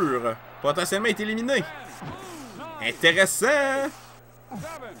du mur. Potentiellement être éliminés. Intéressant.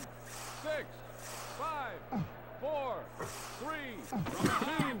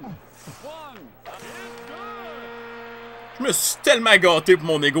 Je me suis tellement gâté pour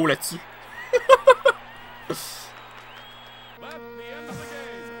mon ego là-dessus.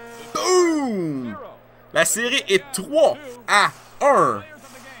 Boom! La série est 3-1.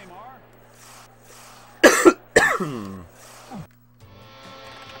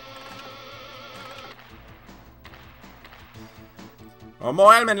 Alors,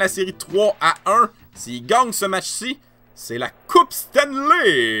 Montréal mène la série 3-1. S'ils gagnent ce match-ci, c'est la Coupe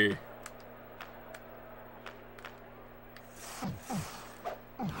Stanley.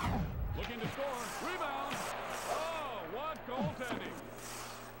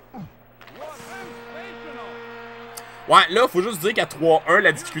 Ouais, là, faut juste dire qu'à 3-1,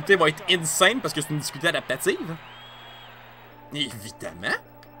 la difficulté va être insane parce que c'est une difficulté adaptative. Évidemment.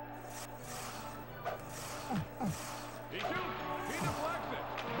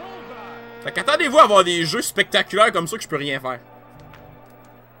 Fait qu'attendez-vous à avoir des jeux spectaculaires comme ça que je peux rien faire.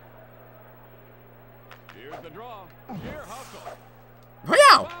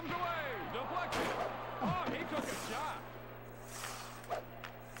 Voyons!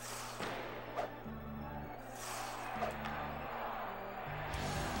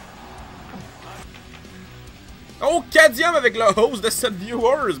 Oh, Cadium avec le host de 7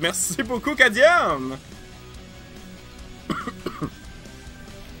 viewers. Merci beaucoup, Cadium.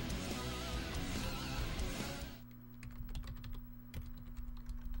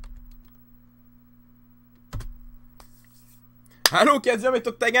 Allô, Cadium et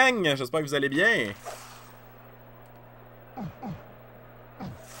toute ta gang. J'espère que vous allez bien.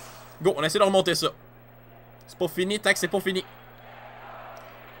 Go, on essaie de remonter ça. C'est pas fini, tac, c'est pas fini.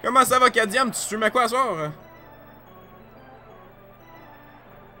 Comment ça va, Cadium? Tu stream à quoi ce soir?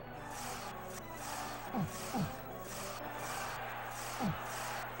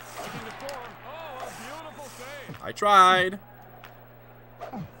 I tried.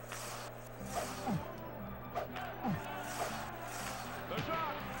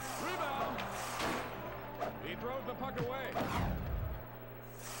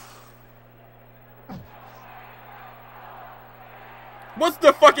 What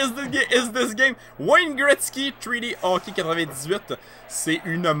the fuck is this game? Wayne Gretzky 3D Hockey 98. C'est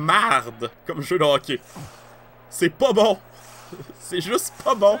une marde comme jeu de hockey. C'est pas bon. C'est juste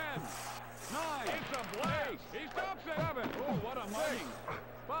pas bon.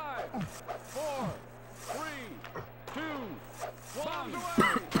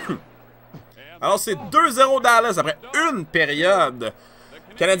 Alors c'est 2-0 Dallas après une période.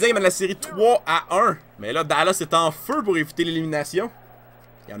 Le Canadien mène la série 3-1. Mais là, Dallas est en feu pour éviter l'élimination.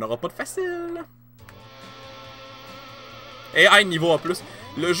 Il n'y en aura pas de facile. Et high niveau en plus.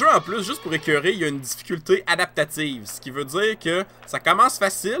 Le jeu en plus, juste pour écœurer, il y a une difficulté adaptative. Ce qui veut dire que ça commence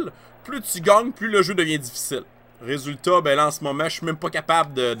facile. Plus tu gagnes, plus le jeu devient difficile. Résultat, ben là en ce moment, je suis même pas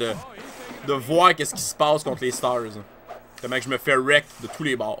capable de voir qu'est-ce qui se passe contre les Stars. Tellement que je me fais wreck de tous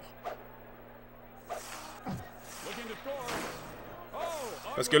les bords.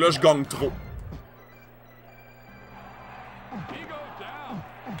 Parce que là, je gagne trop.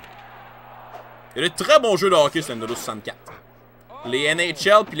 Il y a des très bons jeux de hockey sur Nintendo 64. Les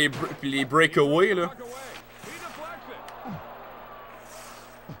NHL puis les breakaways, là.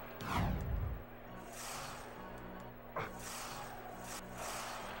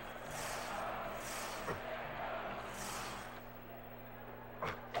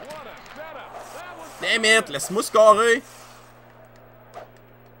 Damn it, laisse-moi scorer.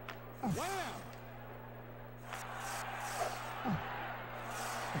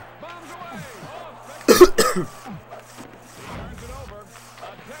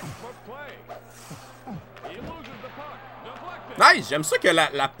 Nice, j'aime ça que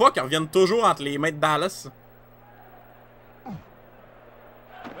la puck revienne toujours entre les mains de Dallas.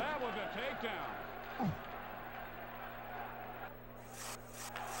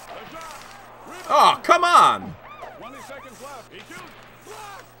 Oh, come on!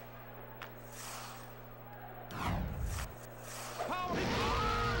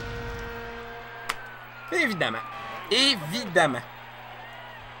 Évidemment. Évidemment.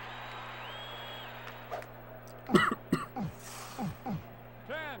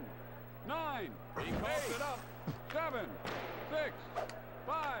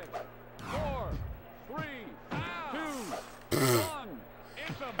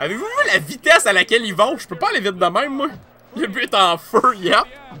 Avez-vous vu la vitesse à laquelle ils vont? Je peux pas aller vite de même, moi. Le but est en feu, yep.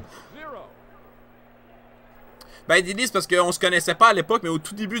 Ben, Didi, c'est parce qu'on se connaissait pas à l'époque, mais au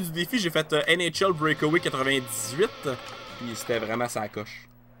tout début du défi, j'ai fait NHL Breakaway 98. Puis c'était vraiment sa coche.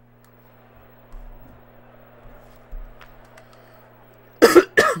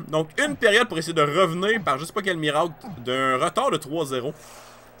 Donc, une période pour essayer de revenir par je sais pas quel miracle d'un retard de 3-0.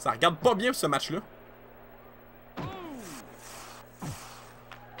 Ça regarde pas bien ce match-là.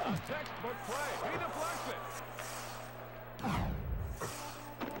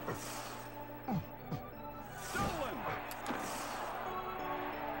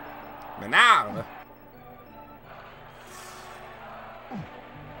 M'énerve!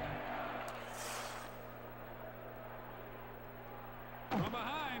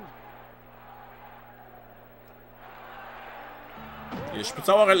 Je peux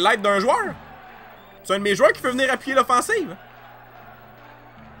savoir l'aide d'un joueur? C'est un de mes joueurs qui peut venir appuyer l'offensive.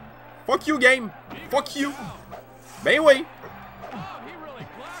 Fuck you, game. Fuck you. Ben oui.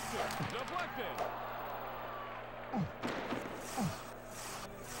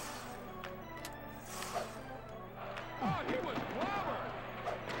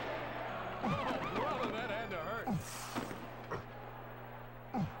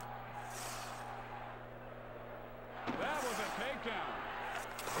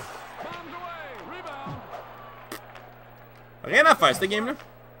 Rien à faire, cette game-là.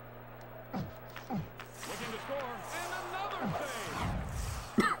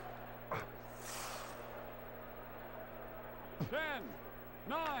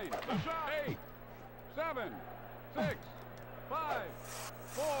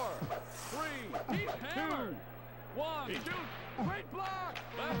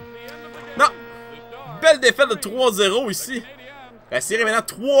 Non! Belle défaite de 3-0 ici. La série est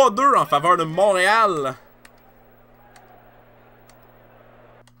maintenant 3-2 en faveur de Montréal.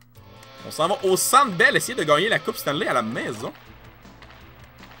 On s'en va au Centre Bell essayer de gagner la Coupe Stanley à la maison.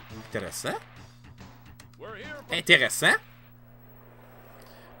 Intéressant. Intéressant.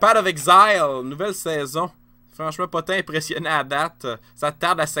 Path of Exile, nouvelle saison. Franchement, pas tant impressionné à date. Ça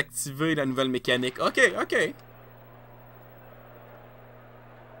tarde à s'activer, la nouvelle mécanique. Ok, ok.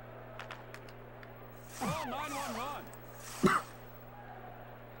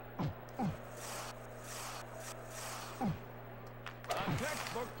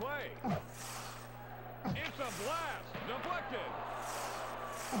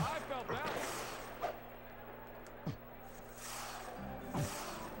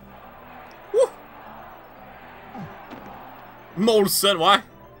 Molson, ouais.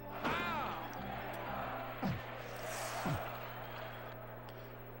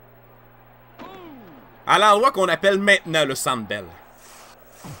 À l'endroit qu'on appelle maintenant le Centre Bell.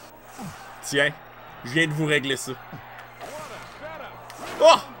 Tiens, je viens de vous régler ça.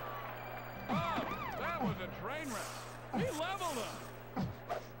 Oh!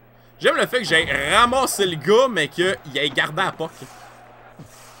 J'aime le fait que j'ai ramassé le gars, mais qu'il ait gardé à POC.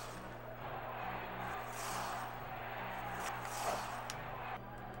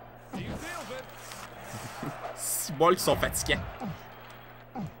 Six balles qui sont fatigants.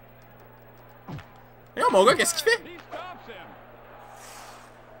 Et oh mon gars, qu'est-ce qu'il fait?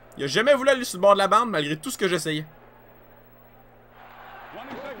 Il a jamais voulu aller sur le bord de la bande malgré tout ce que j'essayais.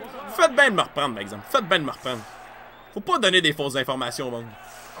 Faites bien de me reprendre, par exemple. Faites bien de me reprendre. Faut pas donner des fausses informations au monde.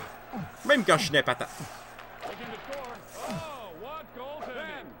 Même quand je suis des patates.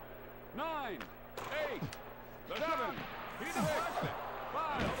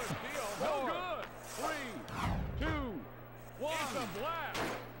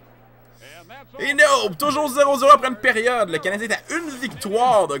 Et non! Toujours 0-0 après une période. Le Canadien est à une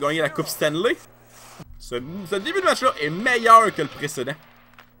victoire de gagner la Coupe Stanley. Ce début de match-là est meilleur que le précédent.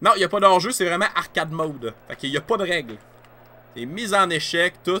 Non, il n'y a pas d'enjeu, c'est vraiment arcade mode. Fait qu'il n'y a pas de règles. C'est mise en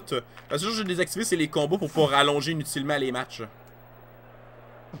échec, tout. La seule chose que j'ai désactivé, c'est les combos pour pas rallonger inutilement les matchs.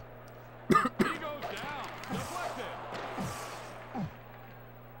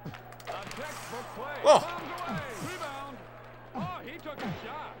 Oh!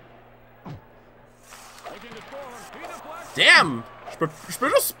 Damn! Je peux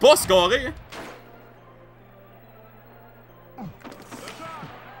juste pas scorer. Hein.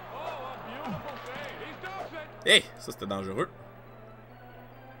 Hey, ça c'était dangereux.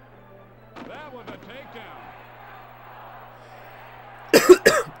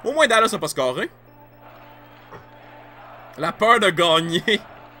 Au moins Dallas a pas scoré. La peur de gagner.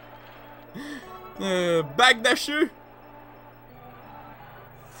 Back d'Achu.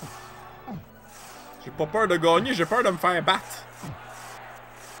 J'ai pas peur de gagner, j'ai peur de me faire battre.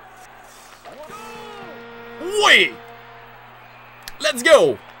 Oui! Let's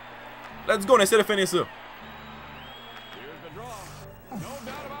go! Let's go, on essaie de finir ça.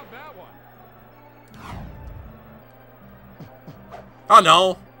 Oh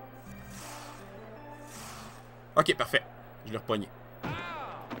non! Ok, parfait. Je l'ai repogné.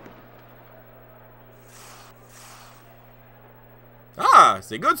 Ah,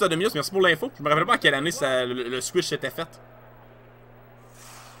 c'est good ça, Demius. Merci pour l'info. Je me rappelle pas à quelle année ça, le switch s'était fait.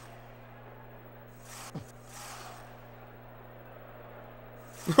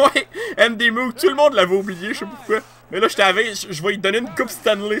 Ouais, Andy Moog, tout le monde l'avait oublié, je sais pas pourquoi. Mais là, je vais lui donner une coupe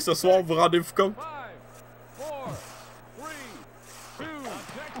Stanley ce soir, vous vous rendez-vous compte?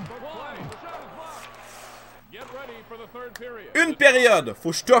 Une période.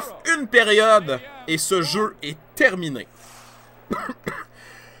 Faut que je t'offre une période et ce jeu est terminé.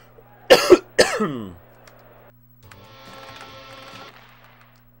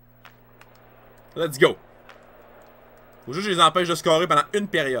 Let's go. Faut juste que je les empêche de scorer pendant une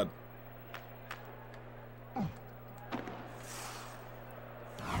période.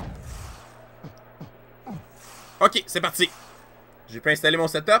 Ok, c'est parti. J'ai pu installer mon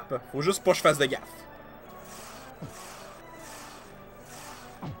setup. Faut juste pas que je fasse de gaffe.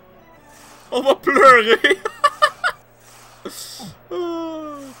 On va pleurer.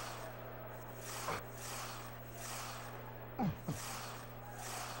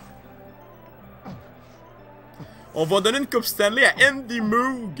 On va donner une coupe Stanley à Andy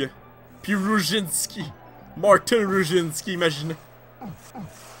Moog. Puis Rujinski. Martin Rujinski, imaginez.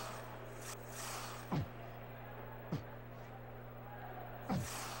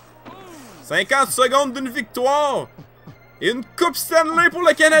 « 50 secondes d'une victoire! Et une coupe Stanley pour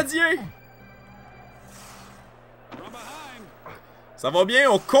le Canadien! » Ça va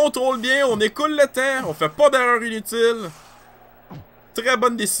bien, on contrôle bien, on écoule le temps, on fait pas d'erreur inutile. Très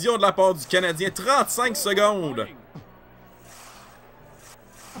bonne décision de la part du Canadien. 35 secondes.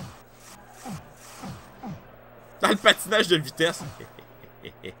 Dans le patinage de vitesse.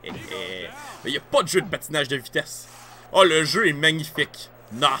 Mais il n'y a pas de jeu de patinage de vitesse. Oh, le jeu est magnifique.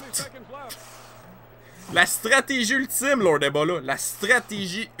 Not. La stratégie ultime, Lord Ebola. La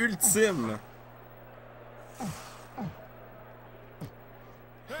stratégie ultime.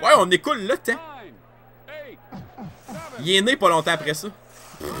 Ouais, on écoule le temps. Il est né pas longtemps après ça.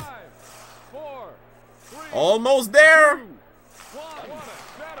 Almost there.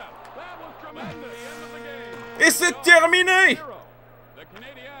 Et c'est terminé.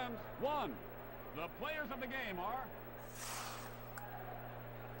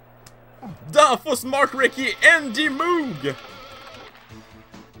 Danfus Mark Recchi, Andy Moog.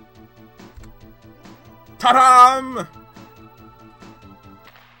 Tadam!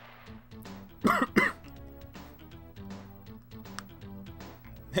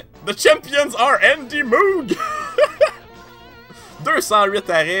 The champions are Andy Moog! 208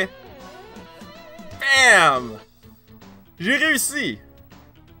 arrêts. Bam! J'ai réussi.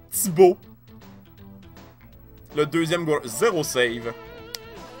 Thibaut. Le deuxième goal. 0 save.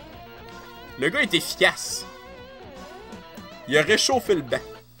 Le gars est efficace. Il a réchauffé le banc.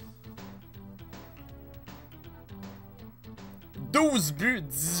 12 buts,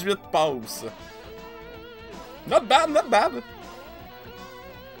 18 passes. Not bad, not bad.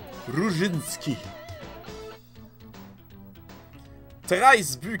 Rujinski.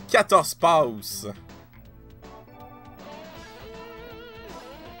 13 buts, 14 passes.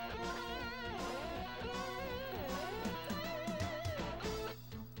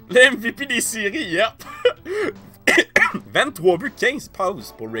 Le MVP des séries, yep. 23 buts, 15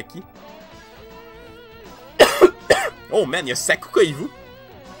 passes pour Recchi. Oh man, il y a Saku Koivu.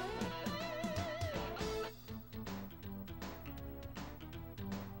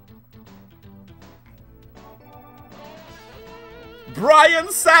 Brian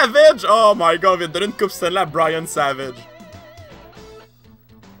Savage! Oh my god, il vient de donner une coupe Stanley à Brian Savage.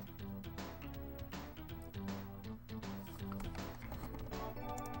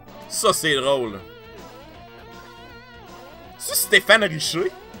 Ça, c'est drôle. C'est Stéphane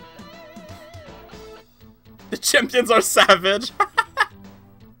Richer? The champions are savage.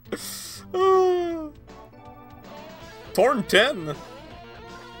 Thornton?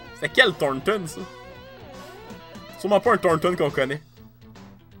 C'est quel Thornton, ça? Sûrement pas un Thornton qu'on connaît.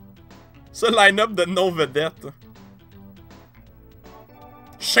 Ce line-up de non-vedettes.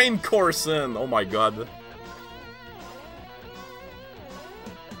 Shane Corson. Oh my god.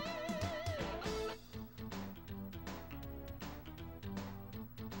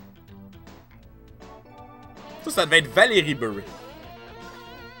 Ça devait être Valérie Burry.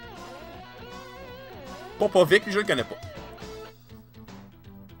 Popovic, je le connais pas.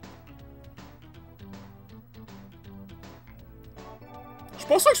 Je suis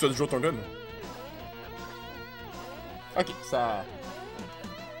pas sûr que ce soit du Joe Thornton. Ok, ça...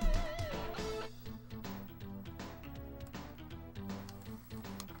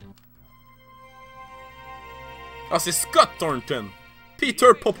 Ah, c'est Scott Thornton.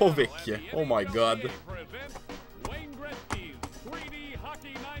 Peter Popovic. Oh my god.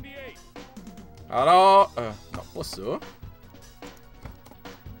 Alors... non, pas ça.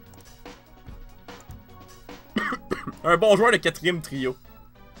 Un bon joueur de 4e trio.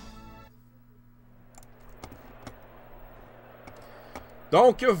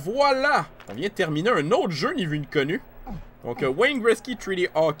 Donc voilà, on vient de terminer un autre jeu ni vu ni connu. Donc Wayne Gretzky 3D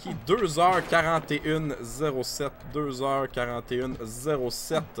Hockey, 2h41.07,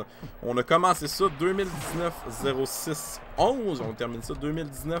 2h41.07. On a commencé ça 2019-06-11, on termine ça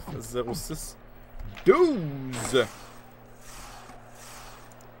 2019-06-12.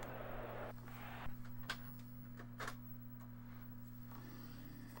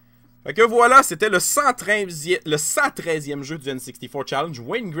 Fait que voilà, c'était le 113e jeu du N64 Challenge,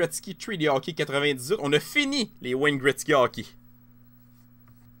 Wayne Gretzky 3D Hockey 98. On a fini les Wayne Gretzky Hockey.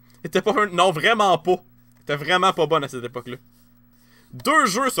 C'était pas un... Non, vraiment pas. C'était vraiment pas bon à cette époque-là. 2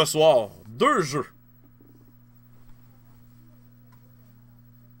 jeux ce soir. 2 jeux.